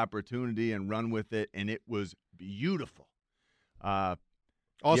that opportunity and run with it, and it was beautiful.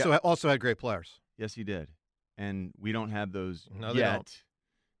 Also had great players. Yes, he did. And we don't have those yet. Don't.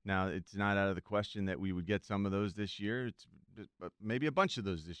 Now, it's not out of the question that we would get some of those this year. It's maybe a bunch of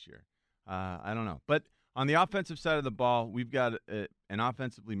those this year. I don't know. But on the offensive side of the ball, we've got an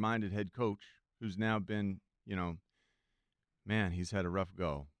offensively minded head coach who's now been, he's had a rough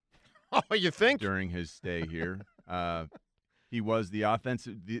go. Oh, you think? During his stay here. He was the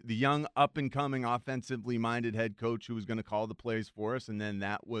young up-and-coming offensively minded head coach who was going to call the plays for us, and then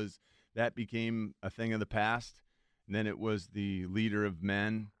that became a thing of the past. And then it was the leader of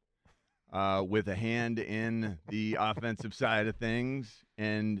men with a hand in the offensive side of things.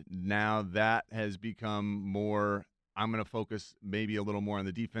 And now that has become more, I'm going to focus maybe a little more on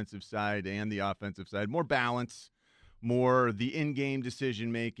the defensive side and the offensive side, more balance, more the in-game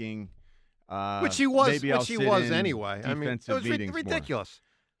decision-making. Which he was anyway. I mean, it was ridiculous.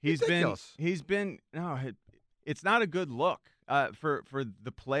 He's been it's not a good look for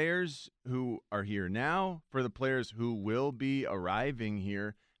the players who are here now, for the players who will be arriving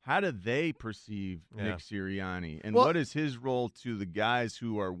here. How do they perceive Nick Sirianni, and what is his role to the guys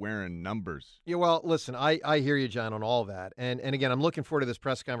who are wearing numbers? Yeah, well, listen, I hear you, John, on all that, and again, I'm looking forward to this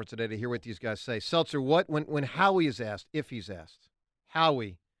press conference today to hear what these guys say. Seltzer, when Howie is asked, if he's asked,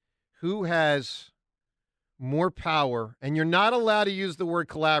 Howie, who has more power, and you're not allowed to use the word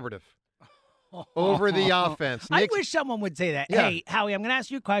collaborative, over the offense. I wish someone would say that. Yeah. Hey, Howie, I'm going to ask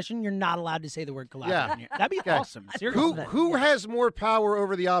you a question. You're not allowed to say the word collaborative. Yeah. That'd be awesome. Seriously. Who has more power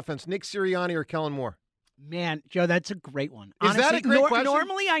over the offense, Nick Sirianni or Kellen Moore? Man, Joe, that's a great one. Is that a great question?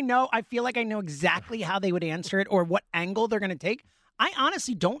 Normally, I feel like I know exactly how they would answer it or what angle they're going to take. I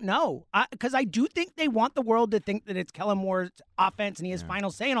honestly don't know, because I do think they want the world to think that it's Kellen Moore's offense and he has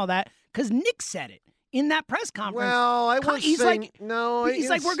final say and all that, because Nick said it in that press conference. Well, I won't say no. He's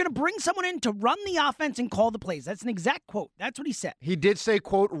like, we're going to bring someone in to run the offense and call the plays. That's an exact quote. That's what he said. He did say,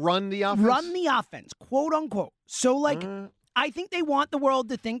 quote, run the offense? Run the offense, quote, unquote. So, I think they want the world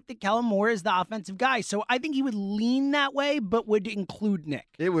to think that Kellen Moore is the offensive guy. So I think he would lean that way, but would include Nick.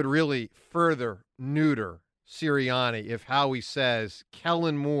 It would really further neuter Sirianni if Howie says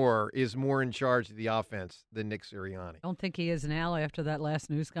Kellen Moore is more in charge of the offense than Nick Sirianni. I don't think he is now after that last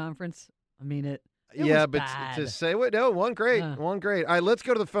news conference. I mean, it yeah, but bad. To say what? No, one great. All right, let's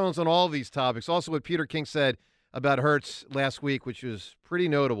go to the phones on all these topics. Also, what Peter King said about Hurts last week, which was pretty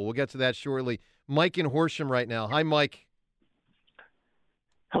notable. We'll get to that shortly. Mike in Horsham right now. Hi, Mike.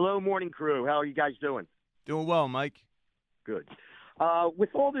 Hello, morning crew. How are you guys doing? Doing well, Mike. Good. With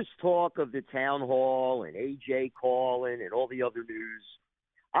all this talk of the town hall and AJ calling and all the other news,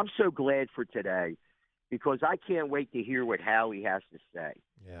 I'm so glad for today because I can't wait to hear what Howie has to say.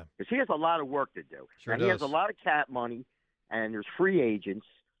 Yeah. Because he has a lot of work to do. Sure and he has a lot of cap money, and there's free agents.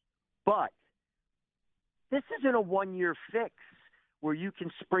 But this isn't a one-year fix where you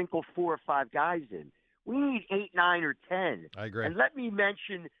can sprinkle 4 or 5 guys in. We need 8, 9, or 10. I agree. And let me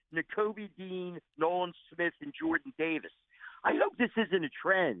mention Nakobe Dean, Nolan Smith, and Jordan Davis. I hope this isn't a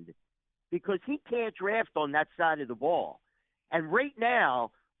trend because he can't draft on that side of the ball. And right now,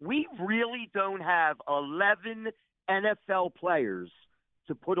 we really don't have 11 NFL players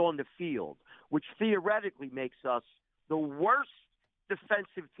to put on the field, which theoretically makes us the worst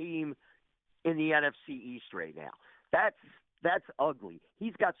defensive team in the NFC East right now. That's ugly.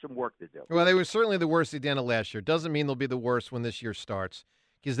 He's got some work to do. Well, they were certainly the worst at the end of last year. Doesn't mean they'll be the worst when this year starts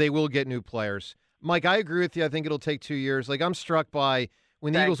because they will get new players. Mike, I agree with you. I think it'll take 2 years. Like, I'm struck by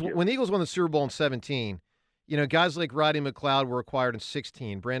when the Eagles won the Super Bowl in 2017, guys like Roddy McLeod were acquired in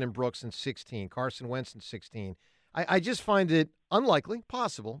 2016, Brandon Brooks in 2016, Carson Wentz in 2016. I just find it unlikely,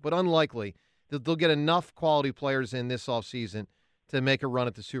 possible, but unlikely that they'll get enough quality players in this offseason to make a run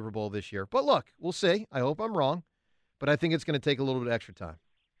at the Super Bowl this year. But look, we'll see. I hope I'm wrong. But I think it's going to take a little bit extra time.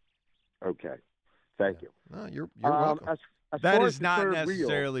 Okay. Thank you. No, you're welcome. That is not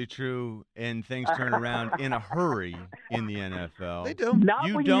necessarily true, and things turn around in a hurry in the NFL. They do. Not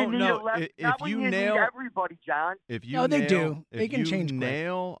You when don't you need know not when you need everybody, John. If you No, they nail, do. They if can you change quick.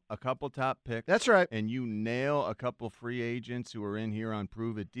 nail a couple top picks, That's right. and you nail a couple free agents who are in here on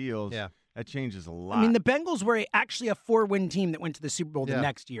prove-it deals, that changes a lot. I mean, the Bengals were actually a 4-win team that went to the Super Bowl the Yeah.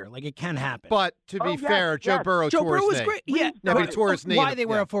 next year. Like, it can happen. But to be fair, Joe Burrow Joe tore Burrow his was knee. great. Yeah, No, but he tore his knee. Why they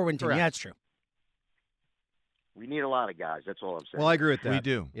were Yeah, a 4-win team. correct. Yeah, that's true. We need a lot of guys. That's all I'm saying. Well, I agree with that. We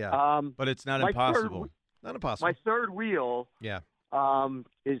do. Yeah. But it's not my impossible. Not impossible. My third wheel Yeah.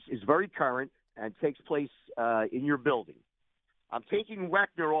 is very current and takes place in your building. I'm taking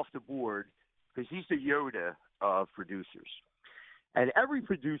Weckner off the board because he's the Yoda of producers. And every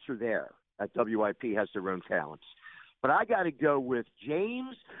producer there at WIP has their own talents. But I got to go with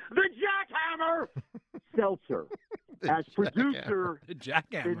James the Jackhammer Seltzer as producer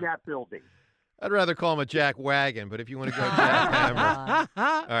in that building. I'd rather call him a jack wagon, but if you want to go jackhammer.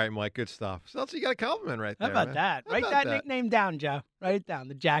 All right, Mike, good stuff. Seltzer, you got a compliment right How there. about man. that? How Write about that nickname down, Joe. Write it down.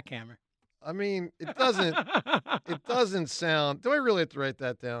 The Jackhammer. I mean, it doesn't sound. Do I really have to write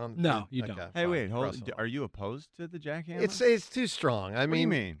that down? No, you don't. Hey, fine. wait, hold Russell. on. Are you opposed to the jackhammer? It's too strong. I What do you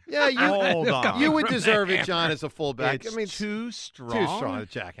mean, mean? Yeah, you Hold on. You would deserve it, John, as a fullback. It's I mean, too strong. Too strong, the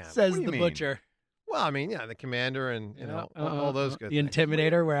jackhammer. Says What do you the mean? butcher. Well, I mean, yeah, the commander and all those good. The things.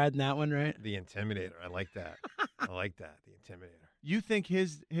 Intimidator. We're adding that one, right? The Intimidator. I like that. I like that. The Intimidator. You think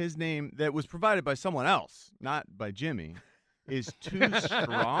his name that was provided by someone else, not by Jimmy, is too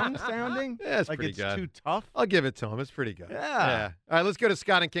strong sounding? Yeah, it's like pretty it's good. too tough? I'll give it to him. It's pretty good. Yeah. All right, let's go to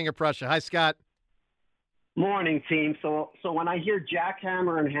Scott and King of Prussia. Hi, Scott. Morning, team. So when I hear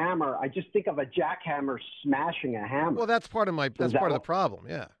jackhammer and hammer, I just think of a jackhammer smashing a hammer. Well, that's part of my. That's part of the problem.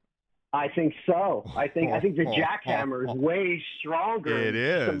 Yeah. I think so. I think the jackhammer is way stronger. It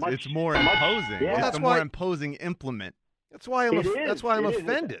is. It's more imposing. Yeah. It's That's a more why- imposing implement. That's why I'm. It is. That's why I'm It is.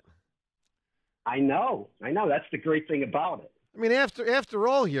 offended. I know. That's the great thing about it. I mean, after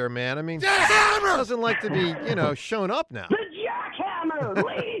all, here, man. I mean, doesn't like to be, shown up now. The jackhammer,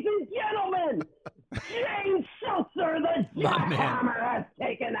 ladies and gentlemen. James Seltzer, the jackhammer, has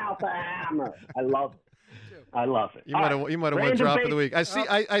taken out the hammer. I love it. You might have won drop of the week. I see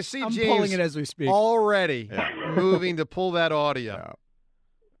I'm James pulling it as we speak. already moving to pull that audio.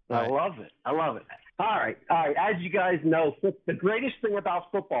 I love it. All right. As you guys know, the greatest thing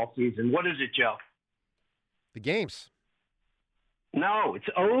about football season, what is it, Joe? The games. No, it's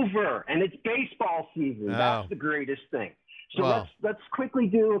over, and it's baseball season. Oh. That's the greatest thing. So Wow. let's quickly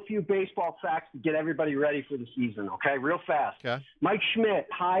do a few baseball facts to get everybody ready for the season, okay? Real fast. Okay. Mike Schmidt,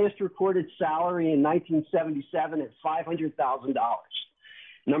 highest recorded salary in 1977 at $500,000.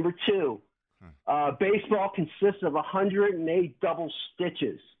 Number two, baseball consists of 108 double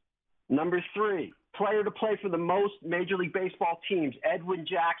stitches. Number three, player to play for the most Major League Baseball teams, Edwin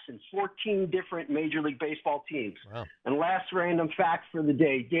Jackson, 14 different Major League Baseball teams. Wow. And last random fact for the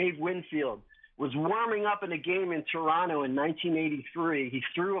day, Dave Winfield was warming up in a game in Toronto in 1983. He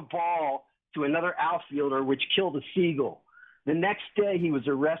threw a ball to another outfielder, which killed a seagull. The next day, he was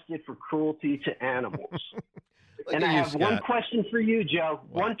arrested for cruelty to animals. And I have one question for you, Joe.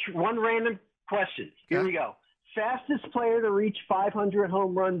 One random question. Here we go. Fastest player to reach 500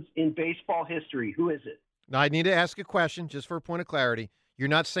 home runs in baseball history. Who is it? Now, I need to ask a question just for a point of clarity. You're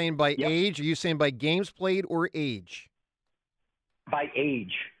not saying by age. Are you saying by games played or age? By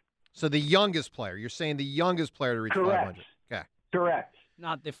age. So the youngest player. You're saying the youngest player to reach Correct. 500. Okay. Correct.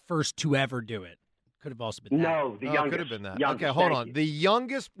 Not the first to ever do it. Could have also been that. No, the youngest. Could have been that. Youngest, Okay, hold thank on. you. The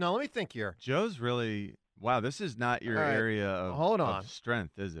youngest. Now, let me think here. Joe's really wow. This is not your All right. area of, Hold of on.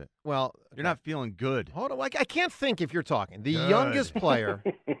 strength, is it? Well, You're not feeling good. Hold on. I can't think if you're talking. The Good. youngest player.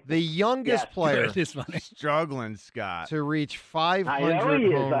 The youngest Yes, player It is funny. Struggling, Scott. to reach I know 500 he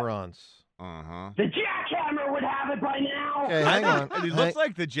is. home runs. Uh-huh. The jackhammer would have it by now. Okay, hang on. It looks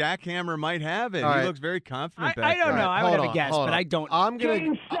like the jackhammer might have it. All He right. looks very confident I back don't there. know. I Hold would have on, a guess, hold but on. I don't. I'm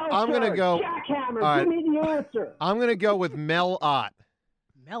James gonna Seltzer, go. Jackhammer, All right. give me the answer. I'm gonna go with Mel Ott.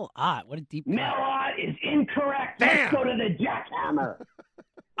 Mel Ott. What a deep cut. Mel Ott is incorrect. Damn. Let's go to the jackhammer.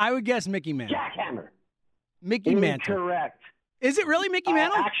 I would guess Mickey Mantle. Jackhammer. Mickey Mantle. Correct. Is it really Mickey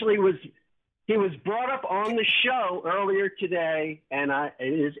Mantle? Actually, he was brought up on the show earlier today, and it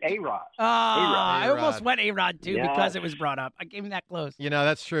is A-Rod. I A-Rod. almost went A-Rod, too, Yes. because it was brought up. I came that close.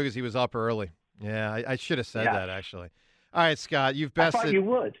 That's true because he was up early. Yeah, I should have said that, actually. All right, Scott, you've I bested. thought you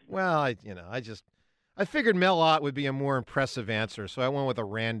would. Well, I figured Mel Ott would be a more impressive answer, so I went with a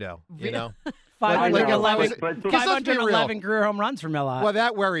rando, 511 career home runs for Mel Ott. Well,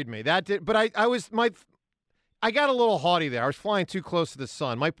 that worried me. That did, but I got a little haughty there. I was flying too close to the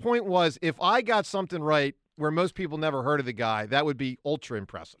sun. My point was, if I got something right where most people never heard of the guy, that would be ultra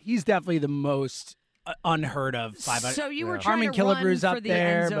impressive. He's definitely the most unheard of 500. So you were Harmon trying to run Killebrew's for up the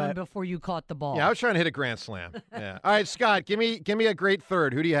there, end zone but before you caught the ball. Yeah, I was trying to hit a grand slam. Yeah. All right, Scott, give me a great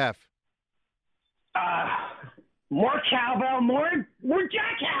third. Who do you have? More cowbell, more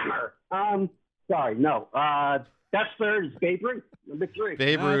jackhammer. Sorry, no. That's third is Babe Ruth, number 3.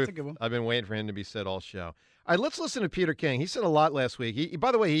 Babe Ruth. That's a good one. I've been waiting for him to be said all show. All right, let's listen to Peter King. He said a lot last week.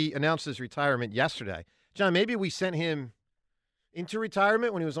 By the way, he announced his retirement yesterday. John, maybe we sent him into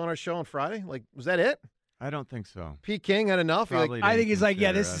retirement when he was on our show on Friday? Like, was that it? I don't think so. Pete King had enough? I think he's like,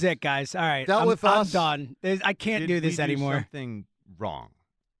 yeah, this is it, guys. All right, Dealt with us. I'm done. I can't do this anymore. Something wrong.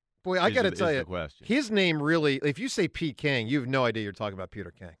 Boy, I got to tell you, question. his name really, if you say Pete King, you have no idea you're talking about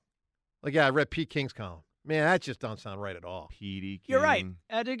Peter King. Like, yeah, I read Pete King's column. Man, that just don't sound right at all. Petey King. You're right.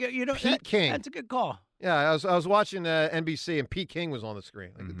 Pete King. That's a good call. Yeah, I was watching NBC, and Pete King was on the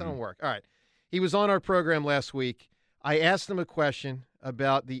screen. Like, it don't work. All right. He was on our program last week. I asked him a question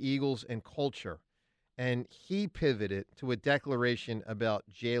about the Eagles and culture, and he pivoted to a declaration about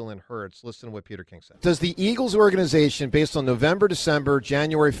Jalen Hurts. Listen to what Peter King said. Does the Eagles organization, based on November, December,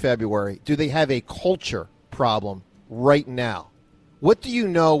 January, February, do they have a culture problem right now? What do you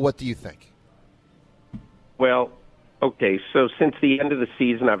know? What do you think? Well, okay, so since the end of the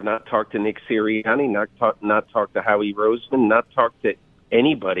season, I've not talked to Nick Sirianni, not talked to Howie Roseman, not talked to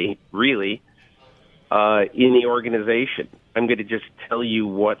anybody, really, in the organization. I'm going to just tell you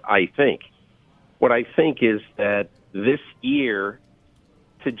what I think. What I think is that this year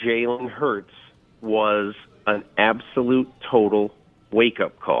to Jalen Hurts was an absolute total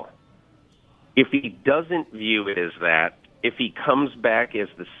wake-up call. If he doesn't view it as that, if he comes back as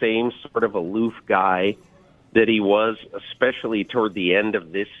the same sort of aloof guy that he was, especially toward the end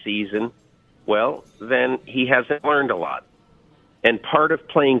of this season, well, then he hasn't learned a lot. And part of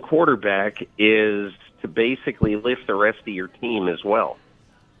playing quarterback is to basically lift the rest of your team as well.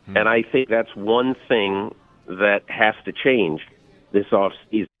 And I think that's one thing that has to change this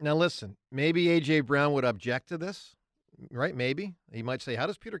offseason. Now, listen, maybe A.J. Brown would object to this, right? Maybe. He might say, how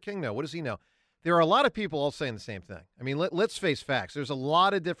does Peter King know? What does he know? There are a lot of people all saying the same thing. I mean, let's face facts. There's a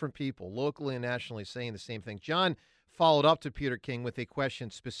lot of different people, locally and nationally, saying the same thing. John followed up to Peter King with a question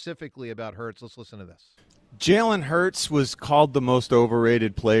specifically about Hurts. Let's listen to this. Jalen Hurts was called the most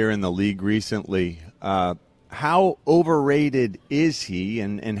overrated player in the league recently. How overrated is he,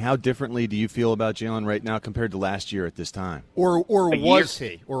 and how differently do you feel about Jalen right now compared to last year at this time? Or was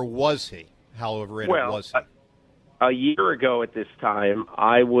he? How overrated was he? A year ago at this time,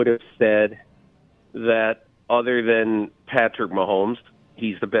 I would have said that other than Patrick Mahomes,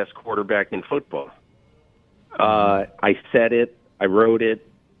 he's the best quarterback in football. I said it. I wrote it.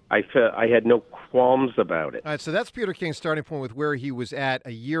 I had no qualms about it. All right, so that's Peter King's starting point with where he was at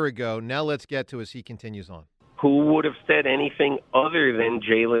a year ago. Now let's get to as he continues on. Who would have said anything other than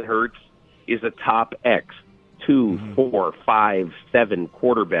Jalen Hurts is a top X, 2, 4, 5, 7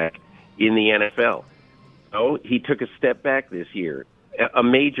 quarterback in the NFL? So he took a step back this year, a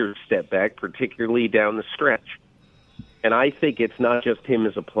major step back, particularly down the stretch. And I think it's not just him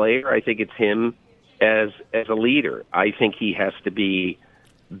as a player. I think it's him as a leader. I think he has to be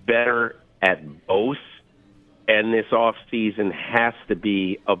better at both, and this offseason has to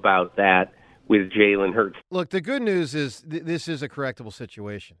be about that with Jalen Hurts. Look, the good news is this is a correctable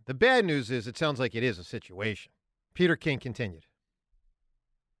situation. The bad news is it sounds like it is a situation. Peter King continued.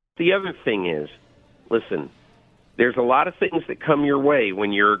 The other thing is, listen, there's a lot of things that come your way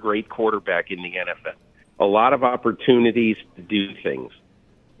when you're a great quarterback in the NFL. A lot of opportunities to do things.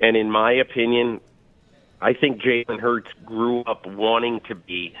 And in my opinion, I think Jalen Hurts grew up wanting to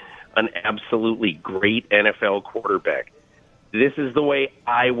be an absolutely great NFL quarterback. This is the way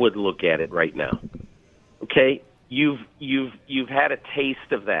I would look at it right now. Okay? You've had a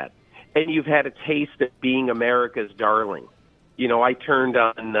taste of that. And you've had a taste of being America's darling. You know, I turned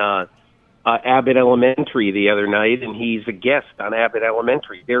on Abbott Elementary the other night, and he's a guest on Abbott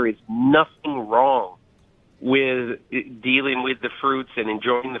Elementary. There is nothing wrong with dealing with the fruits and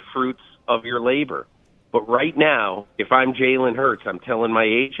enjoying the fruits of your labor. But right now, if I'm Jalen Hurts, I'm telling my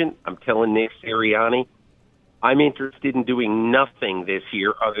agent, I'm telling Nick Sirianni, I'm interested in doing nothing this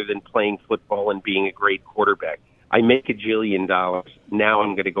year other than playing football and being a great quarterback. I make $1 jillion. Now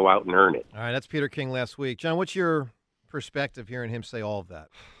I'm going to go out and earn it. All right, that's Peter King last week. John, what's your perspective hearing him say all of that?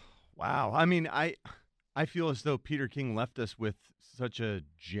 Wow. I mean, I feel as though Peter King left us with such a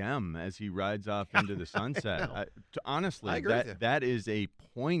gem as he rides off into the sunset. Honestly, I agree with you. that is a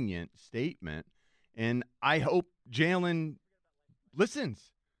poignant statement, and I hope Jalen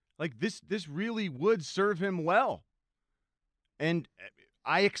listens. Like, this really would serve him well. And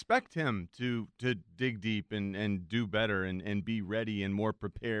I expect him to dig deep and do better and be ready and more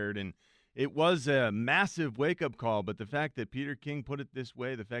prepared. And it was a massive wake-up call, but the fact that Peter King put it this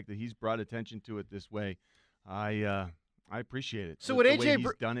way, the fact that he's brought attention to it this way, I appreciate it. So would the A.J. way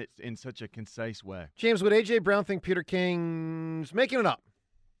he's done it in such a concise way. James, would A.J. Brown think Peter King's making it up?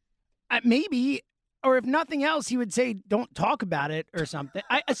 Maybe. Or if nothing else, he would say, "Don't talk about it" or something.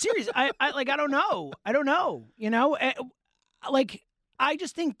 I don't know. I don't know. You know, I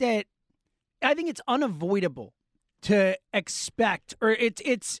just think that I think it's unavoidable to expect, or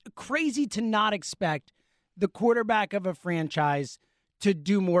it's crazy to not expect the quarterback of a franchise to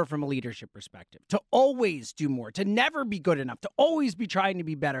do more from a leadership perspective, to always do more, to never be good enough, to always be trying to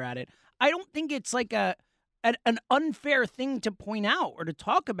be better at it. I don't think it's like an unfair thing to point out or to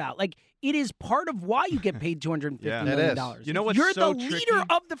talk about. Like, it is part of why you get paid $250 million. You know what's You're so the tricky? leader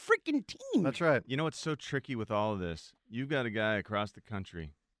of the freaking team. That's right. You know what's so tricky with all of this? You've got a guy across the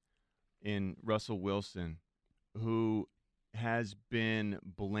country in Russell Wilson who has been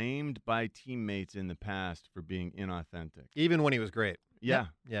blamed by teammates in the past for being inauthentic. Even when he was great. Yeah.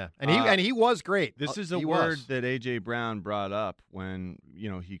 Yeah. And he was great. This is a word that A.J. Brown brought up when,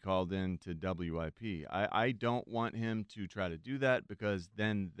 he called in to WIP. I don't want him to try to do that because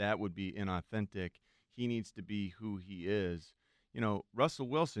then that would be inauthentic. He needs to be who he is. Russell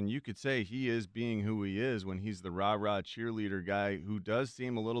Wilson, you could say he is being who he is when he's the rah-rah cheerleader guy who does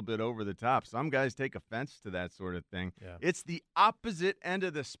seem a little bit over the top. Some guys take offense to that sort of thing. Yeah. It's the opposite end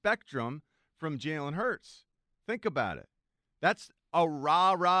of the spectrum from Jalen Hurts. Think about it. That's a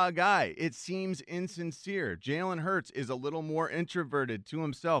rah-rah guy. It seems insincere. Jalen Hurts is a little more introverted to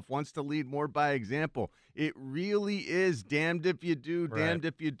himself, wants to lead more by example. It really is damned if you do, damned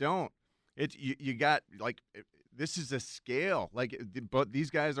if you don't. It's you got, this is a scale. But these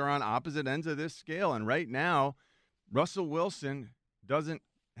guys are on opposite ends of this scale. And right now, Russell Wilson doesn't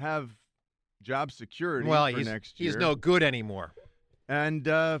have job security for next year. He's no good anymore. And,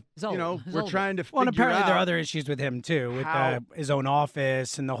 we're trying to figure out. Well, and apparently there are other issues with him, too, with his own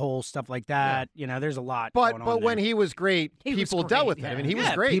office and the whole stuff like that. Yeah. There's a lot going on But when there. he was great, people dealt with him. I mean, he was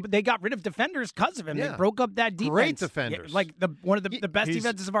great. They got rid of defenders because of him. Yeah. They broke up that defense. Great defenders. One of the best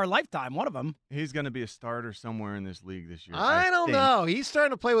defenses of our lifetime, one of them. He's going to be a starter somewhere in this league this year. I don't know. He's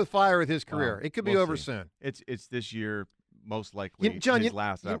starting to play with fire with his career. It could be over see. soon. It's this year. Most likely John, his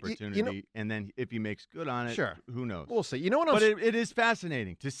last opportunity, and then if he makes good on it, who knows? We'll see. You know what? But it is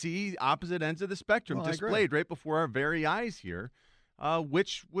fascinating to see opposite ends of the spectrum displayed right before our very eyes here.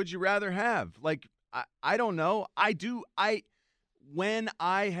 Which would you rather have? I don't know. When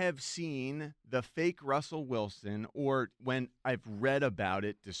I have seen the fake Russell Wilson, or when I've read about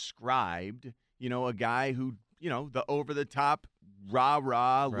it described, a guy who, the over the top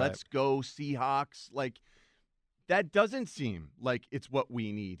rah-rah, let's go Seahawks, that doesn't seem like it's what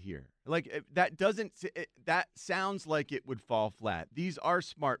we need here. That sounds like it would fall flat. These are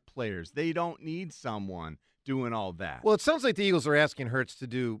smart players. They don't need someone doing all that. Well, it sounds like the Eagles are asking Hurts to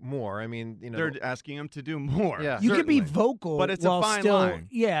do more. I mean, they're asking him to do more. Yeah, you can be vocal, but it's while a fine still, line.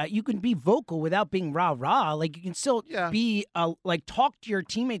 Yeah, you can be vocal without being rah-rah. You can still be talk to your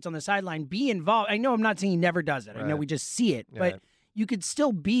teammates on the sideline, be involved. I know I'm not saying he never does it. I know we just see it, but you could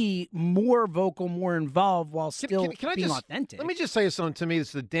still be more vocal, more involved while still being authentic. Let me just say something to me.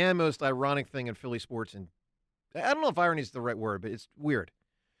 It's the damn most ironic thing in Philly sports. And I don't know if irony is the right word, but it's weird.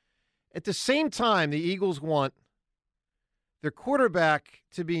 At the same time, the Eagles want their quarterback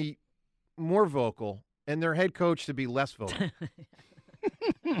to be more vocal and their head coach to be less vocal.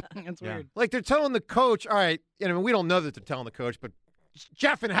 That's weird. They're telling the coach, all right, we don't know that they're telling the coach, but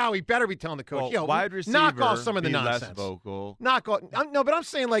Jeff and Howie better be telling the coach, wide receiver, knock off some of the be nonsense. Less vocal. Knock off. No, but I'm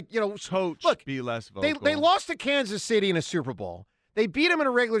saying coach, look, be less vocal. They lost to Kansas City in a Super Bowl. They beat him in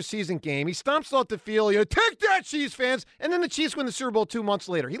a regular season game. He stomps off the field. Take that, Chiefs fans! And then the Chiefs win the Super Bowl 2 months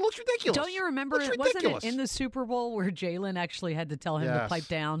later. He looks ridiculous. Don't you remember? Wasn't it in the Super Bowl where Jalen actually had to tell him to pipe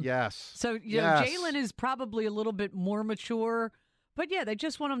down? Yes. So Jalen is probably a little bit more mature, but they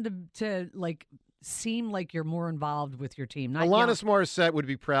just want him to seem like you're more involved with your team. Alanis Morissette would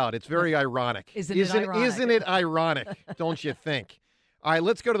be proud. It's very ironic. Isn't it ironic? Isn't it ironic? Don't you think? All right,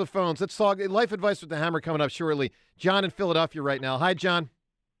 let's go to the phones. Let's talk life advice with the Hammer coming up shortly. John in Philadelphia right now. Hi, John.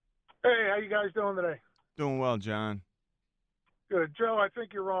 Hey, how you guys doing today? Doing well, John. Good. Joe, I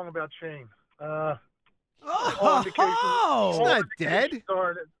think you're wrong about Shane. He's not dead.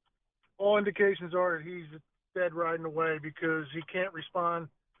 All indications are that he's dead riding away because he can't respond.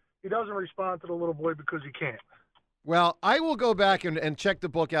 He doesn't respond to the little boy because he can't. Well, I will go back and check the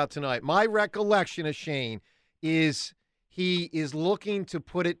book out tonight. My recollection of Shane is he is looking to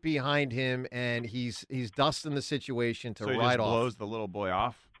put it behind him, and he's dusting the situation to So he ride just off. blows the little boy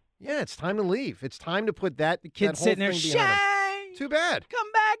off? Yeah, it's time to leave. It's time to put that Kid's whole sitting there, thing behind him. Shane! Too bad.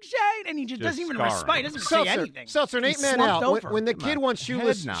 Come back, Shane! And he just doesn't even respond. He doesn't say anything. Seltzer, an He's 8-man slumped out. over. When the Come kid on. wants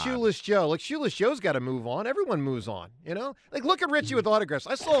Head nod. Shoeless Joe, like Shoeless Joe's got to move on. Everyone moves on, you know? Like, look at Richie with autographs.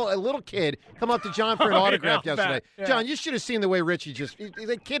 I saw a little kid come up to John for an autograph yesterday. Yeah. John, you should have seen the way Richie he's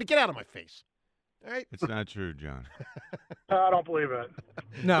like, kid, get out of my face. All right? It's not true, John. I don't believe it.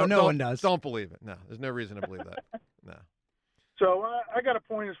 No, no one does. Don't believe it. No, there's no reason to believe that. No. So I got a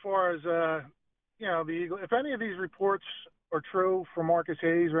point as far as the Eagle. If any of these reports are true for Marcus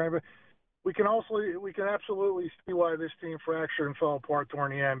Hayes or anybody, we can absolutely see why this team fractured and fell apart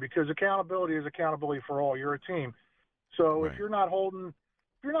toward the end, because accountability is accountability for all. You're a team. So if you're not holding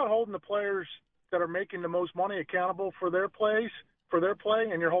the players that are making the most money accountable for their play,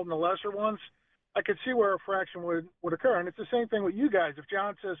 and you're holding the lesser ones, I could see where a fraction would occur. And it's the same thing with you guys. If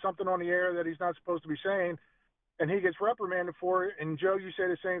John says something on the air that he's not supposed to be saying, and he gets reprimanded for it, and Joe, you say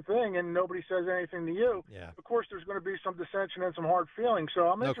the same thing, and nobody says anything to you, of course there's going to be some dissension and some hard feelings. So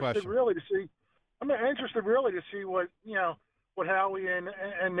I'm interested really to see what Howie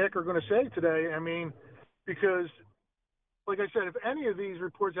and Nick are going to say today. I mean, because like I said, if any of these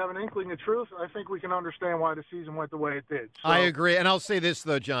reports have an inkling of truth, I think we can understand why the season went the way it did. So, I agree. And I'll say this,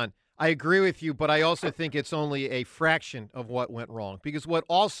 though, John. I agree with you, but I also think it's only a fraction of what went wrong. Because what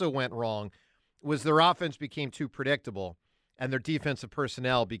also went wrong was their offense became too predictable and their defensive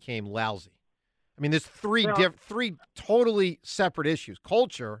personnel became lousy. I mean, there's three totally separate issues: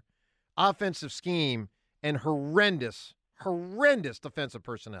 culture, offensive scheme, and horrendous defensive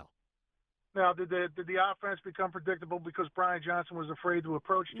personnel. Now, did the offense become predictable because Brian Johnson was afraid to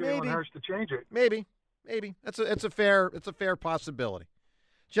approach Jalen Hurts to change it? Maybe. It's a fair possibility.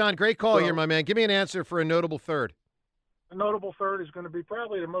 John, great call here, my man. Give me an answer for a notable third. A notable third is going to be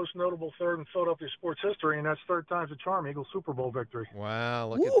probably the most notable third in Philadelphia sports history, and that's third time's a charm, Eagles Super Bowl victory. Wow,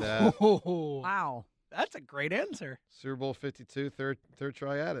 look at that. Wow. That's a great answer. Super Bowl 52, third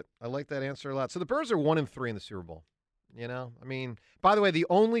try at it. I like that answer a lot. So the Birds are 1-3 in the Super Bowl. You know, I mean, by the way, the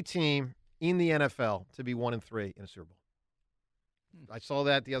only team in the NFL to be 1-3 in a Super Bowl. I saw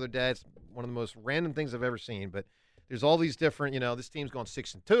that the other day. It's one of the most random things I've ever seen, but there's all these different, this team's gone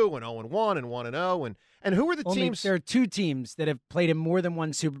 6-2 and 0-1 and 1-0 and who are the teams? There are two teams that have played in more than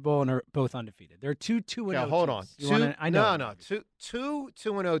one Super Bowl and are both undefeated. There are two 2-0 Yeah, hold on. teams. Two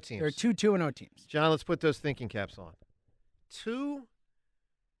 2-0 teams. There are two 2-0 teams. John, let's put those thinking caps on. 2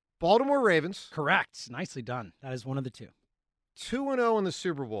 Baltimore Ravens. Correct. Nicely done. That is one of the two. 2-0 in the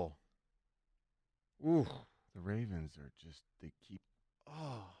Super Bowl. Ooh. The Ravens are just, they keep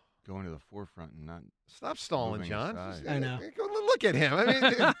going to the forefront and not. Stop stalling, moving John. aside. I know. Look at him. I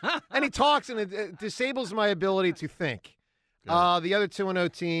mean, and he talks, and it disables my ability to think. The other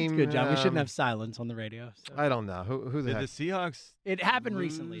 2-0 team. That's good, John. We shouldn't have silence on the radio. So. I don't know. Who the Did heck? the Seahawks It happened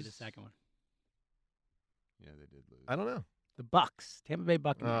lose? recently, the second one. Yeah, they did lose. I don't know. The Bucks. Tampa Bay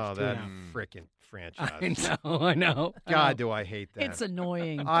Buccaneers. Oh, that 2-0. frickin' franchise. I know. God, do I hate that. It's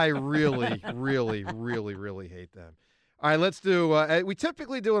annoying. I really, really, really, really hate them. All right, let's do we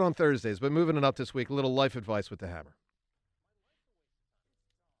typically do it on Thursdays, but moving it up this week, a little life advice with the Hammer.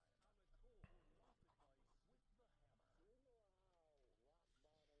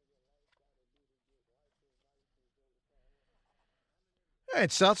 All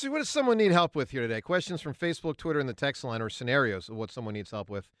right, Southsea, what does someone need help with here today? Questions from Facebook, Twitter, and the text line, or scenarios of what someone needs help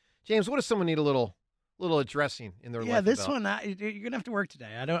with. James, what does someone need a little addressing in their life? Yeah, this about? one you're gonna have to work today.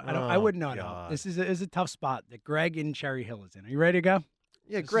 I wouldn't know how. This is a tough spot that Greg in Cherry Hill is in. Are you ready to go?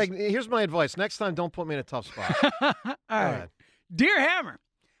 Yeah, Greg. Here's my advice. Next time, don't put me in a tough spot. All right, dear Hammer,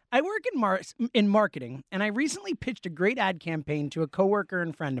 I work in marketing, and I recently pitched a great ad campaign to a coworker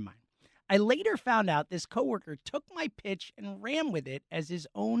and friend of mine. I later found out this coworker took my pitch and ran with it as his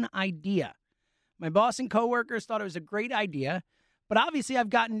own idea. My boss and coworkers thought it was a great idea, but obviously I've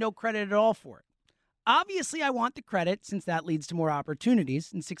gotten no credit at all for it. Obviously, I want the credit since that leads to more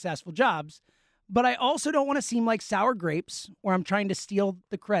opportunities and successful jobs, but I also don't want to seem like sour grapes or I'm trying to steal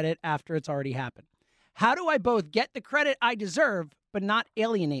the credit after it's already happened. How do I both get the credit I deserve but not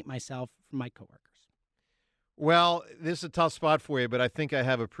alienate myself from my coworkers? Well, this is a tough spot for you, but I think I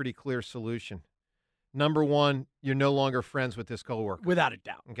have a pretty clear solution. Number one, you're no longer friends with this coworker. Without a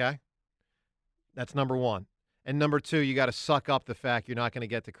doubt. Okay? That's number one. And number two, you got to suck up the fact you're not going to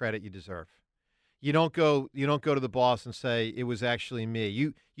get the credit you deserve. You don't go to the boss and say it was actually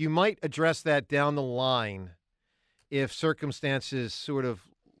me. You might address that down the line if circumstances sort of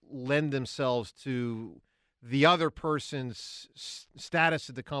lend themselves to the other person's status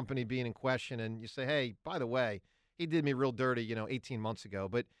at the company being in question, and you say, hey, by the way, he did me real dirty, 18 months ago.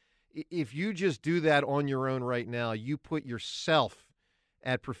 But if you just do that on your own right now, you put yourself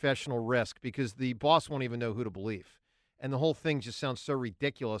at professional risk because the boss won't even know who to believe. And the whole thing just sounds so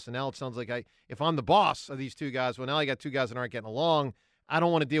ridiculous. And now it sounds like if I'm the boss of these two guys, well, now I got two guys that aren't getting along. I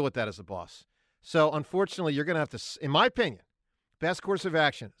don't want to deal with that as a boss. So, unfortunately, you're going to have to, in my opinion, best course of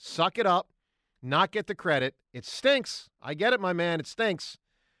action, suck it up, not get the credit. It stinks. I get it, my man. It stinks.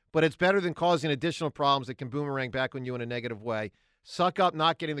 But it's better than causing additional problems that can boomerang back on you in a negative way. Suck up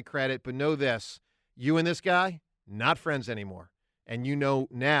not getting the credit, but know this. You and this guy, not friends anymore. And you know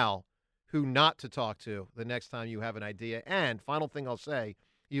now who not to talk to the next time you have an idea. And final thing I'll say,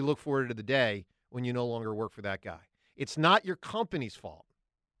 you look forward to the day when you no longer work for that guy. It's not your company's fault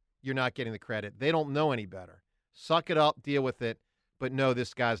you're not getting the credit. They don't know any better. Suck it up, deal with it, but no,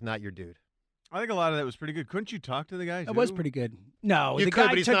 this guy's not your dude. I think a lot of that was pretty good. Couldn't you talk to the guy, too? It was pretty good. No, you the could, guy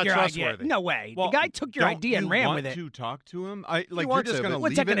but he's took not your trustworthy. idea. No way. Well, the guy took your idea and ran with it. Don't you want to talk to him? You you're just going to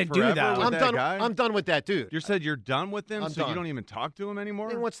What's leave that it gonna do, forever though? with that guy? I'm done with that dude. You said you're done with him, I'm so done. you don't even talk to him anymore?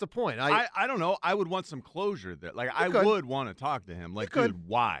 I mean, what's the point? I don't know. I would want some closure there. Like, I could. would want to talk to him. Like, could. dude,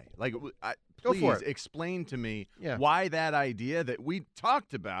 why? Like, Go for please it. explain to me Yeah. why that idea that we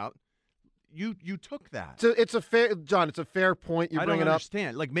talked about, you took that. So it's a fair, John, it's a fair point you're I bringing don't up.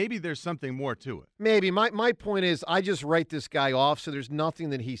 understand. Like, maybe there's something more to it. Maybe. My point is I just write this guy off, so there's nothing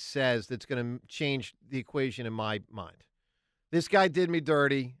that he says that's going to change the equation in my mind. This guy did me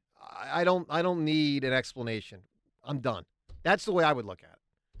dirty. I don't need an explanation. I'm done. That's the way I would look at it.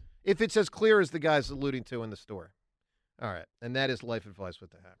 If it's as clear as the guy's alluding to in the story. All right. And that is life advice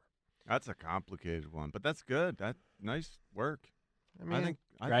with the hammer. That's a complicated one, but that's good. Nice work. I mean,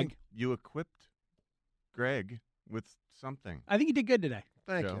 I think you equipped Greg with something. I think you did good today.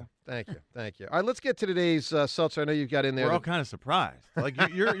 Thank Joe. you. Thank you. Thank you. All right, let's get to today's seltzer. I know you've got in there. We're all kind of surprised. Like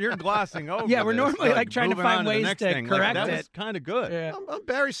you're glossing over. Yeah, we're this, normally like trying to moving find on the ways next to thing. correct that it. was kind of good. Yeah. I'm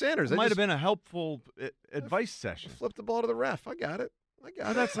Barry Sanders. It I might just have been a helpful advice session. flipped the ball to the ref. I got it.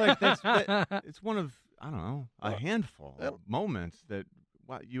 It's one of, I don't know, a handful of moments that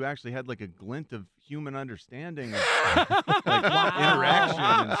you actually had like a glint of human understanding, of, like interaction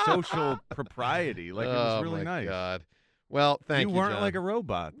and social propriety. Like it was really nice. God. Well, thank you. You weren't John. like a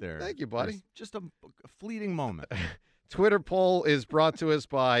robot there. Thank you, buddy. It's just a fleeting moment. Twitter poll is brought to us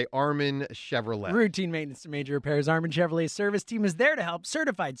by Armin Chevrolet. Routine maintenance to major repairs. Armin Chevrolet's service team is there to help.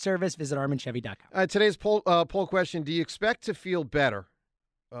 Certified service. Visit ArminChevy.com. Today's poll question, do you expect to feel better,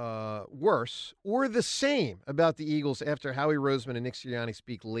 worse, or the same about the Eagles after Howie Roseman and Nick Sirianni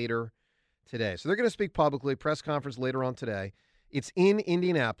speak later today? So they're going to speak publicly, press conference later on today. It's in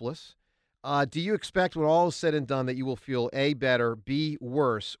Indianapolis. Do you expect when all is said and done that you will feel A, better, B,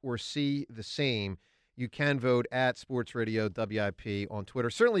 worse, or C, the same? You can vote at Sports Radio WIP on Twitter.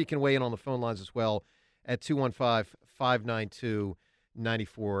 Certainly you can weigh in on the phone lines as well at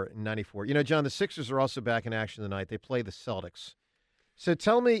 215-592-9494. You know, John, the Sixers are also back in action tonight. They play the Celtics. So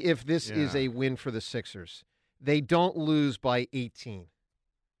tell me if this is a win for the Sixers. They don't lose by 18.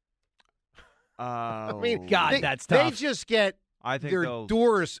 I mean, God, that's tough. They just get their they'll...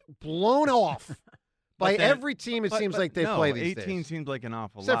 doors blown off by then, every team it seems like they play these 18 days. seems like an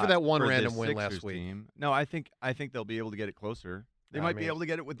awful Except lot. for that one for random this win Sixers last week. Team. No, I think they'll be able to get it closer. They might be able to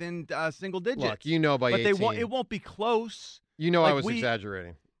get it within single digits. Look, you know by but 18. It won't be close. You know like I was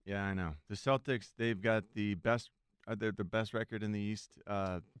exaggerating. Yeah, I know. The Celtics, they've got the best they're the best record in the East.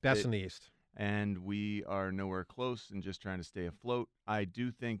 Best in the East. And we are nowhere close and just trying to stay afloat. I do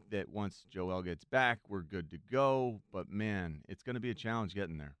think that once Joel gets back, we're good to go. But, man, it's going to be a challenge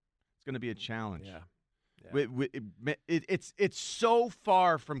getting there. It's going to be a challenge. Yeah. It's so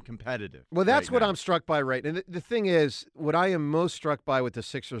far from competitive. Well, that's right what now. I'm struck by right now. The thing is, what I am most struck by with the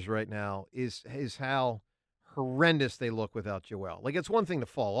Sixers right now is how horrendous they look without Joel. Like, it's one thing to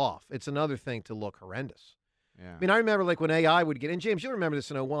fall off. It's another thing to look horrendous. Yeah. I mean, I remember like when AI would get, and James, you'll remember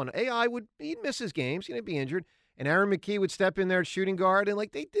this in 01. AI he'd miss his games, he'd be injured, and Aaron McKee would step in there at shooting guard, and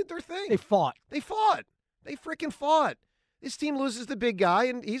like they did their thing. They fought. They freaking fought. This team loses the big guy,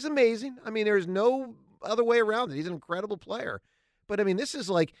 and he's amazing. I mean, there's no other way around it. He's an incredible player. But I mean, this is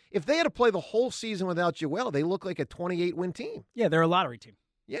like if they had to play the whole season without Joel, they look like a 28-win team. Yeah, they're a lottery team.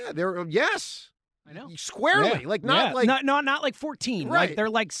 Yeah, yes. I know. Squarely. Like, not like. Not like 14. Right. Like, they're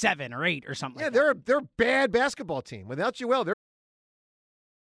like 7 or 8 or something Yeah, like that. they're a bad basketball team. Without Joel, they're.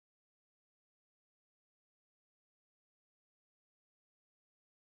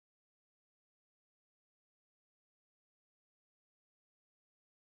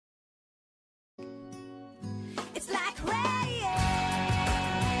 It's like rain.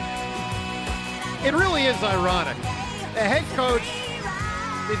 It really is ironic. The head coach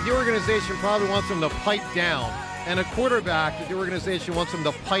that the organization probably wants him to pipe down, and a quarterback that the organization wants him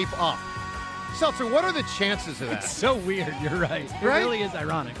to pipe up. Seltzer, what are the chances of that? It's so weird. You're right. It really is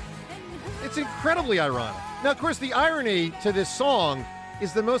ironic. It's incredibly ironic. Now, of course, the irony to this song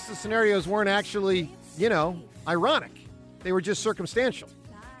is that most of the scenarios weren't actually, ironic. They were just circumstantial.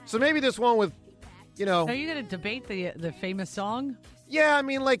 So maybe this one with, Are you going to debate the famous song? Yeah, I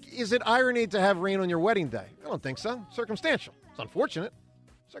mean, like, is it irony to have rain on your wedding day? I don't think so. Circumstantial. It's unfortunate.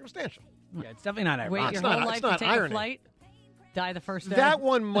 Circumstantial. Yeah, it's definitely not ironic. Wait your whole life to take a flight? Die the first day? That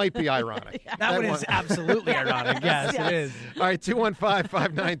one might be ironic. That one is absolutely ironic. Yes, it is. All right,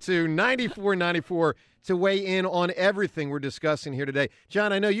 215-592-9494 to weigh in on everything we're discussing here today.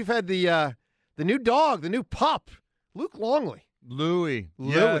 John, I know you've had the new dog, the new pup, Luke Longley. Louie.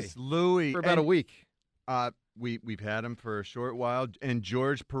 Yes, Louie. For about a week. We've had him for a short while, and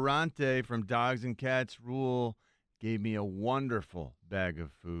George Parante from Dogs and Cats Rule gave me a wonderful bag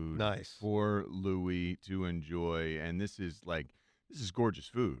of food for Louie to enjoy, and this is gorgeous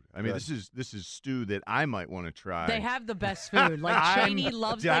food. I mean, this is stew that I might want to try. They have the best food. Like Cheney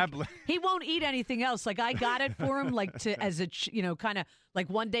loves it. He won't eat anything else. Like I got it for him as a kind of like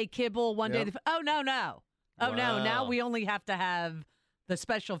one day kibble, one day no. Oh no, now we only have to have the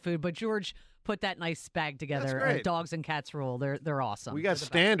special food, but George put that nice bag together. Dogs and Cats Rule. They're awesome. We got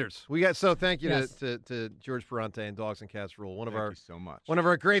standards. Thank you to George Parante and Dogs and Cats Rule. One of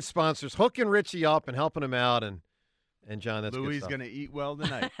our great sponsors, hooking Richie up and helping him out. And John, that's Louie's going to eat well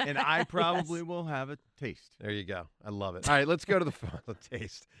tonight, and I probably will have a taste. There you go. I love it. All right, let's go to the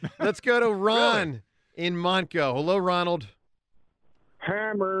taste. Let's go to Ron in Montco. Hello, Ronald.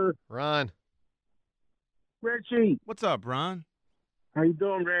 Hammer. Ron. Richie. What's up, Ron? How you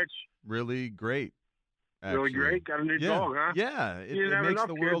doing, Rich? Really great. Really great? Got a new dog, huh? Yeah. You didn't have makes enough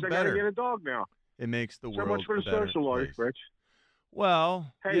the kids. world I better. gotta get a dog now. It makes the So world much for the better social life, place. Rich.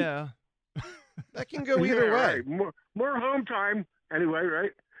 Well, Hey. yeah. That can go either way. Right. More home time anyway,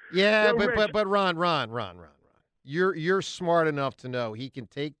 right? Yeah, So, Rich, but Ron. You're smart enough to know he can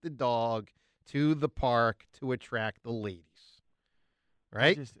take the dog to the park to attract the ladies.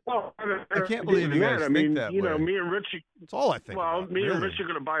 Right? I can't believe you guys think that way. Me and Richie. That's all I think. Well, me and Richie are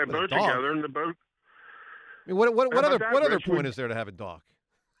going to buy a boat together, and the boat. I mean, what other Rich? point is there to have a dog?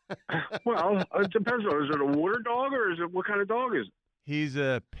 Well, it depends on, is it a water dog or is it, what kind of dog is it? He's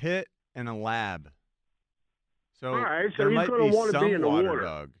a pit and a lab. So, all right, so there he's might going be to want to some be in the water water.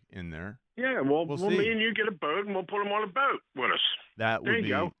 dog in there. Yeah, well, We'll see. me and you get a boat, and we'll put him on a boat with us. That There would you be.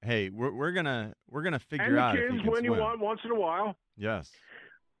 go. Hey, we're gonna figure And the out if kids, he can when you swim. want, once in a while. Yes.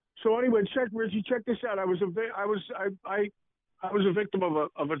 So anyway, Richie, check this out. I was a victim of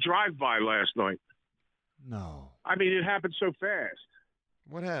a drive-by last night. No. I mean, it happened so fast.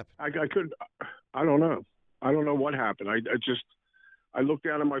 What happened? I don't know. I don't know what happened. I looked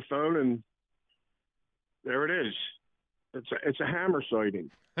down at my phone and there it is. It's a hammer sighting.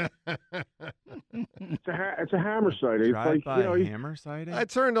 It's a hammer sighting. Drive-by hammer sighting? I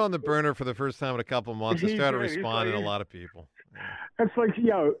turned on the burner for the first time in a couple months and He started did. He's responding to like- a lot of people. It's like,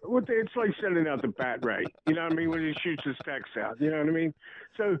 it's like sending out the bat ray. You know what I mean? When he shoots his text out. You know what I mean?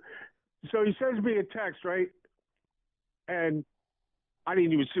 So he sends me a text, right? And I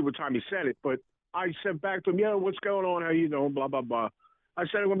didn't even see what time he sent it, but I sent back to him, what's going on? How you doing? Blah, blah, blah. I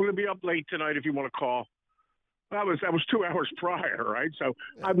said, I'm going to be up late tonight if you want to call. That was 2 hours prior, right? So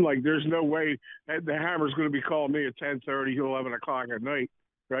I'm like, there's no way that the hammer's going to be calling me at 10:30 to 11 o'clock at night,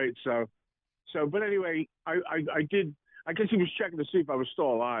 right? So, but anyway, I did. I guess he was checking to see if I was still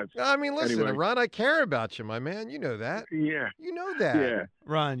alive. I mean, listen, Anyway. Ron, I care about you, my man. You know that. Yeah. You know that. Yeah.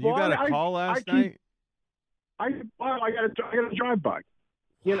 Ron, you Well, got a call last night? I got a drive-by.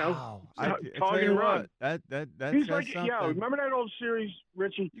 You know, Wow. I Tug tell and you run. what, that He's says like, something. remember that old series,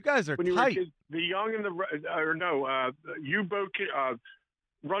 Richie? You guys are when you were tight. kids, the young and the U-boat,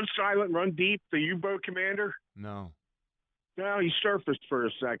 run silent, run deep. The U-boat commander. No. No, he surfaced for a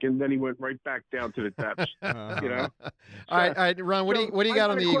second, then he went right back down to the depths. You know. All right, Ron. What do you got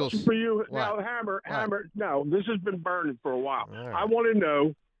on the I got a Eagles? question for you What? now, Hammer. No, this has been burning for a while. All right. I want to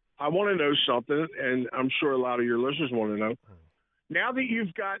know something, and I'm sure a lot of your listeners want to know. Now that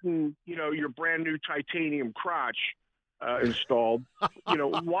you've gotten, your brand new titanium crotch, installed.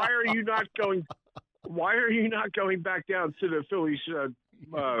 Why are you not going? Why are you not going back down to the Phillies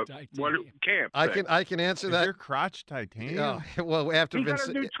camp? I can answer Is that. your crotch titanium? Well, after He Vince,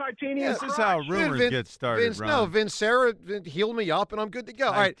 got a new titanium. This is how rumors get started, Ron. No, Vince Sarah healed me up, and I'm good to go.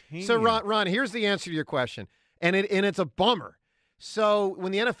 All right. So, Ron, here's the answer to your question, and it's a bummer. So,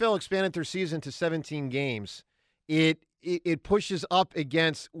 when the NFL expanded their season to 17 games, it pushes up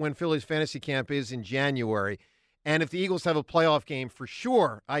against when Phillies fantasy camp is in January. And if the Eagles have a playoff game, for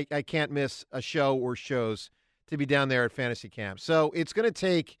sure, I can't miss a show or shows to be down there at fantasy camp. So it's going to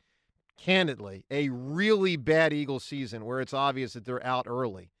take, candidly, a really bad Eagles season where it's obvious that they're out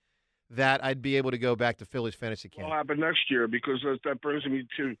early, that I'd be able to go back to Phillies fantasy camp. Will happen next year, because that brings me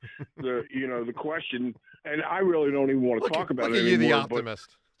to the question, and I really don't even want to talk about it anymore. Look at you, the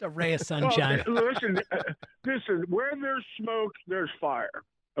optimist. It's a ray of sunshine. Well, listen, where there's smoke, there's fire.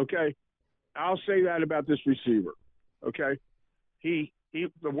 Okay, I'll say that about this receiver. Okay, the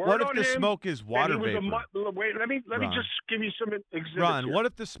word What if on the him, smoke is water that he vapor? was wait, let me just give you some exhibits. Ron, here. what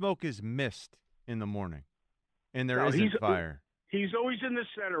if the smoke is mist in the morning, and there isn't fire? He's always in the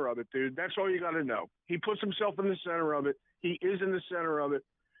center of it, dude. That's all you got to know. He puts himself in the center of it. He is in the center of it.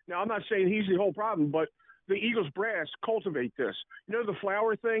 Now, I'm not saying he's the whole problem, but the Eagles brass cultivate this. The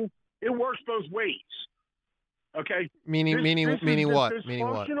flower thing, it works both ways. Okay? Meaning what? Meaning what?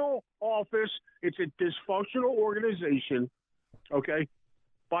 Dysfunctional office. It's a dysfunctional organization, okay?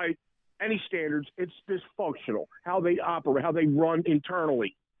 By any standards, it's dysfunctional. How they operate, how they run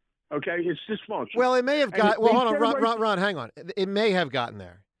internally. Okay? It's dysfunctional. Well, it may have got. Well, hold on, Ron, hang on. It may have gotten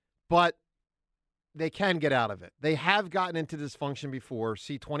there, but they can get out of it. They have gotten into dysfunction before.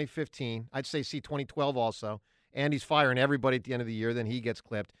 See 2015. I'd say see 2012 also. Andy's firing everybody at the end of the year. Then he gets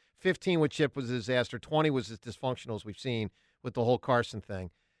clipped. 15 with Chip was a disaster. 20 was as dysfunctional as we've seen with the whole Carson thing.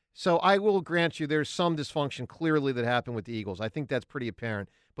 So I will grant you there's some dysfunction clearly that happened with the Eagles. I think that's pretty apparent.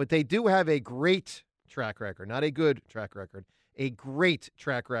 But they do have a great track record, not a good track record, a great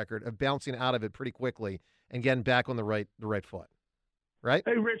track record of bouncing out of it pretty quickly and getting back on the right foot. Right?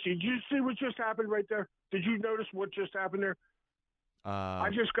 Hey, Richie, did you see what just happened right there? Did you notice what just happened there? I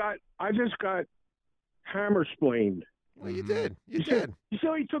just got hammer-splained. Well, you did. You did. You see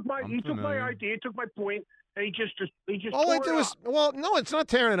how he took my idea, he took my point, and he just all I do is no, it's not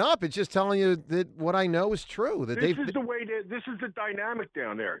tearing it up. It's just telling you that what I know is true. That this is the way this is the dynamic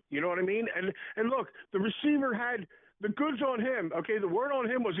down there. You know what I mean? And look, the receiver had the goods on him. Okay, the word on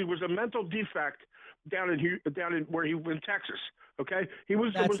him was he was a mental defect down in where he was in Texas. Okay, there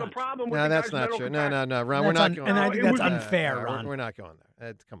was a problem with no, the that's guy's not mental true. capacity. No, Ron, we're not going. And I think that's was unfair, Ron. We're not going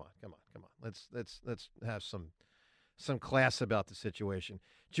there. Come on. Let's have some class about the situation.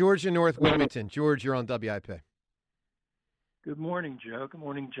 George in North Wilmington. George, you're on WIP. Good morning, Joe. Good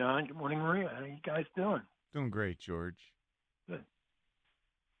morning, John. Good morning, Maria. How you guys doing? Doing great, George. Good.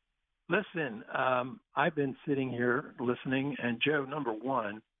 Listen, I've been sitting here listening, and Joe, number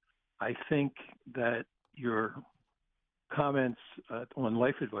one, I think that your comments on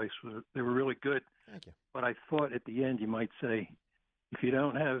life advice they were really good. Thank you. But I thought at the end you might say, if you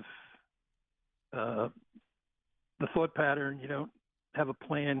don't have the thought pattern, you don't have a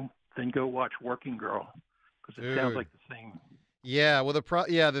plan, then go watch Working Girl, because it sounds like the same. Yeah, well,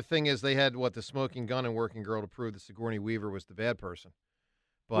 the thing is, they had the smoking gun and Working Girl to prove that Sigourney Weaver was the bad person.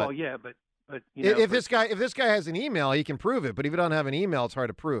 But well, yeah, but this guy has an email, he can prove it. But if you don't have an email, it's hard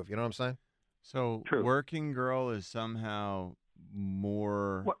to prove. You know what I'm saying? So, True. Working Girl is somehow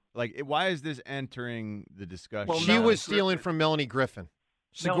more why is this entering the discussion? Well, she was stealing from Melanie Griffin.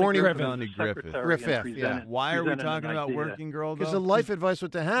 Melanie Griffith. Yeah. Why are we talking about Working Girl, though? Because the life advice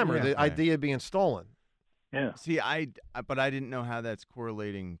with the hammer, the idea being stolen. Yeah. See, but I didn't know how that's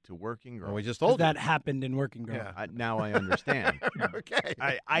correlating to Working Girl. Well, we just told you. That happened in Working Girl. Yeah. Now I understand. Okay.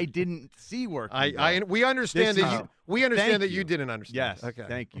 I didn't see Working Girl. We understand that you didn't understand. Yes. Okay.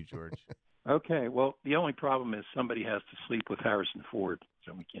 Thank you, George. Okay. Well, the only problem is somebody has to sleep with Harrison Ford,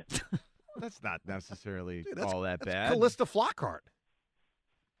 so we can't. That's not necessarily all that bad. Callista Flockhart.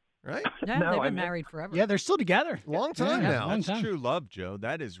 Right? Yeah, No, they've I been mean- married forever. Yeah, they're still together. Long time now. long That's time. true love, Joe.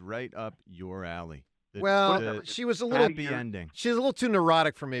 That is right up your alley. She was a little happy ending. She's a little too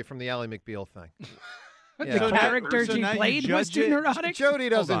neurotic for me from the Ally McBeal thing. The character she now you played was judge too it? neurotic. Jody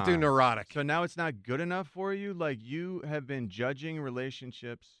doesn't Hold do on. neurotic. So now it's not good enough for you? Like, you have been judging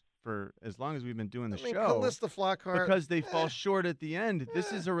relationships for as long as we've been doing the show. Callista Flockhart. Because they fall short at the end.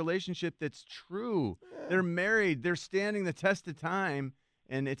 This is a relationship that's true. They're married. They're standing the test of time,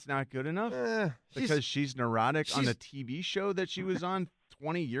 and it's not good enough? Because she's neurotic on the TV show that she was on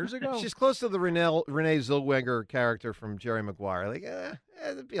 20 years ago? She's close to the Renee Zellweger character from Jerry Maguire. Like,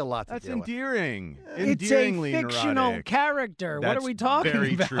 there'd be a lot to That's deal with. endearing. It's a Endearingly fictional neurotic. character. What That's are we talking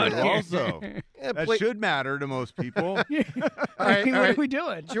very about? true. here? Also, that should matter to most people. All right, what all right. are we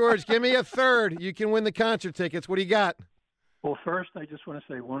doing? George, give me a third. You can win the concert tickets. What do you got? Well, first, I just want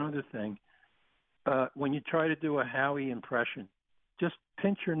to say one other thing. When you try to do a Howie impression, just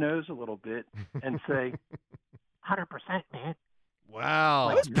pinch your nose a little bit and say, 100%, man. Wow.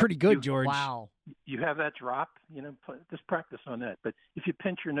 That was pretty good, George. Wow. You have that drop, just practice on that. But if you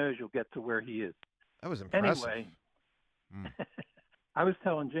pinch your nose, you'll get to where he is. That was impressive. Anyway, I was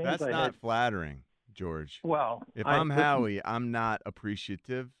telling James That's I not had, flattering, George. well, If I- I'm listen, Howie, I'm not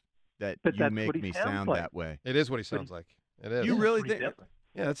appreciative that But you that's make what he me sounds sound like. that way. It is what he sounds like. It is. You really pretty think? different.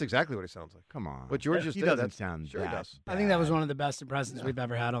 Yeah, that's exactly what he sounds like. Come on. What George just he did, doesn't that's- sound sure he that does. I think that was one of the best impressions we've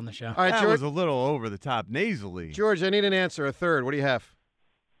ever had on the show. All right, that George. was a little over the top, nasally. George, I need an answer. A third. What do you have?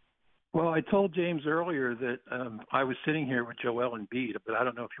 Well, I told James earlier that I was sitting here with Joel Embiid, but I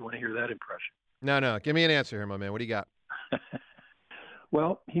don't know if you want to hear that impression. No. Give me an answer here, my man. What do you got?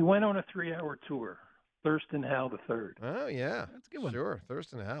 Well, he went on a 3-hour tour, Thurston Howell III. Oh, yeah. That's a good one. Sure.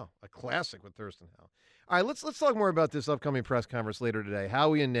 Thurston Howell. A classic with Thurston Howell. All right, let's talk more about this upcoming press conference later today.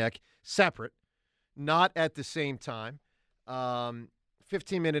 Howie and Nick, separate, not at the same time,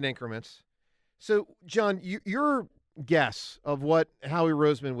 15-minute increments. So, John, your guess of what Howie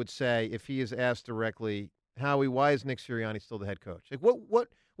Roseman would say if he is asked directly, Howie, why is Nick Sirianni still the head coach? Like, what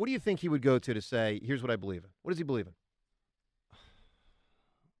do you think he would go to say, here's what I believe in? What does he believe in?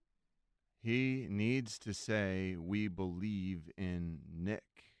 He needs to say, we believe in Nick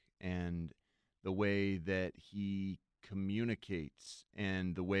and the way that he communicates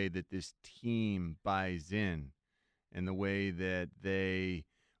and the way that this team buys in and the way that they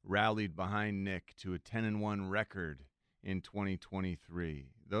rallied behind Nick to a 10-1 record in 2023.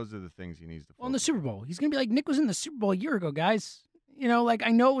 Those are the things he needs to focus Well, in the Super Bowl, he's going to be like, Nick was in the Super Bowl a year ago, guys.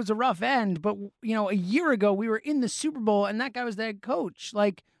 I know it was a rough end, but, a year ago we were in the Super Bowl and that guy was the head coach.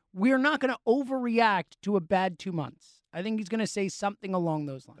 Like, we're not going to overreact to a bad 2 months. I think he's going to say something along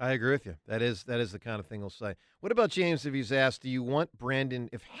those lines. I agree with you. That is the kind of thing he'll say. What about James if he's asked,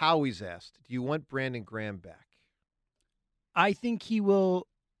 if Howie's asked, do you want Brandon Graham back? I think he will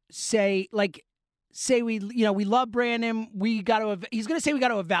say we love Brandon. He's going to say we got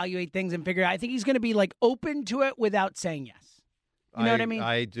to evaluate things and figure it out. I think he's going to be open to it without saying yes. You know what I mean?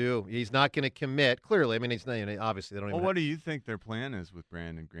 I do. He's not going to commit. Clearly, I mean, he's not. Obviously, they don't. Well, even what do you think their plan is with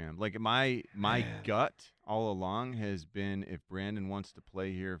Brandon Graham? Like my gut all along has been if Brandon wants to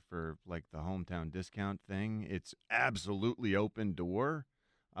play here for the hometown discount thing, it's absolutely open door.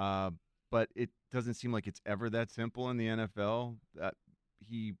 But it doesn't seem like it's ever that simple in the NFL. That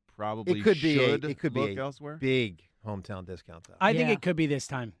he probably should look elsewhere. Big hometown discount though. I think it could be this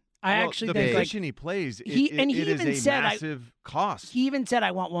time. I actually the think position he plays, it is a massive cost. He even said, "I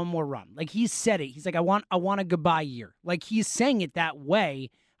want one more run." He said it. He's like, "I want a goodbye year." He's saying it that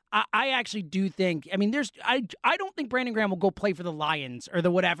way. I actually do think. I mean, I don't think Brandon Graham will go play for the Lions or the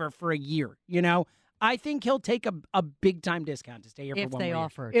whatever for a year. I think he'll take a big time discount to stay here for one more year.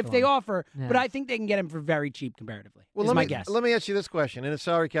 If they offer, Yes. But I think they can get him for very cheap comparatively. Well, is my guess. Let me ask you this question: in a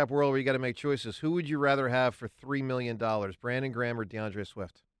salary cap world where you got to make choices, who would you rather have for $3 million, Brandon Graham or DeAndre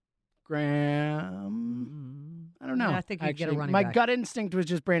Swift? Graham, I don't know. Yeah, I think you can get a running my back. gut instinct was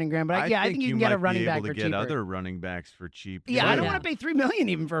just Brandon Graham, but I think you can get a running back for cheaper. cheaper. Other running backs for cheap. Yeah, I don't want to pay $3 million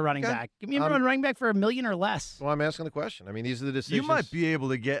even for a running back. Give me a running back for $1 million or less. Well, I'm asking the question. I mean, these are the decisions. You might be able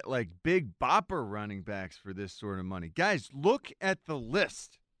to get big bopper running backs for this sort of money. Guys, look at the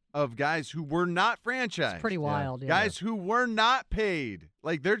list of guys who were not franchised. It's pretty wild. Yeah. Guys who were not paid.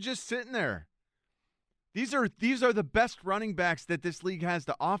 They're just sitting there. These are the best running backs that this league has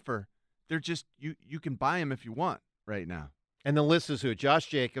to offer. They're just you can buy them if you want right now. And the list is who? Josh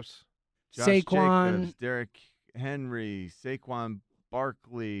Jacobs, Saquon, Derrick Henry, Saquon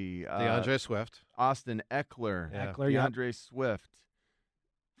Barkley, DeAndre Swift, Austin Eckler, DeAndre Swift.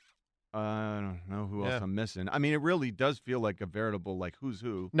 I don't know who else I'm missing. I mean, it really does feel like a veritable who's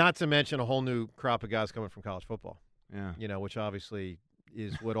who. Not to mention a whole new crop of guys coming from college football. Yeah, which obviously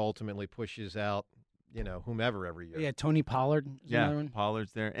is what ultimately pushes out whomever every year. Yeah, Tony Pollard.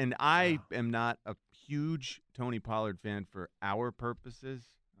 Pollard's there. And I am not a huge Tony Pollard fan for our purposes.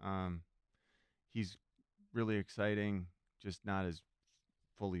 He's really exciting, just not as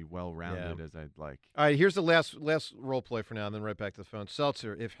fully well-rounded as I'd like. All right, here's the last role play for now, and then right back to the phone.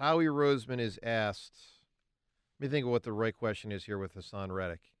 Seltzer, if Howie Roseman is asked, let me think of what the right question is here with Hassan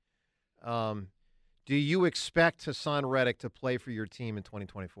Reddick. Do you expect Hassan Reddick to play for your team in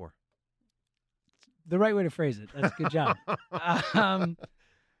 2024? the right way to phrase it. That's a good job.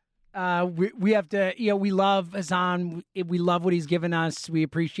 We have to, we love Hassan. We love what he's given us. We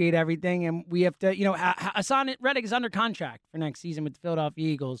appreciate everything. And we have to, Hassan Reddick is under contract for next season with the Philadelphia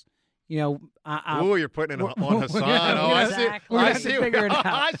Eagles. Ooh, you're putting it on Hassan. I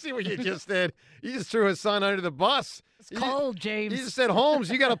see what you just did. You just threw Hassan under the bus. It's cold, James. You just said, Holmes,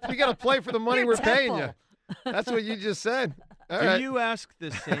 you got to play for the money we're paying you. That's what you just said. All right. Do you ask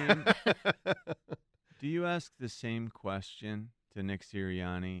the same? Do you ask the same question to Nick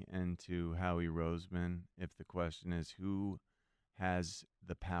Sirianni and to Howie Roseman if the question is who has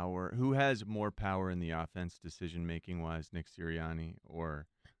the power, who has more power in the offense decision-making wise, Nick Sirianni or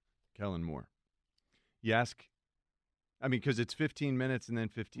Kellen Moore? You ask, because it's 15 minutes and then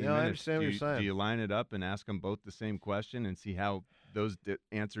 15 minutes. I understand what you're saying. Do you line it up and ask them both the same question and see how those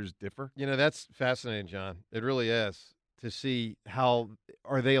answers differ? That's fascinating, John. It really is, to see how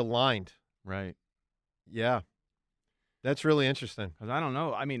are they aligned. Right. Yeah. That's really interesting. Because I don't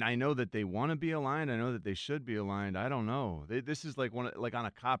know. I know that they want to be aligned. I know that they should be aligned. I don't know. This is like on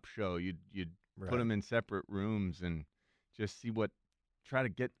a cop show. You'd put them in separate rooms and just try to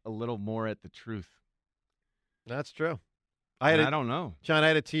get a little more at the truth. That's true. I don't know. John, I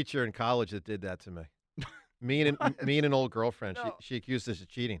had a teacher in college that did that to me. me and an old girlfriend. No. She accused us of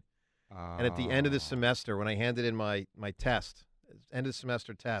cheating. And at the end of the semester, when I handed in my test, end of the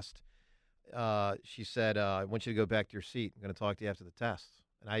semester test, she said, I want you to go back to your seat. I'm going to talk to you after the test.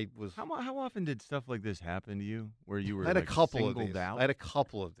 And I was. How often did stuff like this happen to you, where you were I had a couple singled of these. out? I had a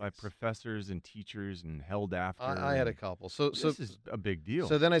couple of these. By professors and teachers and held after. I had a couple. So this is a big deal.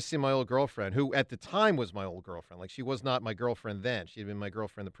 So then I see my old girlfriend, who at the time was my old girlfriend. Like, she was not my girlfriend then. She had been my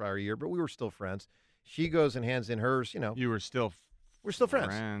girlfriend the prior year, but we were still friends. She goes and hands in hers. You were still. We're still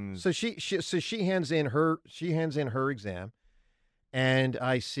friends. So she hands in her exam. And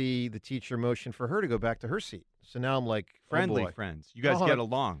I see the teacher motion for her to go back to her seat. So now I'm like, friendly oh boy. Friends. You guys get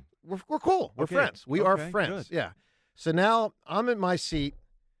along. We're cool. We're friends. We are friends. Good. Yeah. So now I'm at my seat,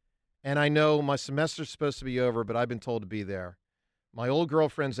 and I know my semester's supposed to be over, but I've been told to be there. My old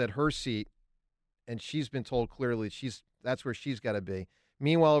girlfriend's at her seat, and she's been told clearly that's where she's got to be.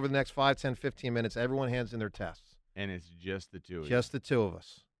 Meanwhile, over the next 5, 10, 15 minutes, everyone hands in their tests. And it's just the two of you. Just the two of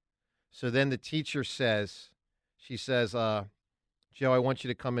us. So then the teacher says, Joe, I want you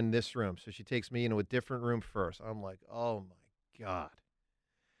to come in this room. So she takes me into a different room first. I'm like, oh, my God.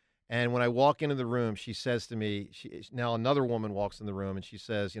 And when I walk into the room, she says to me, now another woman walks in the room, and she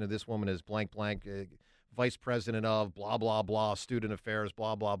says, this woman is blank, blank, vice president of blah, blah, blah, student affairs,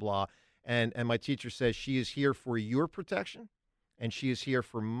 blah, blah, blah. And my teacher says she is here for your protection, and she is here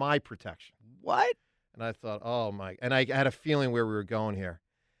for my protection. What? And I thought, oh, my. And I had a feeling where we were going here.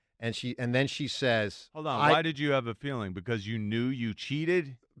 And then she says, hold on, why did you have a feeling? Because you knew you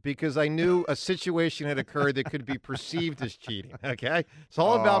cheated? Because I knew a situation had occurred that could be perceived as cheating, okay? It's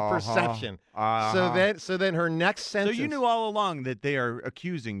all about perception. So then her next sentence. So you knew all along that they are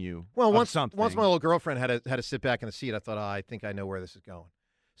accusing you of something. Once my old girlfriend had to sit back in the seat, I thought, I think I know where this is going.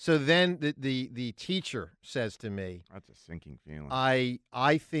 So then the teacher says to me. That's a sinking feeling.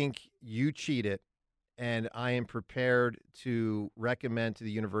 I think you cheated. And I am prepared to recommend to the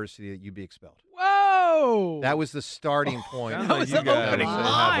university that you be expelled. Whoa! That was the starting point. That was the opening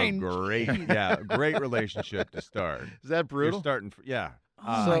line. Have a great relationship to start. Is that brutal? You're starting, yeah.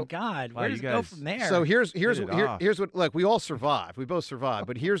 Oh my God! Where does it go from there? So here's what. Look, we all survived. We both survived.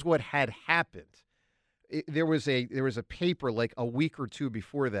 But here's what had happened. There was a paper like a week or two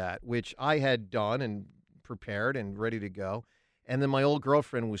before that, which I had done and prepared and ready to go, and then my old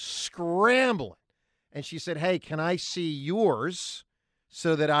girlfriend was scrambling. And she said, hey, can I see yours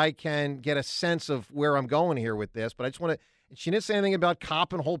so that I can get a sense of where I'm going here with this? But I just want to – she didn't say anything about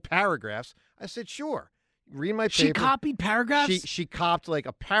copying whole paragraphs. I said, sure. Read my paper. She copied paragraphs? She copied like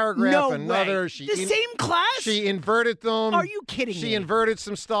a paragraph, another. Way. The same class? She inverted them. Are you kidding me? She inverted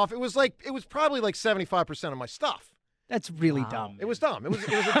some stuff. It was probably like 75% of my stuff. That's really dumb. It was dumb. It was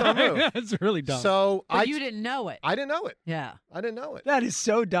a dumb move. That's really dumb. So but you didn't know it. I didn't know it. Yeah. I didn't know it. That is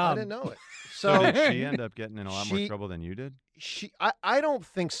so dumb. I didn't know it. So did she end up getting in a lot more trouble than you did? I don't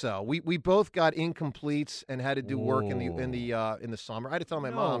think so. We both got incompletes and had to do work in the summer. I had to tell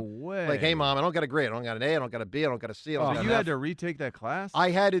my mom, like, hey, Mom, I don't got a grade. I don't got an A. I don't got a B. I don't got a C. So you had to retake that class? I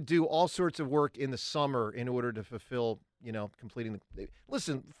had to do all sorts of work in the summer in order to fulfill, completing the.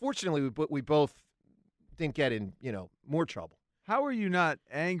 Listen, fortunately, we both didn't get in, more trouble. How are you not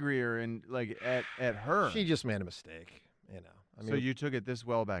angrier and at her? She just made a mistake, so you took it this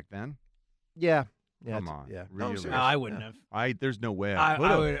well back then? Yeah. Yeah, Come on. Yeah. Really? No, I wouldn't have. There's no way I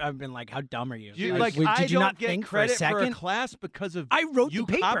could have. I've been like, how dumb are you? I did you don't not get think credit for a second? a class because of I wrote you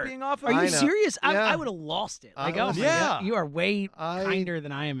the paper. copying off of Are me? you serious? Yeah. I would have lost it. Like, oh my Yeah. God, you are way kinder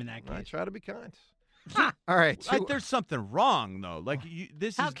than I am in that case. I try to be kind. All right. There's something wrong though. Like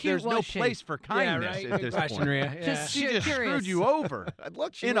there's no place for kindness right. at Good this question, point. Rhea. Yeah. She just curious. screwed you over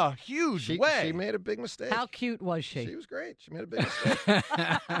Look, in a huge way. She made a big mistake. How cute was she? She was great. She made a big mistake. All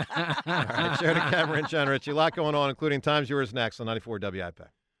right, Joe DeCamera and John Ritchie. A lot going on, including Times Yours next on 94 WIP.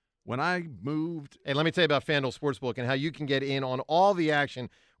 When I moved. Hey, let me tell you about FanDuel Sportsbook and how you can get in on all the action,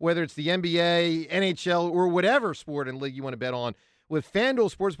 whether it's the NBA, NHL, or whatever sport and league you want to bet on. With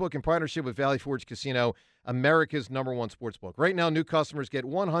FanDuel Sportsbook in partnership with Valley Forge Casino, America's #1 sportsbook. Right now, new customers get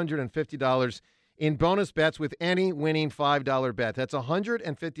 $150 in bonus bets with any winning $5 bet. That's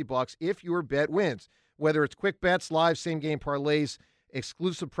 $150 if your bet wins. Whether it's quick bets, live same-game parlays,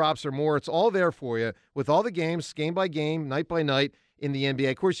 exclusive props, or more, it's all there for you with all the games, game by game, night by night in the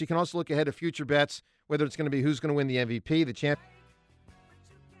NBA. Of course, you can also look ahead to future bets, whether it's going to be who's going to win the MVP, the champ.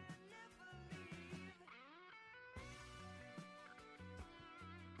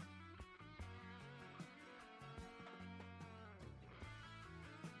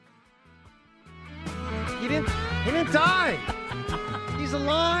 He didn't die. He's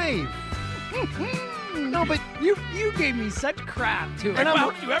alive. No, but you gave me such crap too. And How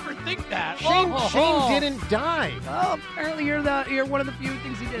would you ever think that? Shane didn't die. Oh, apparently you're one of the few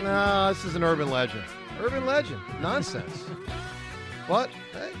things he did. No, this is an urban legend. Urban legend. Nonsense. But,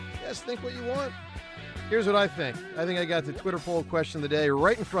 hey, guys, think what you want. Here's what I think. I think I got the Twitter poll question of the day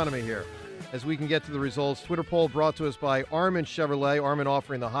right in front of me here as we can get to the results. Twitter poll brought to us by Armin Chevrolet. Armin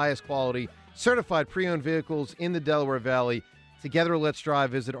offering the highest quality certified pre-owned vehicles in the Delaware Valley. Together, let's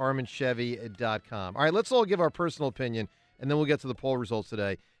drive. Visit ArminChevy.com. All right, let's all give our personal opinion, and then we'll get to the poll results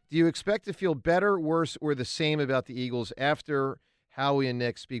today. Do you expect to feel better, worse, or the same about the Eagles after Howie and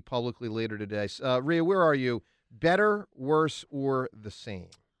Nick speak publicly later today? Rhea, where are you? Better, worse, or the same?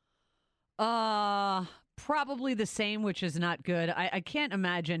 Probably the same, which is not good. I can't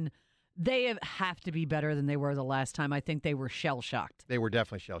imagine. They have to be better than they were the last time. I think they were shell-shocked. They were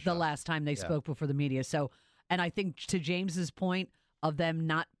definitely shell-shocked. The last time they spoke before the media. So, and I think to James's point of them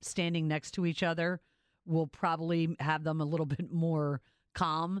not standing next to each other will probably have them a little bit more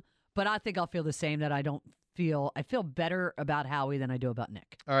calm. But I think I'll feel the same, that I feel better about Howie than I do about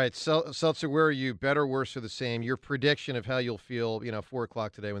Nick. All right, Seltzer, where are you? Better, worse, or the same? Your prediction of how you'll feel, 4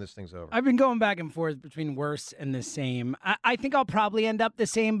 o'clock today when this thing's over. I've been going back and forth between worse and the same. I think I'll probably end up the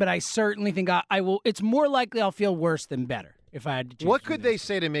same, but I certainly think I will. It's more likely I'll feel worse than better if I had to choose. What could they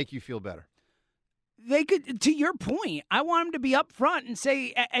say to make you feel better? They could, to your point, I want them to be up front and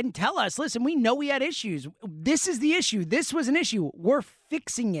say and tell us, listen, we know we had issues. This is the issue. This was an issue. We're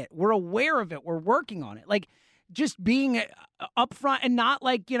fixing it. We're aware of it. We're working on it. Like, just being up front and not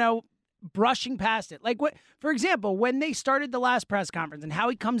brushing past it. Like, what, for example, when they started the last press conference and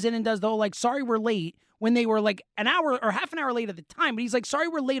Howie comes in and does the whole, sorry we're late, when they were an hour or half an hour late at the time, but he's like, sorry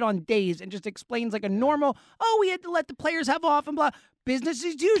we're late on days, and just explains a normal, we had to let the players have off and blah, business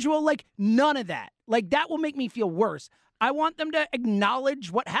as usual. None of that. That will make me feel worse. I want them to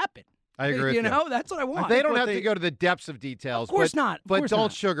acknowledge what happened. I agree. You know, that's what I want. They don't have to go to the depths of details. Of course not. But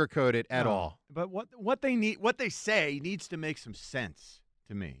don't sugarcoat it at all. But what they say needs to make some sense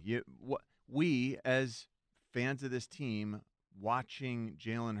to me. We as fans of this team, watching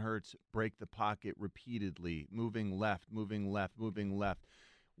Jalen Hurts break the pocket repeatedly, moving left.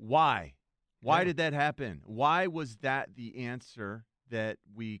 Why? Why did that happen? Why was that the answer that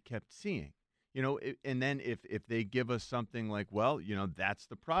we kept seeing? And then if they give us something like, that's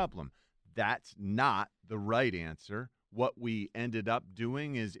the problem. That's not the right answer. What we ended up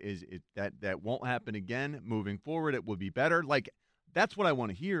doing is that won't happen again. Moving forward, it will be better. That's what I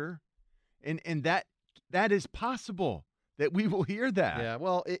want to hear. And that is possible that we will hear that. Yeah,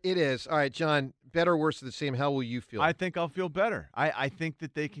 well, it is. All right, John, better, worse, or the same, how will you feel? I think I'll feel better. I think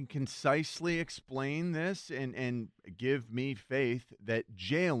that they can concisely explain this and give me faith that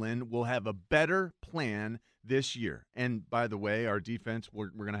Jalen will have a better plan this year. And by the way, our defense, we're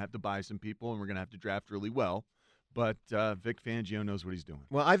going to have to buy some people, and we're going to have to draft really well. But Vic Fangio knows what he's doing.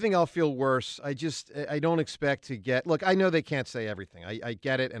 Well, I think I'll feel worse. I don't expect to get – look, I know they can't say everything. I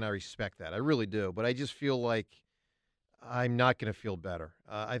get it, and I respect that. I really do. But I just feel like I'm not going to feel better.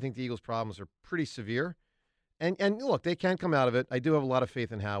 I think the Eagles' problems are pretty severe. And look, they can come out of it. I do have a lot of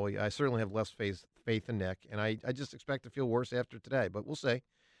faith in Howie. I certainly have less faith in Nick. And I just expect to feel worse after today. But we'll see.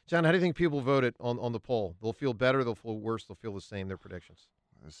 John, how do you think people voted on the poll? They'll feel better, they'll feel worse, they'll feel the same, their predictions?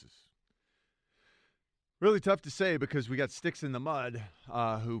 Really tough to say because we got sticks in the mud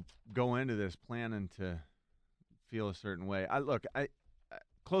who go into this planning to feel a certain way. I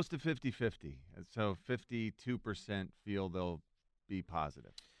close to 50-50. So 52% feel they'll be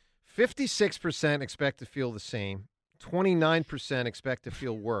positive. 56% expect to feel the same. 29% expect to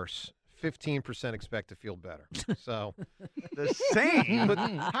feel worse. 15% expect to feel better. So the same? But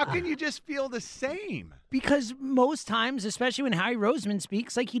how can you just feel the same? Because most times, especially when Howie Roseman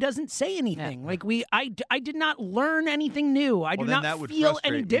speaks, like he doesn't say anything. Like I did not learn anything new. I do not feel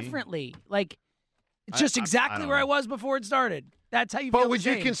any differently. Like it's just exactly where I was before it started. That's how you feel. But would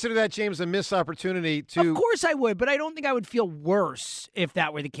you consider that, James, a missed opportunity to? Of course I would, but I don't think I would feel worse if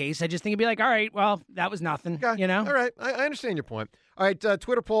that were the case. I just think it'd be like, all right, well, that was nothing. Okay. You know? All right. I understand your point. All right,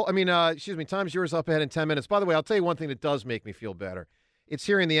 Twitter poll. Time's yours up ahead in 10 minutes. By the way, I'll tell you one thing that does make me feel better. It's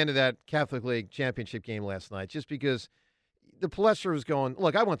hearing the end of that Catholic League championship game last night, just because the Palestra was going,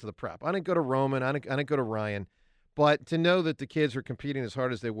 look, I went to the prep. I didn't go to Roman. I didn't go to Ryan. But to know that the kids were competing as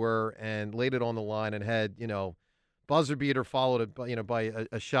hard as they were and laid it on the line and had, buzzer beater followed it, by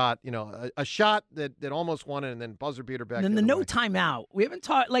a shot, a shot that almost won it, and then buzzer beater back. And then the no timeout. We haven't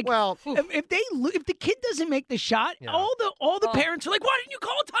taught if the kid doesn't make the shot, all the parents are like, why didn't you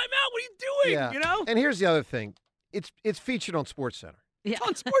call a timeout? What are you doing? Yeah. You know. And here's the other thing, it's featured on SportsCenter. Yeah.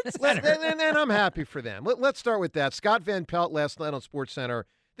 It's on SportsCenter, and I'm happy for them. Let's start with that. Scott Van Pelt last night on SportsCenter.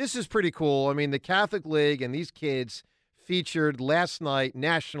 This is pretty cool. I mean, the Catholic League and these kids featured last night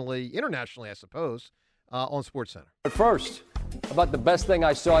nationally, internationally, I suppose. On SportsCenter. But first, about the best thing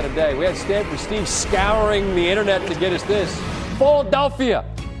I saw today. We had Stanford Steve scouring the internet to get us this. Philadelphia,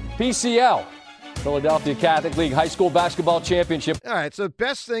 PCL, Philadelphia Catholic League High School Basketball Championship. All right, so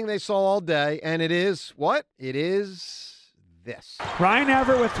best thing they saw all day, and it is what? It is this. Ryan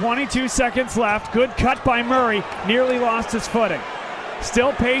Everett with 22 seconds left. Good cut by Murray. Nearly lost his footing.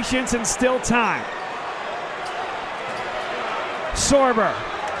 Still patience and still time.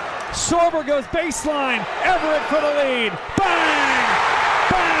 Sorber goes baseline. Everett for the lead. Bang!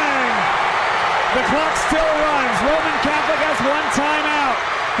 Bang! The clock still runs. Roman Catholic has one timeout.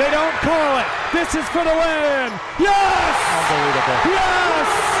 They don't call it. This is for the win. Yes! Unbelievable.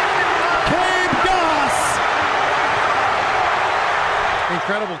 Yes! Cade Goss!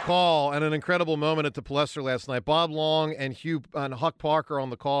 Incredible call and an incredible moment at the Palestra last night. Bob Long and Huck Parker on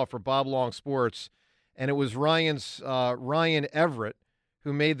the call for Bob Long Sports, and it was Ryan Everett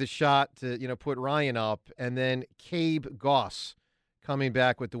who made the shot to, put Ryan up, and then Cade Goss coming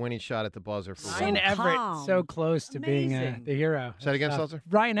back with the winning shot at the buzzer. For Ryan Everett, so close to being the hero. Say that again, Seltzer?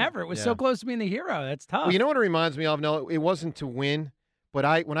 Ryan Everett was so close to being the hero. That's tough. Well, you know what it reminds me of? No, it wasn't to win,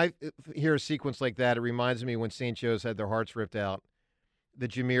 but when I hear a sequence like that, it reminds me when St. Joe's had their hearts ripped out, the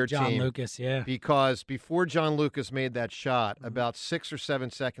Jameer team. John Lucas, yeah. Because before John Lucas made that shot, about 6 or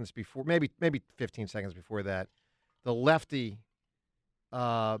 7 seconds before, maybe 15 seconds before that, the lefty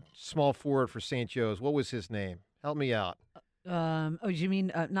small forward for St. Joe's. What was his name? Help me out. You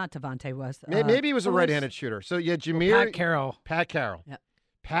mean not Devontae West? Maybe he was a right-handed shooter. So yeah, Jameer. Pat Carroll. Yep.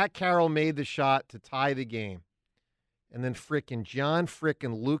 Pat Carroll made the shot to tie the game, and then John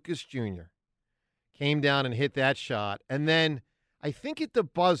Lucas Jr. came down and hit that shot, and then I think at the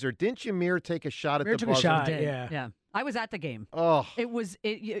buzzer, didn't Jameer take a shot at the buzzer? A shot, yeah. I was at the game. Oh,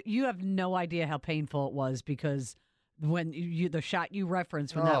 you have no idea how painful it was because. When the shot you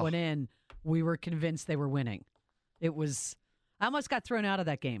referenced when that went in, we were convinced they were winning. It was. I almost got thrown out of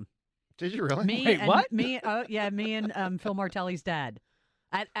that game. Did you really? Me and Phil Martelli's dad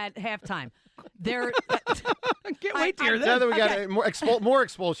at halftime. Can't wait to hear this. Now that we got more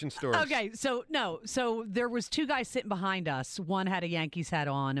expulsion stories. Okay, so there was 2 guys sitting behind us. One had a Yankees hat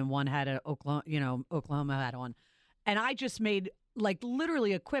on, and one had a Oklahoma hat on, and I just made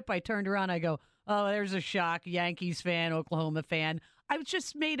literally a quip. I turned around, I go. Oh, there's a shock. Yankees fan, Oklahoma fan. I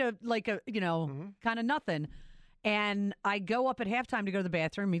just made kind of nothing. And I go up at halftime to go to the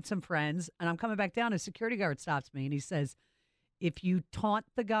bathroom, meet some friends, and I'm coming back down. A security guard stops me, and he says, if you taunt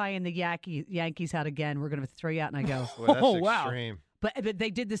the guy in the Yankees hat again, we're going to throw you out. And I go, well, that's extreme. But they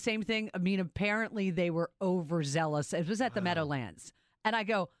did the same thing. I mean, apparently they were overzealous. It was at the Meadowlands. And I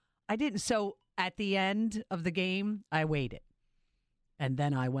go, I didn't. So at the end of the game, I waited. And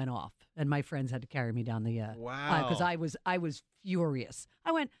then I went off. And my friends had to carry me down the wow, because I was furious.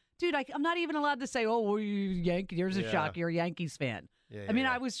 I went, dude, I'm not even allowed to say, oh, well, you Yankee. There's a shock. You're a Yankees fan. Yeah, I mean,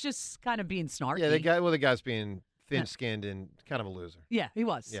 I was just kind of being snarky. Yeah, the guy's being thin-skinned and kind of a loser. Yeah, he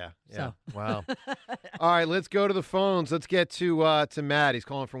was. Yeah. So. Wow. All right, let's go to the phones. Let's get to Matt. He's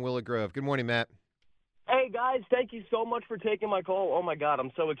calling from Willow Grove. Good morning, Matt. Hey guys, thank you so much for taking my call. Oh my God,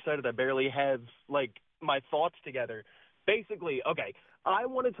 I'm so excited. I barely have my thoughts together. Basically, okay, I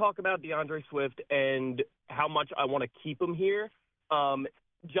want to talk about DeAndre Swift and how much I want to keep him here.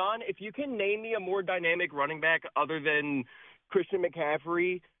 John, if you can name me a more dynamic running back other than Christian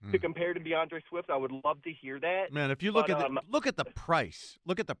McCaffrey to compare to DeAndre Swift, I would love to hear that. Man, if you look at the price,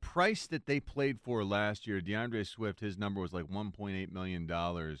 look at the price that they played for last year. DeAndre Swift, his number was like $1.8 million.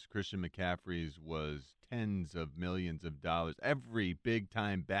 Christian McCaffrey's was tens of millions of dollars. Every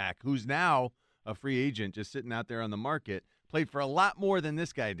big-time back who's now a free agent just sitting out there on the market played for a lot more than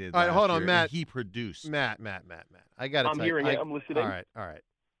this guy did. All right, hold on, year, Matt. and he produced. Matt. I got to tell you. I'm hearing it. I'm listening. All right.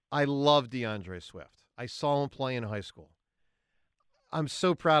 I love DeAndre Swift. I saw him play in high school. I'm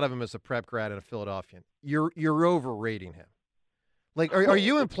so proud of him as a prep grad and a Philadelphian. You're overrating him. Like, are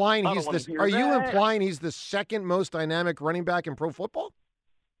you implying he's this? Are you implying he's the second most dynamic running back in pro football?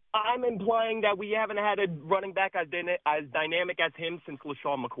 I'm implying that we haven't had a running back as dynamic as him since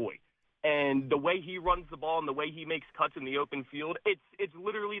LaShawn McCoy. And the way he runs the ball and the way he makes cuts in the open field, it's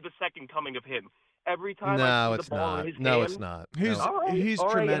literally the second coming of him. Every time I see the ball in his hand, it's not. He's all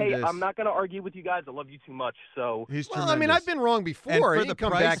right, tremendous. hey, I'm not going to argue with you guys. I love you too much. So He's well, tremendous. I mean, I've been wrong before. And for You the can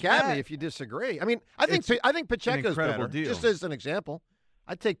come price, back at Matt, me if you disagree. I mean, I think Pacheco's incredible better. deal. Just as an example,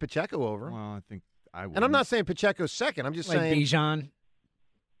 I'd take Pacheco over. Well, I think I would. And I'm not saying Pacheco's second. I'm just Like saying Bijan.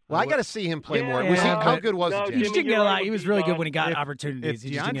 Well, I got to see him play more. Yeah, How good was he? he? He didn't get a lot. He was really good when he got opportunities. if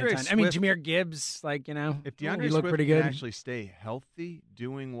He just didn't get DeAndre a ton. I mean, Swift- Jahmyr Gibbs, If DeAndre he looked Swift pretty can good. actually stay healthy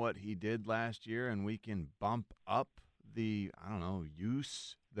doing what he did last year, and we can bump up the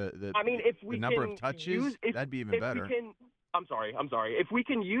use the I mean, if we the number can of touches, use, that'd be even better. I'm sorry. If we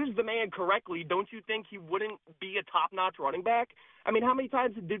can use the man correctly, don't you think he wouldn't be a top-notch running back? I mean, how many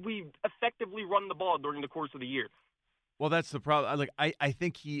times did we effectively run the ball during the course of the year? Well, that's the problem. I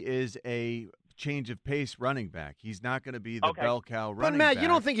think he is a change of pace running back. He's not going to be the bell cow running But Matt, back. you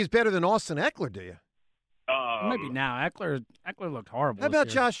don't think he's better than Austin Eckler, do you? He might be now. Eckler looked horrible. How about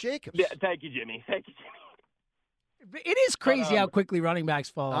this year. Josh Jacobs? Yeah, thank you, Jimmy. It is crazy how quickly running backs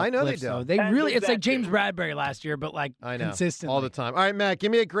fall. I know cliffs, they do. though. They And really. It's that like James too. Bradbury last year, but like I know. consistently All the time. All right, Matt,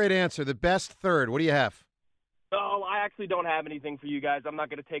 give me a great answer. The best third. What do you have? Oh, I actually don't have anything for you guys. I'm not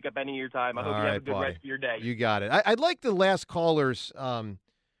going to take up any of your time. I hope you have a good rest of your day. You got it. I'd like the last caller's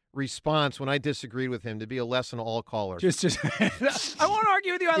response when I disagreed with him to be a lesson to all callers. I won't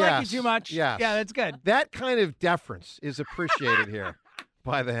argue with you. I like you too much. Yes. Yeah, that's good. That kind of deference is appreciated here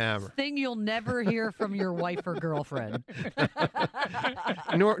by the Hammer. Thing you'll never hear from your wife or girlfriend.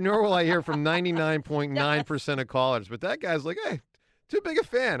 Nor will I hear from 99.9% of callers. But that guy's like, hey, too big a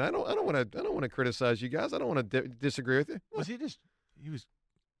fan. I don't want to criticize you guys. I don't want to disagree with you. Was he was He was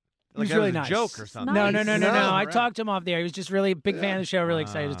like that really was a nice. joke or something. No. I Right. talked to him off the air. He was just really a big fan of the show. Really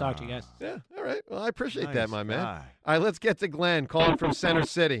excited to talk to you guys. Yeah, all right. Well, I appreciate Nice that, my man. guy. All right, let's get to Glenn calling from Center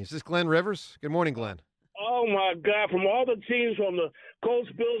City. Is this Glenn Rivers? Good morning, Glenn. Oh, my God. From all the teams, from the Colts,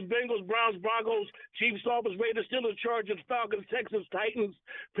 Bills, Bengals, Browns, Broncos, Chiefs, Dolphins, Raiders, Steelers, Chargers, Falcons, Texans, Titans,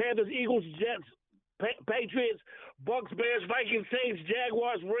 Panthers, Eagles, Jets, Patriots, Bucks, Bears, Vikings, Saints,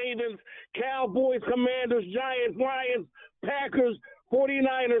 Jaguars, Ravens, Cowboys, Commanders, Giants, Lions, Packers,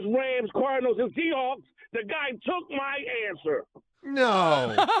 49ers, Rams, Cardinals, and Seahawks. The guy took my answer.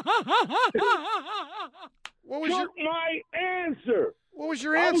 No. What was took my answer. What was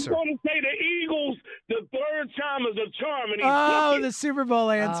your I was answer? going to say the Eagles, the third time is a charm, and he Oh, took it. the Super Bowl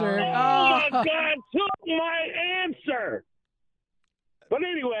answer. Oh, my God, took my answer. But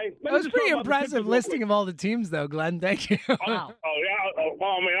anyway, That was pretty impressive listing of all the teams, though, Glenn. Thank you. Wow. Oh, yeah.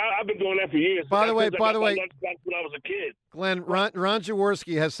 Oh, man, I've been doing that for years. By the way, Since I got my lunchbox when I was a kid. Glenn, Ron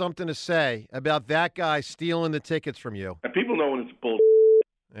Jaworski has something to say about that guy stealing the tickets from you. And people know when it's bull.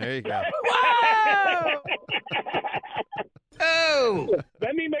 There you go. Oh!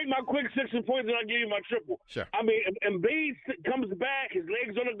 Let me make my quick 60 points and I'll give you my triple. Sure. I mean, Embiid comes back, his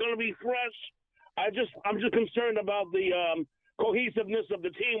legs are going to be fresh. I'm just concerned about the cohesiveness of the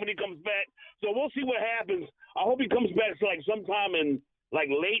team when he comes back. So we'll see what happens. I hope he comes back sometime in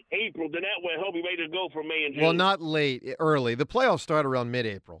late April. Then that way he'll be ready to go for May and June. Well, not late, early. The playoffs start around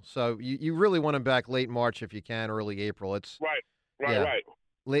mid-April, so you really want him back late March if you can, early April. It's right.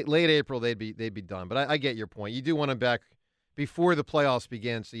 Late April they'd be done. But I get your point. You do want him back before the playoffs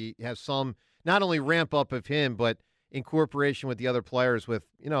begin, so you have some not only ramp up of him, but incorporation with the other players. With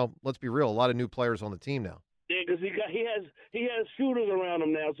let's be real, a lot of new players on the team now. Yeah, because he has shooters around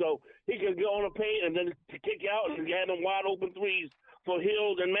him now, so he can go on the paint and then kick out and have them wide open threes for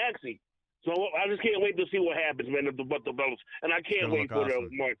Hills and Maxey. So I just can't wait to see what happens, man. But the Bells, and I can't wait for the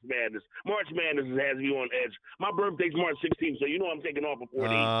March Madness. March Madness has me on edge. My birthday's March 16th, so I'm taking off before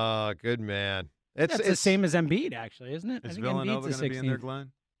the. Oh, good man. It's the same as Embiid, actually, isn't it? Is I think Villanova Embiid's going to be in there, 16th.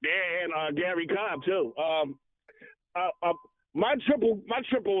 Glenn? Yeah, and Gary Cobb too. My triple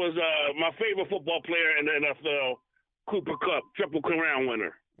is my favorite football player in the NFL, Cooper Kupp, Triple Crown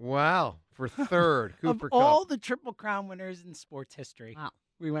winner. Wow, for third, Cooper Of Kupp. all the Triple Crown winners in sports history,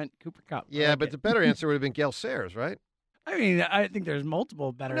 we went Cooper Kupp. Yeah, but the better answer would have been Gale Sayers, right? I mean, I think there's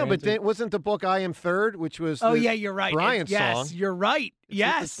multiple better No, but answers. then, wasn't the book I Am Third, which was Oh, the yeah, you're right. Brian Yes, song? you're right.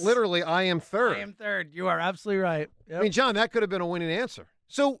 Yes. It's literally I Am Third. I am third. You are absolutely right. I mean, John, that could have been a winning answer.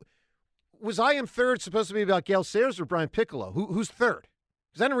 So was I Am Third supposed to be about Gale Sayers or Brian Piccolo? Who's third?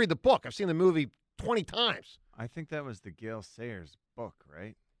 Because I didn't read the book. I've seen the movie 20 times. I think that was the Gale Sayers book,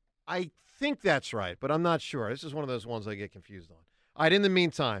 right? I think that's right, but I'm not sure. This is one of those ones I get confused on. All right, in the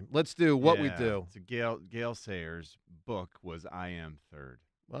meantime, let's do what we do. It's a Gale Sayers book was I Am Third.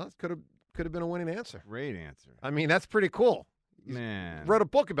 Well, it could have been a winning answer. Great answer. I mean, that's pretty cool. He Man. wrote a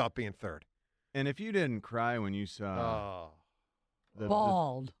book about being third. And if you didn't cry when you saw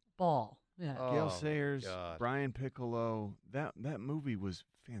Ball. Yeah. Gale Oh, Sayers, God. Brian Piccolo, that movie was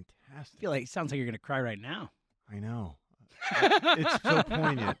fantastic. I feel like it sounds like you're going to cry right now. I know. It's so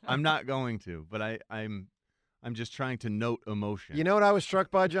poignant. I'm not going to, but I'm just trying to note emotion. You know what I was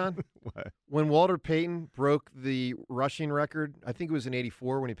struck by, John? What? When Walter Payton broke the rushing record, I think it was in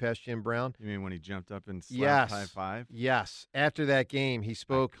 '84 when he passed Jim Brown. You mean when he jumped up and slapped Yes. high five? Yes. After that game, he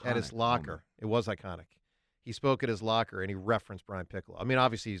spoke at his Iconic locker. moment. It was iconic. He spoke at his locker, and he referenced Brian Piccolo. I mean,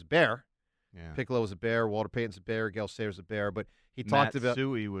 obviously, he's a Bear. Yeah. Piccolo was a Bear. Walter Payton's a Bear. Gale Sayers a Bear. But he Matt talked about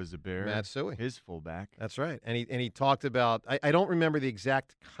Suhey was a Bear. Matt Suhey. His fullback. That's right. And he talked about, I don't remember the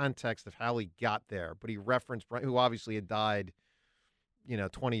exact context of how he got there, but he referenced Brian, who obviously had died,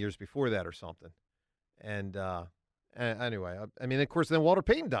 20 years before that or something. And anyway, I mean, of course, then Walter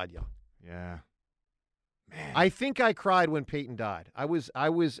Payton died young. Yeah. Man. I think I cried when Payton died. I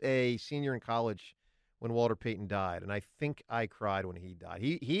was a senior in college when Walter Payton died, and I think I cried when he died.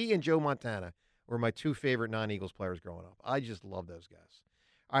 He and Joe Montana were my two favorite non-Eagles players growing up. I just love those guys.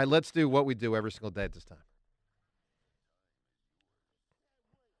 All right, let's do what we do every single day at this time.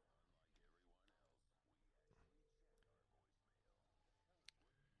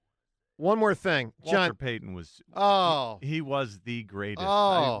 One more thing, John. Walter Payton was. He was the greatest.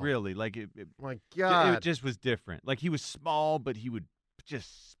 Oh. Really, like my God, it just was different. Like he was small, but he would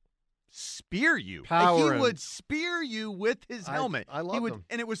just spear you. Power Like, he and- would spear you with his helmet. I loved him.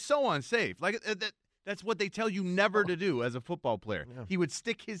 And it was so unsafe. Like that's what they tell you never to do as a football player. Yeah. He would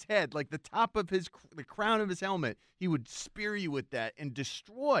stick his head, like the top of the crown of his helmet. He would spear you with that and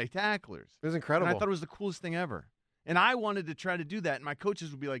destroy tacklers. It was incredible. And I thought it was the coolest thing ever. And I wanted to try to do that, and my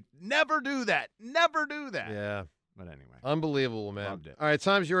coaches would be like, "Never do that. Never do that." Yeah. But anyway. Unbelievable, man. Loved it. All right,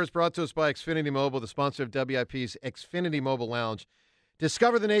 time's yours, brought to us by Xfinity Mobile, the sponsor of WIP's Xfinity Mobile Lounge.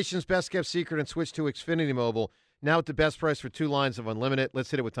 Discover the nation's best-kept secret and switch to Xfinity Mobile. Now at the best price for 2 lines of unlimited. Let's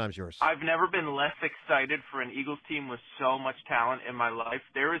hit it with time's yours. I've never been less excited for an Eagles team with so much talent in my life.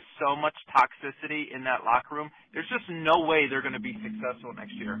 There is so much toxicity in that locker room. There's just no way they're going to be successful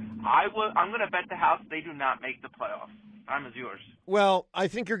next year. I'm going to bet the house they do not make the playoffs. Time is yours. Well, I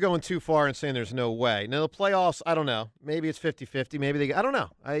think you're going too far in saying there's no way. Now, the playoffs, I don't know. Maybe it's 50-50. Maybe I don't know.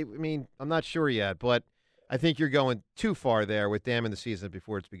 I mean, I'm not sure yet, but I think you're going too far there with damning the season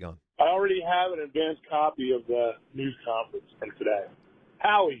before it's begun. I already have an advanced copy of the news conference from today.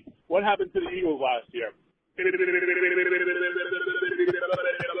 Howie, what happened to the Eagles last year?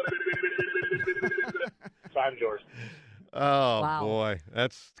 Time's yours. Oh, Wow. boy.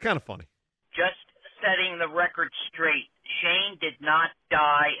 That's kind of funny. Just setting the record straight. Shane did not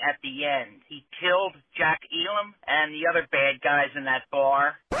die at the end. He killed Jack Elam and the other bad guys in that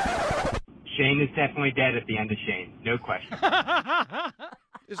bar. Shane is definitely dead at the end of Shane. No question.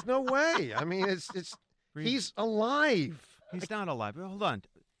 There's no way. I mean, it's he's alive. He's not alive. Hold on.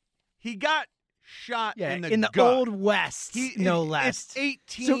 He got shot in the gut. Old West, no It's less.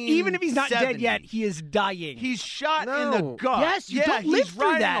 18. So even if he's not dead yet, he is dying. He's shot in the gut. Yes, you don't live he's through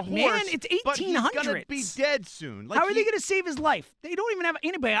riding that, a horse, man. It's 1800s. But he's gonna be dead soon. How are they going to save his life? They don't even have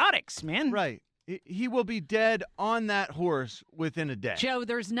antibiotics, man. Right. He will be dead on that horse within a day. Joe,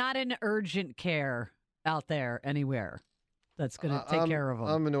 there's not an urgent care out there anywhere that's going to take care of him.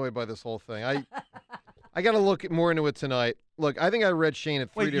 I'm annoyed by this whole thing. I got to look more into it tonight. Look, I think I read Shane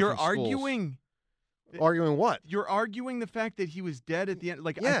at 3 Wait, different you're schools. arguing? Arguing what? You're arguing the fact that he was dead at the end?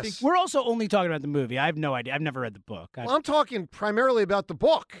 Like, Yes. I think We're also only talking about the movie. I have no idea. I've never read the book. Well, I'm talking primarily about the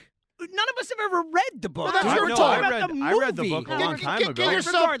book. None of us have ever read the book. Well, that's what we're we're talking talking about the movie. I read the book a long time ago.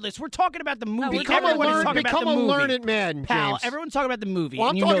 Regardless, we're talking about the movie. Become Everyone is a talking about the movie. learned man, Pal, James. everyone's talking about the movie. Well, I'm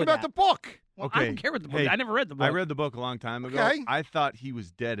and you talking know about that. the book. Well, I don't care what the book. Hey, I never read the book. I read the book a long time ago. Okay. I thought he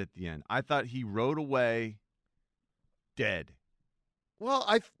was dead at the end. I thought he rode away dead. Well,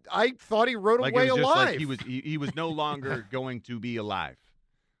 I thought he rode Like away it was just alive. like he was no longer going to be alive.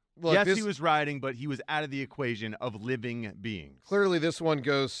 Look, yes, this- he was riding, but he was out of the equation of living beings. Clearly, this one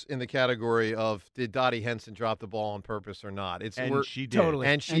goes in the category of did Dottie Henson drop the ball on purpose or not? And she did. Totally.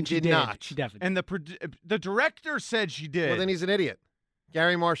 And she did not. She definitely. And the director said she did. Well, then he's an idiot.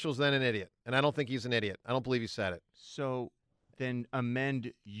 Gary Marshall's then an idiot, and I don't think he's an idiot. I don't believe he said it. So then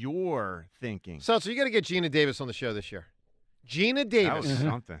amend your thinking. So you got to get Gina Davis on the show this year. Gina Davis. That was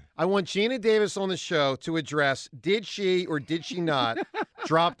something. I want Gina Davis on the show to address did she or did she not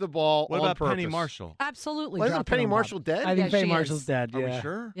drop the ball What on about purpose. Penny Marshall? Absolutely. Well, isn't dropped it Penny on Bob. Marshall dead? I think Yeah, Penny she Marshall's is. dead. Are Yeah. we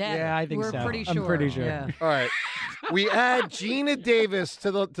sure? Yeah, I think we're so. pretty sure. I'm pretty sure. Yeah. All right. We add Gina Davis to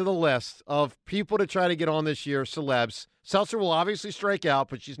the list of people to try to get on this year, celebs. Seltzer will obviously strike out,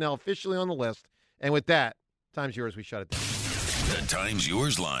 but she's now officially on the list. And with that, time's yours. We shut it down. The Time's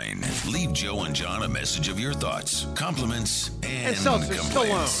Yours line. Leave Joe and John a message of your thoughts, compliments, and Seltzer,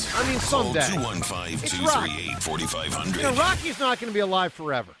 complaints. Stallone. I mean, someday. Call 215-238-4500. You know, Rocky's not going to be alive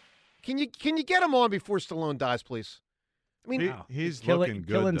forever. Can you get him on before Stallone dies, please? I mean, he's Killing- looking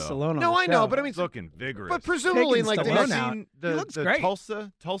good, killing though. Stallone on no, the I know, show. but I mean, He's looking vigorous. but presumably, Taking like the Stallone next out. Seen He looks the great.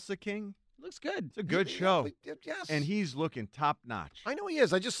 Tulsa King. Looks good. It's a good show. Yes, And he's looking top notch. I know he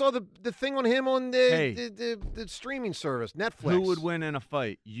is. I just saw the thing on him on the streaming service, Netflix. Who would win in a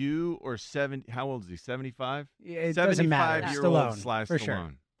fight? You or 70? How old is he? 75? Yeah, it doesn't matter. 75-year-old Stallone, Sly for Stallone.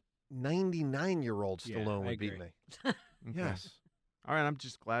 sure. 99-year-old Yeah, Stallone I would beat agree. me. Okay. Yes. All right. I'm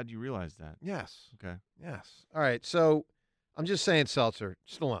just glad you realized that. Yes. Okay. Yes. All right. So I'm just saying, Seltzer,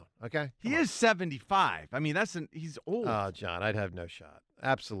 Stallone. Okay. He is 75. I mean, he's old. Oh, John, I'd have no shot.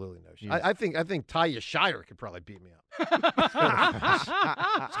 Absolutely no shot. Yes. I think Talia Shire could probably beat me up.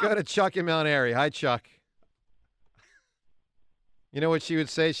 Let's go to Chuck in Mount Airy. Hi, Chuck. You know what she would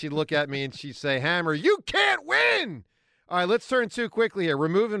say? She'd look at me and she'd say, Hammer, you can't win. All right, let's turn two quickly here. We're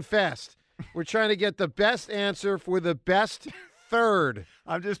moving fast. We're trying to get the best answer for the best third.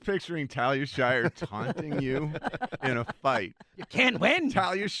 I'm just picturing Talia Shire taunting you in a fight. You can't win.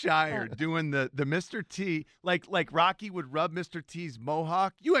 Talia Shire doing the Mr. T, like Rocky would rub Mr. T's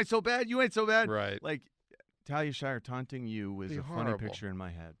mohawk. You ain't so bad. You ain't so bad. Right. Like Talia Shire taunting you is Be a funny horrible. picture in my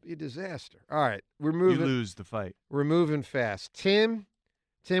head. Be a disaster. All right, we're You moving. lose the fight. We're moving fast. Tim,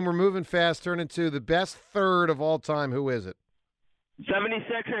 we're moving fast. Turning to the best third of all time. Who is it?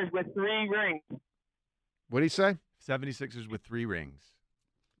 76ers with 3 rings. What did he say? 76ers with 3 rings.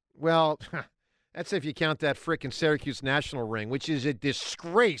 Well, that's if you count that frickin' Syracuse National ring, which is a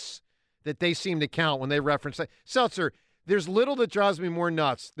disgrace that they seem to count when they reference that. Seltzer, there's little that drives me more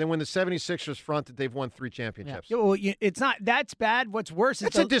nuts than when the 76ers front that they've won 3 championships. Yeah, well, it's not. That's bad. What's worse is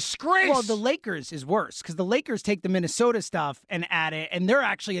That's a disgrace. Well, the Lakers is worse because the Lakers take the Minnesota stuff and add it, and they're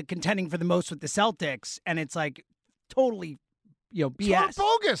actually contending for the most with the Celtics, and it's like totally, BS.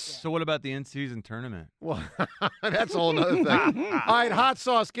 bogus. So what about the in-season tournament? Well, that's a whole other thing. All right, hot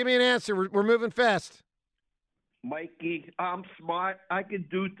sauce, give me an answer. We're moving fast. Mikey, I'm smart. I can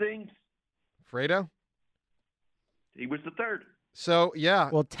do things. Fredo? He was the third. So, yeah.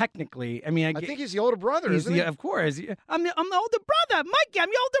 Well, technically, I mean, I think he's the older brother, isn't he? Of course, I'm the older brother, Mikey. I'm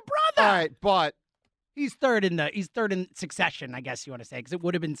the older brother. All right, but he's third in succession, I guess you want to say, because it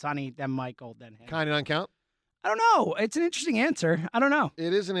would have been Sonny, then Michael, then him. kind of non-count? I don't know. It's an interesting answer. I don't know.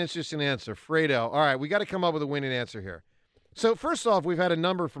 It is an interesting answer. Fredo. All right, we got to come up with a winning answer here. So, first off, we've had a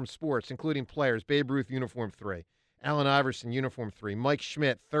number from sports, including players. Babe Ruth, uniform 3. Allen Iverson, uniform 3. Mike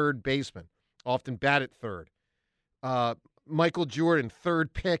Schmidt, third baseman, often batted third. Michael Jordan,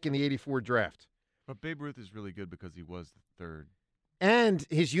 third pick in the 84 draft. But Babe Ruth is really good because he was the third. And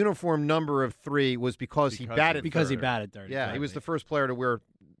his uniform number of 3 was because he batted Because he third. batted third. Yeah, he was exactly. the first player to wear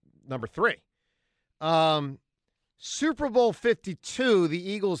number 3. Super Bowl 52, the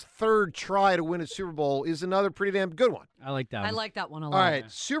Eagles' third try to win a Super Bowl, is another pretty damn good one. I like that I like that one a lot. All right,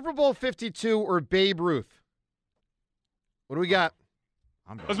 Super Bowl 52 or Babe Ruth? What do we got?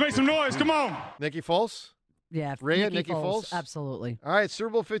 Let's make some noise. Come on. Nikki Foles? Yeah, Rhea, Nikki Foles? Absolutely. All right, Super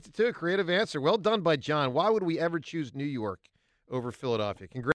Bowl 52, creative answer. Well done by John. Why would we ever choose New York over Philadelphia? Congrats.